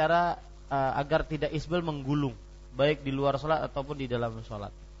dengan cara agar tidak isbal menggulung. baik di luar sholat ataupun di dalam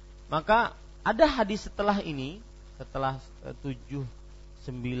sholat. Maka ada hadis setelah ini, setelah 796,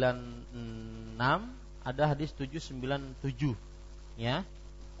 ada hadis 797 ya,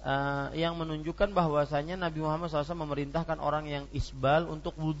 yang menunjukkan bahwasanya Nabi Muhammad SAW memerintahkan orang yang isbal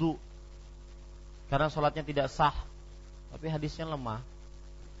untuk wudu karena sholatnya tidak sah. Tapi hadisnya lemah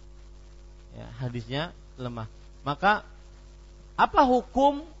ya, hadisnya lemah. Maka apa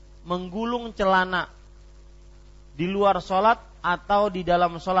hukum menggulung celana di luar sholat atau di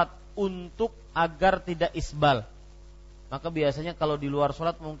dalam sholat untuk agar tidak isbal? Maka biasanya kalau di luar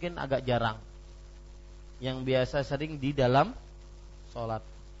sholat mungkin agak jarang. Yang biasa sering di dalam sholat.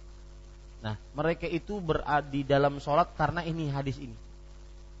 Nah, mereka itu berada di dalam sholat karena ini hadis ini.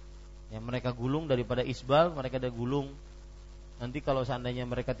 Ya, mereka gulung daripada isbal, mereka ada gulung. Nanti kalau seandainya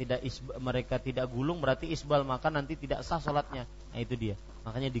mereka tidak gulung berarti isbal, maka nanti tidak sah sholatnya. Nah itu dia,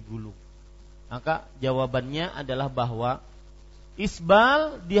 makanya digulung. Maka jawabannya adalah bahwa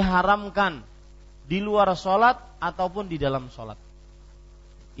isbal diharamkan di luar sholat ataupun di dalam sholat.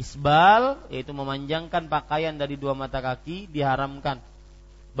 Isbal yaitu memanjangkan pakaian dari dua mata kaki diharamkan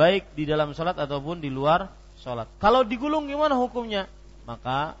baik di dalam sholat ataupun di luar sholat. Kalau digulung gimana hukumnya?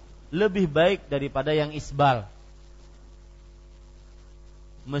 Maka lebih baik daripada yang isbal.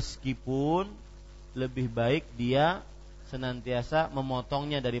 Meskipun lebih baik dia senantiasa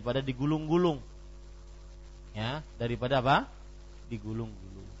memotongnya daripada digulung-gulung. Ya, daripada apa?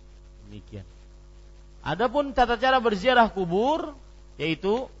 Digulung-gulung. Demikian. Adapun tata cara berziarah kubur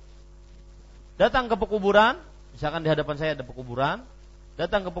yaitu datang ke pekuburan, misalkan di hadapan saya ada pekuburan,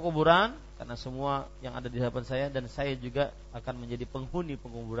 datang ke pekuburan karena semua yang ada di hadapan saya dan saya juga akan menjadi penghuni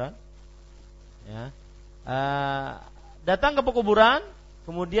pekuburan. Ya. Datang ke pekuburan,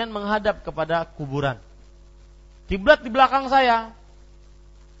 kemudian menghadap kepada kuburan. Kiblat di belakang saya.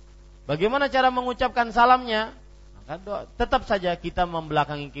 Bagaimana cara mengucapkan salamnya? Maka tetap saja kita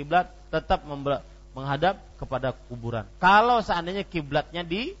membelakangi kiblat, tetap menghadap kepada kuburan. Kalau seandainya kiblatnya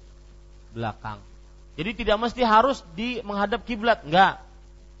di belakang. Jadi tidak mesti harus menghadap kiblat, enggak.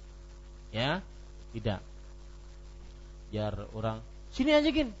 Ya, tidak. Biar orang sini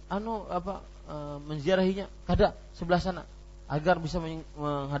aja gin, menziarahinya kada sebelah sana agar bisa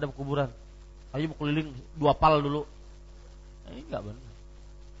menghadap kuburan. Ayo keliling 2 pal dulu. Nah, ini enggak benar.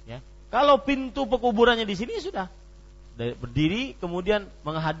 Ya. Kalau pintu pekuburannya di sini sudah berdiri kemudian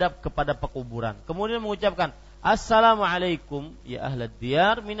menghadap kepada pekuburan. Kemudian mengucapkan Assalamualaikum ya ahlad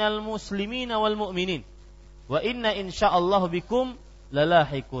diyar minal muslimina wal mu'minin. Wa inna insyaallah bikum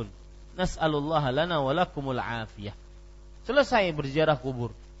lalahikun. Nas'alullaha lana wa lakumul afiyah. Selesai berziarah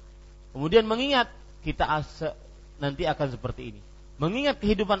kubur. Kemudian mengingat kita nanti akan seperti ini. Mengingat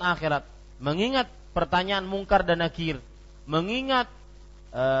kehidupan akhirat, mengingat pertanyaan mungkar dan nakir, mengingat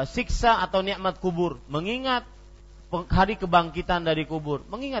siksa atau nikmat kubur, mengingat hari kebangkitan dari kubur,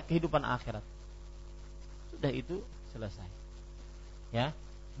 mengingat kehidupan akhirat. Sudah itu selesai. Ya.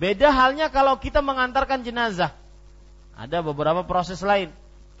 Beda halnya kalau kita mengantarkan jenazah. Ada beberapa proses lain.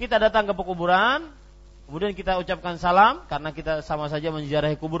 Kita datang ke pekuburan, kemudian kita ucapkan salam karena kita sama saja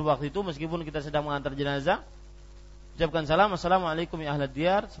menziarahi kubur waktu itu meskipun kita sedang mengantar jenazah. Ucapkan salam, Assalamualaikum ya ahlad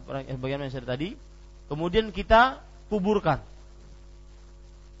diyar, sebagaimana yang tadi. Kemudian kita kuburkan.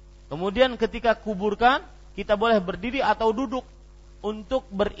 Kemudian ketika kuburkan, kita boleh berdiri atau duduk untuk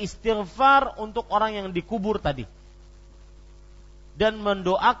beristighfar untuk orang yang dikubur tadi. Dan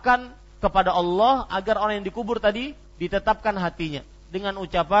mendoakan kepada Allah agar orang yang dikubur tadi ditetapkan hatinya dengan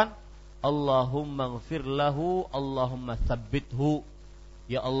ucapan Allahumma ighfir lahu, Allahumma tsabbithu.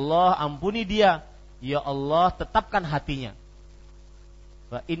 Ya Allah, ampuni dia. Ya Allah, tetapkan hatinya.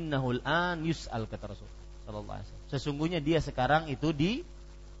 Fa innahu al-an yus'al, kata Rasul sallallahu alaihi wasallam. Sesungguhnya dia sekarang itu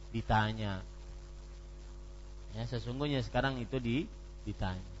ditanya. Ya, sesungguhnya sekarang itu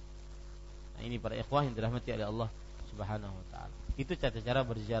ditanya. Nah, ini para ikhwah yang dirahmati oleh Allah Subhanahu wa taala. Itu cara-cara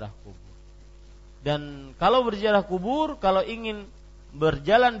berziarah kubur. Dan kalau berziarah kubur, kalau ingin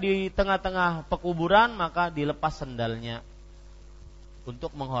berjalan di tengah-tengah pekuburan, maka dilepas sendalnya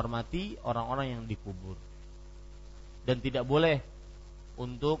untuk menghormati orang-orang yang dikubur. Dan tidak boleh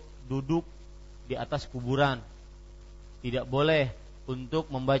untuk duduk di atas kuburan. Tidak boleh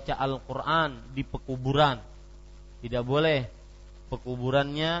untuk membaca Al-Quran di pekuburan. Tidak boleh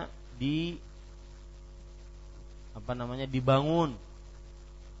pekuburannya dibangun,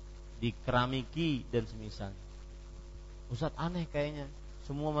 dikeramiki dan semisal. Ustaz, aneh kayaknya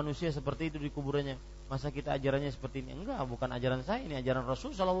semua manusia seperti itu di kuburannya. Masa kita ajarannya seperti ini? Enggak, bukan ajaran saya, ini ajaran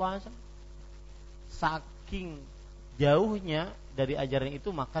Rasul sallallahu alaihi wasallam. Saking jauhnya dari ajaran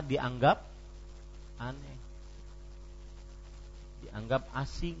itu maka dianggap aneh, dianggap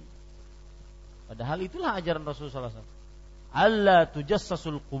asing. Padahal itulah ajaran Rasulullah SAW. Allah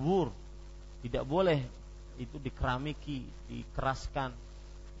tujassasul kubur, tidak boleh itu dikeramiki, dikeraskan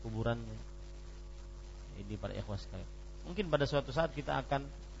kuburannya. Ini para ikhwas sekalian. Mungkin pada suatu saat kita akan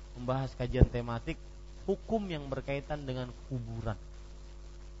membahas kajian tematik hukum yang berkaitan dengan kuburan.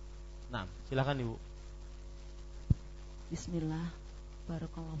 Nah, silakan Ibu. Bismillah,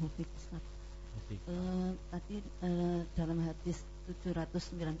 barakallahu fiik Ustaz. Tadi dalam hadis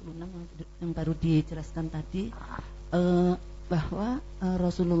 796 yang baru dijelaskan tadi, bahwa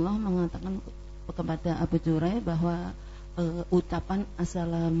Rasulullah mengatakan kepada Abu Jurai bahwa ucapan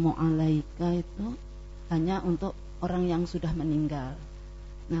assalamualaikum itu hanya untuk orang yang sudah meninggal.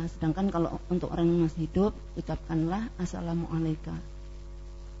 Nah, sedangkan kalau untuk orang yang masih hidup, ucapkanlah assalamualaikum.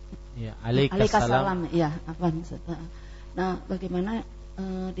 Ya, alaikassalam. Ya, apa maksudnya? Nah, bagaimana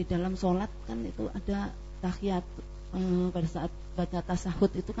di dalam sholat kan itu ada tahiyat, pada saat baca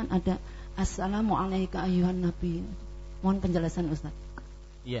tasahud itu kan ada assalamualaikum ayyuhan nabi. Mohon penjelasan Ustaz.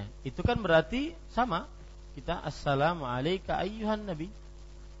 Iya, itu kan berarti sama. Kita assalamualaikum ayyuhan nabi.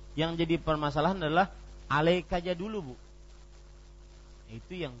 Yang jadi permasalahan adalah alaikaja dulu, Bu.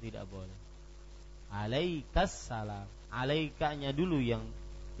 Itu yang tidak boleh. Alaikassalam. Alaikanya dulu yang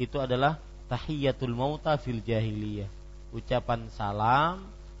itu adalah tahiyatul mauta fil jahiliyah. Ucapan salam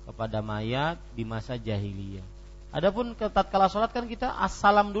kepada mayat di masa jahiliyah. Adapun tatkala salat kan kita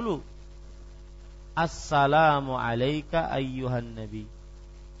assalam dulu. Assalamu alayka ayyuhan nabi.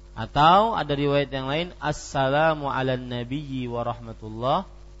 Atau ada riwayat yang lain assalamu alan nabiyyi wa rahmatullah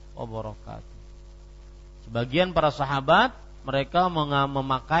wa barakatuh. Sebagian para sahabat mereka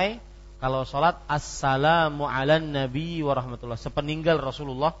memakai kalau salat assalamu alan nabiyyi wa rahmatullah sepeninggal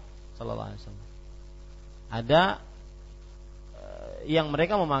Rasulullah sallallahu alaihi wasallam. Ada yang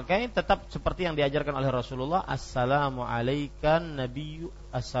mereka memakai tetap seperti yang diajarkan oleh Rasulullah, assalamu alaikan nabiyyu,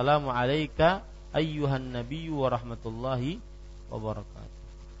 assalamu alaika ayyuhan nabiyyu wa rahmatullahi wa barakatuh.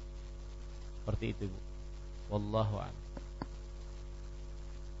 Seperti itu, Bu. Wallahu a'lam.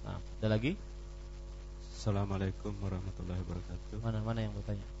 Nah, ada lagi? Assalamualaikum warahmatullahi wabarakatuh. Mana yang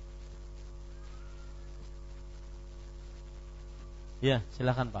bertanya? Ya,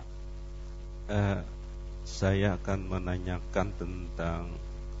 silakan Pak. Saya akan menanyakan tentang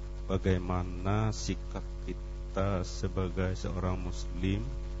bagaimana sikap kita sebagai seorang muslim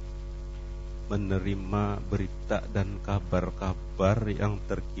menerima berita dan kabar-kabar yang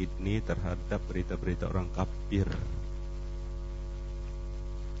terkini terhadap berita-berita orang kafir.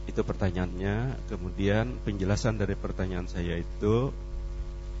 Itu pertanyaannya. Kemudian penjelasan dari pertanyaan saya itu,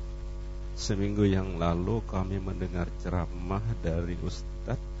 seminggu yang lalu kami mendengar ceramah dari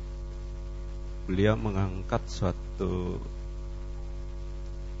Ustadz. Beliau mengangkat suatu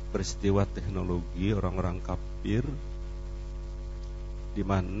peristiwa teknologi orang-orang kafir, di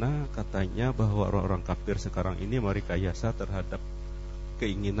mana katanya bahwa orang-orang kafir sekarang ini merekayasa terhadap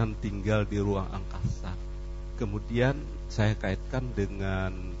keinginan tinggal di ruang angkasa. Kemudian saya kaitkan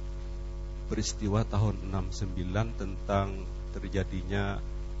dengan peristiwa tahun 69 tentang terjadinya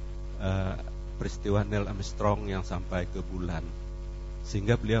peristiwa Neil Armstrong yang sampai ke bulan.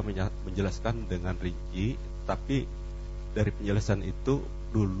 Sehingga beliau menjelaskan dengan rinci, tapi dari penjelasan itu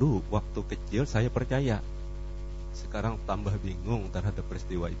dulu waktu kecil saya percaya, sekarang tambah bingung terhadap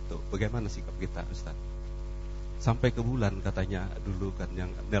peristiwa itu. Bagaimana sikap kita, Ustaz? Sampai ke bulan katanya dulu kan, yang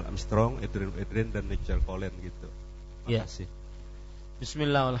Neil Armstrong, Adrian dan Michael Collins gitu. Terima kasih.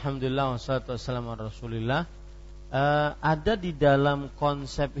 Bismillah, alhamdulillah, wassalatu wassalamu ala Rasulillah. Ada di dalam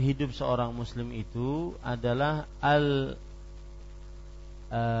konsep hidup seorang muslim itu adalah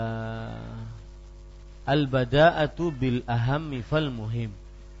al-bada'atu bil ahammi fal muhim.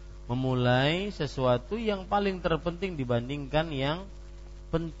 Memulai sesuatu yang paling terpenting dibandingkan yang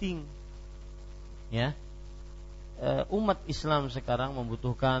penting. Ya. Umat Islam sekarang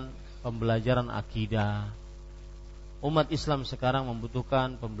membutuhkan pembelajaran akidah. Umat Islam sekarang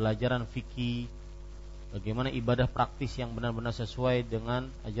membutuhkan pembelajaran fikih, bagaimana ibadah praktis yang benar-benar sesuai dengan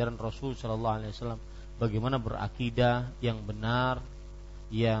ajaran Rasul sallallahu alaihi wasallam, bagaimana berakidah yang benar,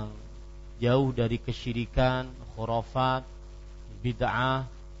 yang jauh dari kesyirikan, khurafat, bid'ah.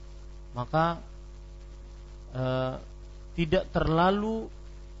 Maka tidak terlalu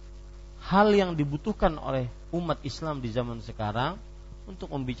hal yang dibutuhkan oleh umat Islam di zaman sekarang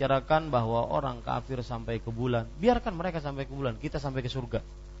untuk membicarakan bahwa orang kafir sampai ke bulan. Biarkan mereka sampai ke bulan, kita sampai ke surga.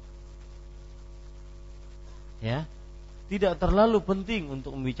 Ya, tidak terlalu penting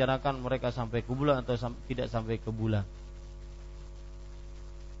untuk membicarakan mereka sampai ke bulan atau tidak sampai ke bulan.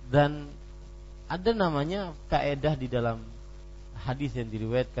 Dan ada namanya kaedah di dalam hadis yang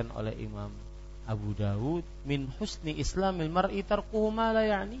diriwayatkan oleh Imam Abu Dawud, min husni islamil mar'i tarkuhu ma la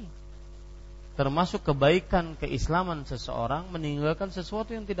ya'ni. termasuk kebaikan keislaman seseorang meninggalkan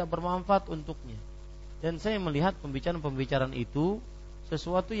sesuatu yang tidak bermanfaat untuknya. Dan saya melihat pembicaraan-pembicaraan itu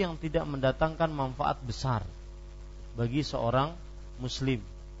sesuatu yang tidak mendatangkan manfaat besar bagi seorang muslim,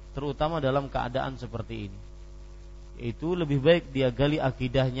 terutama dalam keadaan seperti ini. Yaitu lebih baik dia gali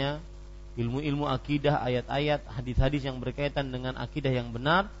akidahnya, ilmu-ilmu akidah, ayat-ayat, hadis-hadis yang berkaitan dengan akidah yang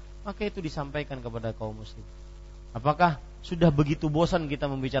benar, maka itu disampaikan kepada kaum muslim. Apakah sudah begitu bosan kita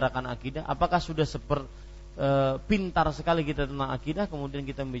membicarakan akidah? Apakah sudah pintar sekali kita tentang akidah, kemudian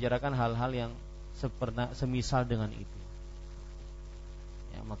kita membicarakan hal-hal yang semisal dengan itu?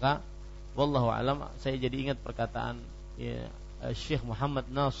 Ya, maka wallahu alam, saya jadi ingat perkataan Syekh Muhammad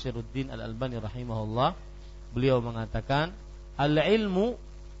Nasiruddin Al-Albani rahimahullah. Beliau mengatakan, al-ilmu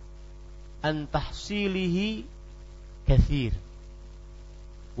an tahsilihi kathir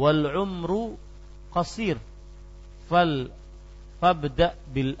wal umru qasir fabda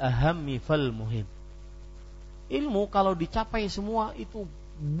bil ahammi fal muhim. Ilmu kalau dicapai semua itu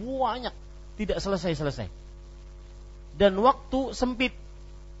banyak, tidak selesai-selesai, dan waktu sempit,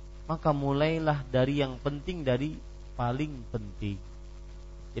 maka mulailah dari yang penting, dari paling penting.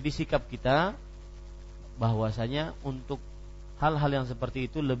 Jadi sikap kita bahwasanya untuk hal-hal yang seperti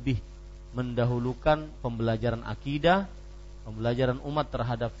itu lebih mendahulukan pembelajaran akidah, pembelajaran umat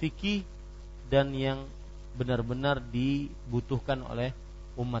terhadap fikih, dan yang benar-benar dibutuhkan oleh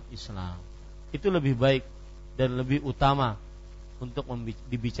umat Islam. Itu lebih baik dan lebih utama untuk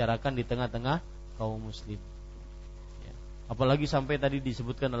dibicarakan di tengah-tengah kaum muslim. Ya. Apalagi sampai tadi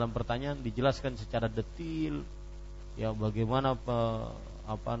disebutkan dalam pertanyaan, dijelaskan secara detail, ya bagaimana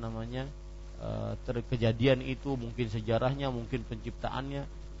kejadian itu, mungkin sejarahnya, mungkin penciptaannya,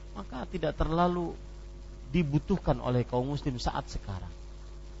 maka tidak terlalu dibutuhkan oleh kaum muslim saat sekarang.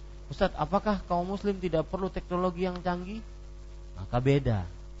 Ustaz, apakah kaum muslim tidak perlu teknologi yang canggih? Maka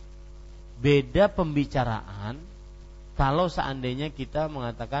beda pembicaraan kalau seandainya kita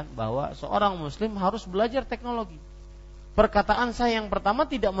mengatakan bahwa seorang muslim harus belajar teknologi. Perkataan saya yang pertama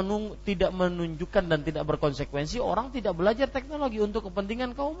tidak menunjukkan dan tidak berkonsekuensi orang tidak belajar teknologi untuk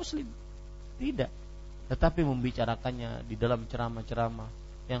kepentingan kaum muslim. Tidak. Tetapi membicarakannya di dalam ceramah-ceramah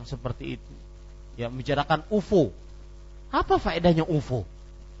yang seperti itu. Ya, membicarakan UFO. Apa faedahnya UFO?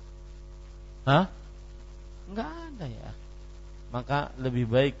 Enggak ada ya. Maka lebih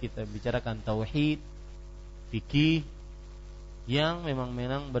baik kita bicarakan tauhid, fikih yang memang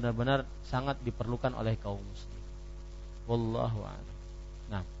benar-benar sangat diperlukan oleh kaum muslim. Wallahu a'lam.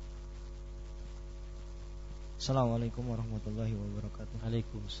 Nah. Assalamualaikum warahmatullahi wabarakatuh.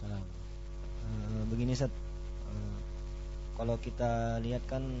 Waalaikumsalam. Begini Ustaz, kalau kita lihat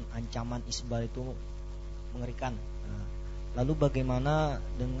kan ancaman isbal itu mengerikan. Lalu bagaimana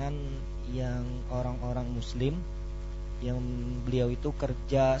dengan yang orang-orang muslim yang beliau itu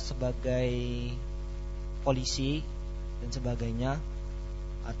kerja sebagai polisi dan sebagainya,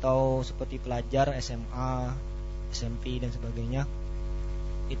 atau seperti pelajar SMA, SMP dan sebagainya,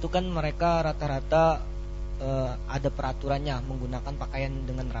 itu kan mereka rata-rata ada peraturannya menggunakan pakaian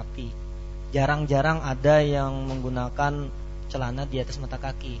dengan rapi. Jarang-jarang ada yang menggunakan celana di atas mata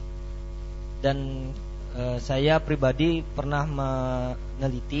kaki. Dan saya pribadi pernah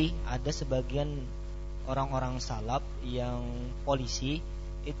meneliti, ada sebagian orang-orang salaf yang polisi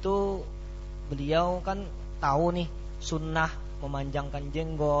itu, beliau kan tahu nih sunnah memanjangkan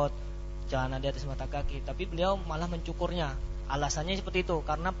jenggot, celana di atas mata kaki, tapi beliau malah mencukurnya. Alasannya seperti itu,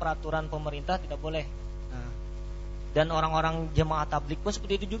 karena peraturan pemerintah tidak boleh. Nah, dan orang-orang jemaah tabligh pun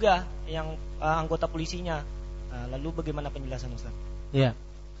seperti itu juga, yang anggota polisinya. Nah, lalu bagaimana penjelasan Ustaz? Ya,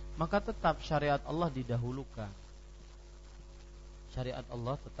 maka tetap syariat Allah didahulukan. Syariat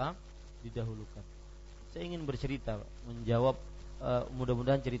Allah tetap didahulukan. Saya ingin bercerita, menjawab,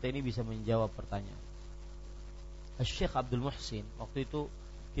 mudah-mudahan cerita ini bisa menjawab pertanyaan. Syekh Abdul Muhsin, waktu itu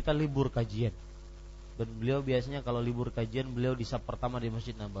kita libur kajian, dan beliau biasanya kalau libur kajian beliau di saf pertama di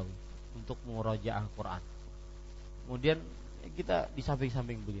Masjid Nabawi untuk murajaah Quran. Kemudian kita di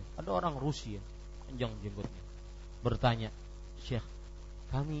samping-samping beliau ada orang Rusia, panjang jenggotnya, bertanya, Syekh,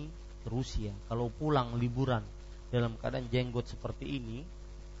 kami Rusia kalau pulang liburan dalam keadaan jenggot seperti ini,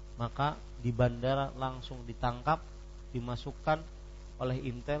 maka di bandara langsung ditangkap, dimasukkan oleh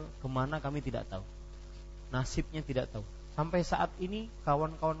intel kemana kami tidak tahu, nasibnya tidak tahu. Sampai saat ini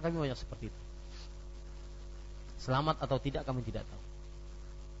kawan-kawan kami banyak seperti itu. Selamat atau tidak kami tidak tahu.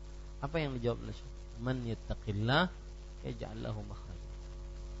 Apa yang dijawab oleh Syekh? Man yattaqillah yaj'al lahu makhraja.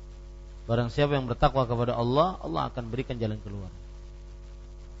 Barang siapa yang bertakwa kepada Allah, Allah akan berikan jalan keluar.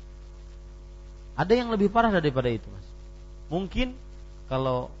 Ada yang lebih parah daripada itu, Mas. Mungkin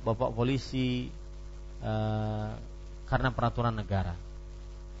kalau Bapak polisi karena peraturan negara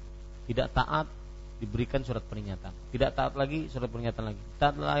Tidak taat, diberikan surat peringatan. Tidak taat lagi, surat peringatan lagi.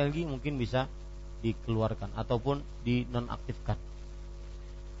 Taat lagi mungkin bisa dikeluarkan ataupun dinonaktifkan.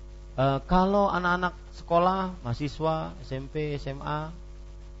 Kalau anak-anak sekolah, mahasiswa, SMP, SMA,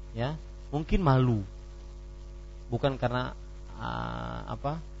 ya, mungkin malu. Bukan karena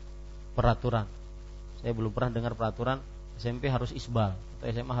peraturan. Saya belum pernah dengar peraturan SMP harus isbal atau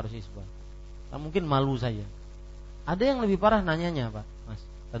SMA harus isbal. Nah, mungkin malu saja. Ada yang lebih parah nanyanya, Pak, Mas,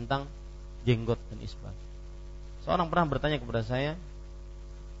 tentang jenggot dan isbal. Seorang pernah bertanya kepada saya,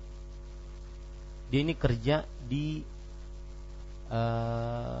 dia ini kerja di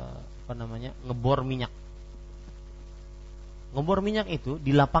ngebor minyak. Ngebor minyak itu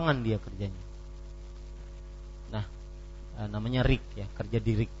di lapangan dia kerjanya. Nah, namanya rig ya, kerja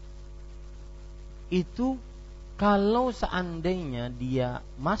di rig. Itu kalau seandainya dia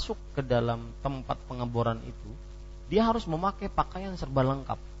masuk ke dalam tempat pengeboran itu, dia harus memakai pakaian serba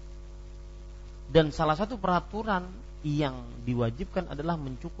lengkap. Dan salah satu peraturan yang diwajibkan adalah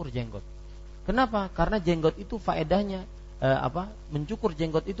mencukur jenggot. Kenapa? Karena jenggot itu faedahnya mencukur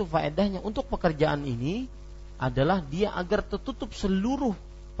jenggot itu faedahnya untuk pekerjaan ini adalah dia agar tertutup seluruh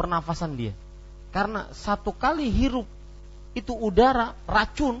pernafasan dia. Karena satu kali hirup itu udara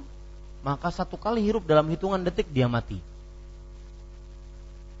racun, maka satu kali hirup dalam hitungan detik dia mati.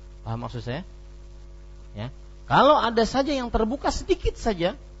 Paham maksud saya? Ya. Kalau ada saja yang terbuka sedikit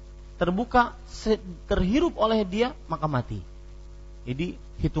saja, terhirup oleh dia, maka mati. Jadi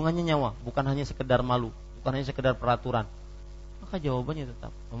hitungannya nyawa, bukan hanya sekedar malu, bukan hanya sekedar peraturan. Maka jawabannya tetap,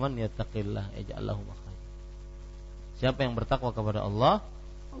 "Man yattaqillah yaj'al lahu makhraja." Siapa yang bertakwa kepada Allah,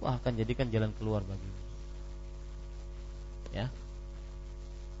 Allah akan jadikan jalan keluar baginya. Ya.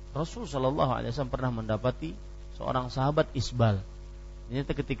 Rasul sallallahu alaihi wasallam pernah mendapati seorang sahabat isbal.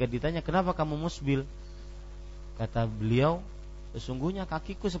 Ternyata ketika ditanya, "Kenapa kamu musbil?" Kata beliau, "Sesungguhnya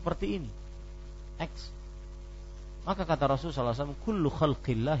kakiku seperti ini." X. Maka kata Rasul sallallahu alaihi wasallam, "Kullu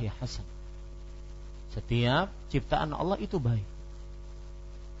khalqillahi hasan." Setiap ciptaan Allah itu baik.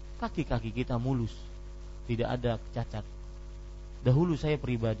 Kaki-kaki kita mulus, tidak ada cacat. Dahulu saya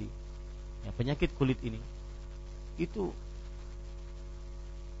pribadi, ya, penyakit kulit ini itu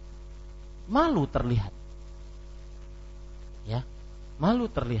malu terlihat, ya, malu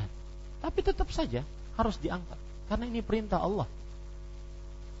terlihat. Tapi tetap saja harus diangkat karena ini perintah Allah.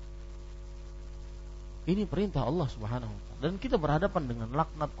 Ini perintah Allah Subhanahu wa taala. Dan kita berhadapan dengan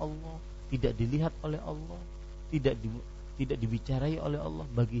laknat Allah, tidak dilihat oleh Allah, tidak dibicarai oleh Allah,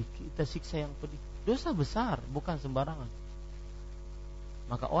 bagi kita siksa yang pedih. Dosa besar, bukan sembarangan.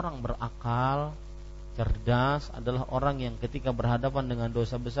 Maka orang berakal, cerdas adalah orang yang ketika berhadapan dengan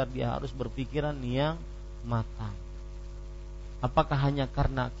dosa besar dia harus berpikiran yang matang. Apakah hanya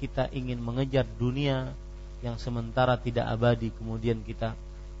karena kita ingin mengejar dunia yang sementara tidak abadi, kemudian kita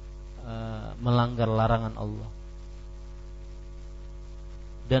melanggar larangan Allah?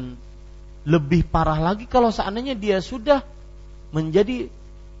 Dan lebih parah lagi kalau seandainya dia sudah menjadi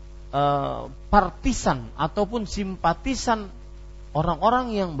partisan ataupun simpatisan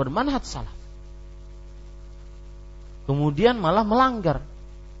orang-orang yang bermanhaj salaf, kemudian malah melanggar,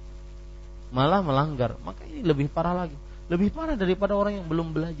 maka ini lebih parah lagi, lebih parah daripada orang yang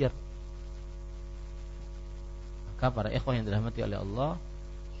belum belajar. Maka para ikhwah yang dirahmati oleh Allah,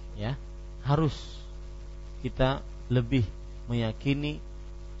 ya, harus kita lebih meyakini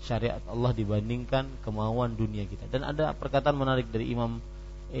syariat Allah dibandingkan kemauan dunia kita. Dan ada perkataan menarik dari Imam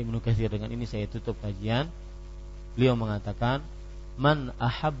Ibnu Katsir, dengan ini saya tutup kajian. Beliau mengatakan, "Man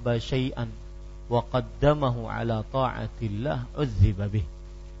ahabba syai'an wa qaddamahu ala ta'atillah uzziba bih."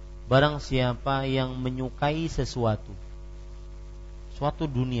 Barang siapa yang menyukai sesuatu, suatu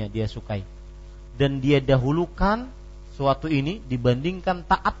dunia dia sukai, dan dia dahulukan suatu ini dibandingkan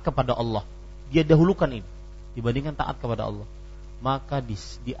taat kepada Allah, dia dahulukan ini dibandingkan taat kepada Allah, maka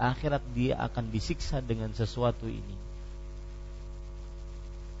di akhirat dia akan disiksa dengan sesuatu ini.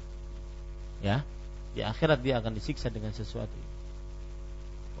 Ya, di akhirat dia akan disiksa dengan sesuatu ini.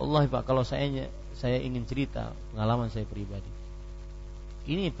 Allah, Pak, kalau saya ingin cerita pengalaman saya pribadi.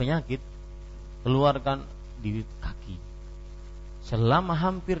 Ini penyakit keluarkan di kaki. Selama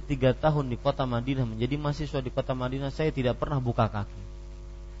hampir 3 tahun di kota Madinah, menjadi mahasiswa di kota Madinah, saya tidak pernah buka kaki,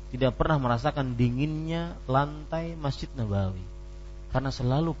 tidak pernah merasakan dinginnya lantai Masjid Nabawi, karena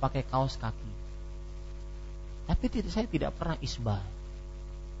selalu pakai kaos kaki. Tapi saya tidak pernah isbal.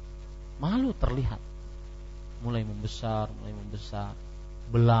 Malu terlihat, mulai membesar,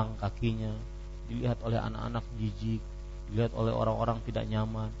 belang kakinya, dilihat oleh anak-anak jijik, dilihat oleh orang-orang tidak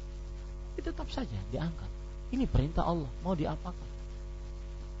nyaman. Tapi tetap saja diangkat. Ini perintah Allah, mau diapakan?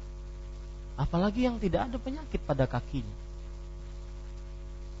 Apalagi yang tidak ada penyakit pada kakinya.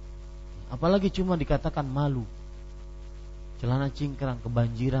 Apalagi cuma dikatakan malu, celana cingkrang,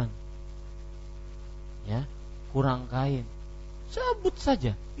 kebanjiran, ya, kurang kain, sebut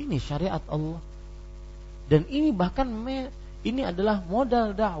saja ini syariat Allah. Dan ini bahkan ini adalah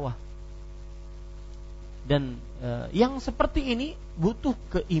modal dakwah. Dan yang seperti ini butuh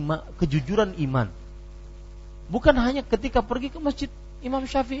kejujuran iman. Bukan hanya ketika pergi ke masjid Imam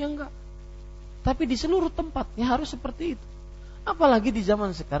Syafi'i, enggak, tapi di seluruh tempat ya harus seperti itu. Apalagi di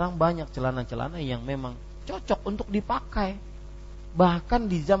zaman sekarang banyak celana-celana yang memang cocok untuk dipakai. Bahkan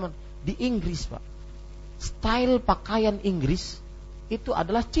di Inggris, Pak, style pakaian Inggris itu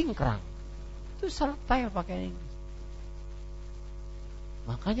adalah cingkrang. Itu style pakaian Inggris.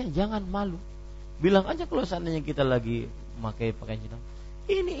 Makanya jangan malu. Bilang aja kalau seandainya kita lagi memakai pakaian cingkrang,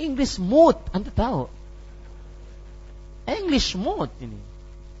 ini English mode, Anda tahu? English mode ini.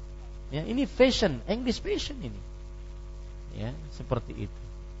 Ya, ini fashion, English fashion ini. Ya, seperti itu.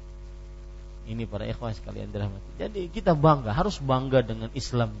 Ini para ikhwan sekalian dirahmati. Jadi kita harus bangga dengan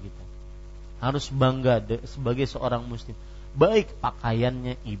Islam kita. Harus bangga sebagai seorang muslim. Baik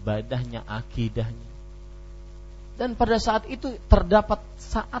pakaiannya, ibadahnya, akidahnya. Dan pada saat itu terdapat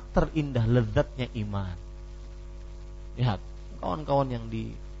saat terindah, lezatnya iman. Lihat, kawan-kawan yang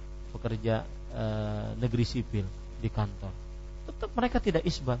di pekerja negeri sipil di kantor, tetap mereka tidak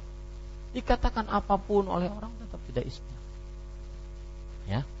isbal. Dikatakan apapun oleh orang tetap tidak isbal.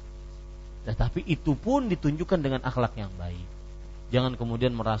 Ya, tetapi itu pun ditunjukkan dengan akhlak yang baik. Jangan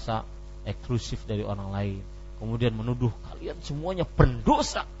kemudian merasa eksklusif dari orang lain, kemudian menuduh kalian semuanya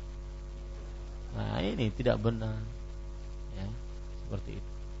pendosa. Nah, ini tidak benar. Ya, seperti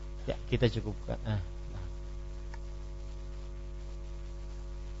itu. Ya, kita cukupkan.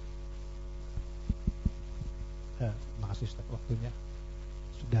 Makasih Ustaz, waktunya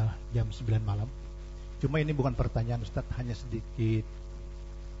sudah jam 9 malam. Cuma ini bukan pertanyaan Ustaz, hanya sedikit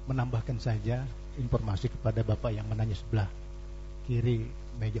menambahkan saja informasi kepada Bapak yang menanya sebelah kiri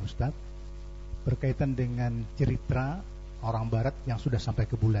meja Ustaz berkaitan dengan cerita orang barat yang sudah sampai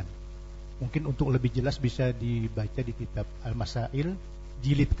ke bulan. Mungkin untuk lebih jelas bisa dibaca di kitab Al-Masail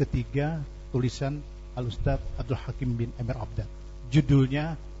jilid ketiga tulisan Al-Ustaz Abdul Hakim bin Amir Abdad.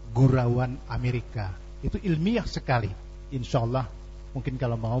 Judulnya Gurauan Amerika. Itu ilmiah sekali. Insyaallah mungkin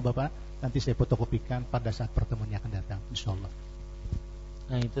kalau mau Bapak nanti saya fotokopikan pada saat pertemuan yang akan datang, insyaallah.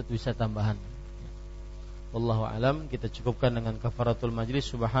 Nah, itu bisa tambahan. Wallahu alam, kita cukupkan dengan kafaratul majlis.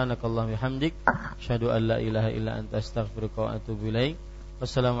 Subhanakallahumma bihamdik, asyhadu an la ilaha illa anta astaghfiruka wa atubu ilaik.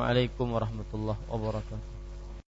 Wassalamualaikum warahmatullahi wabarakatuh.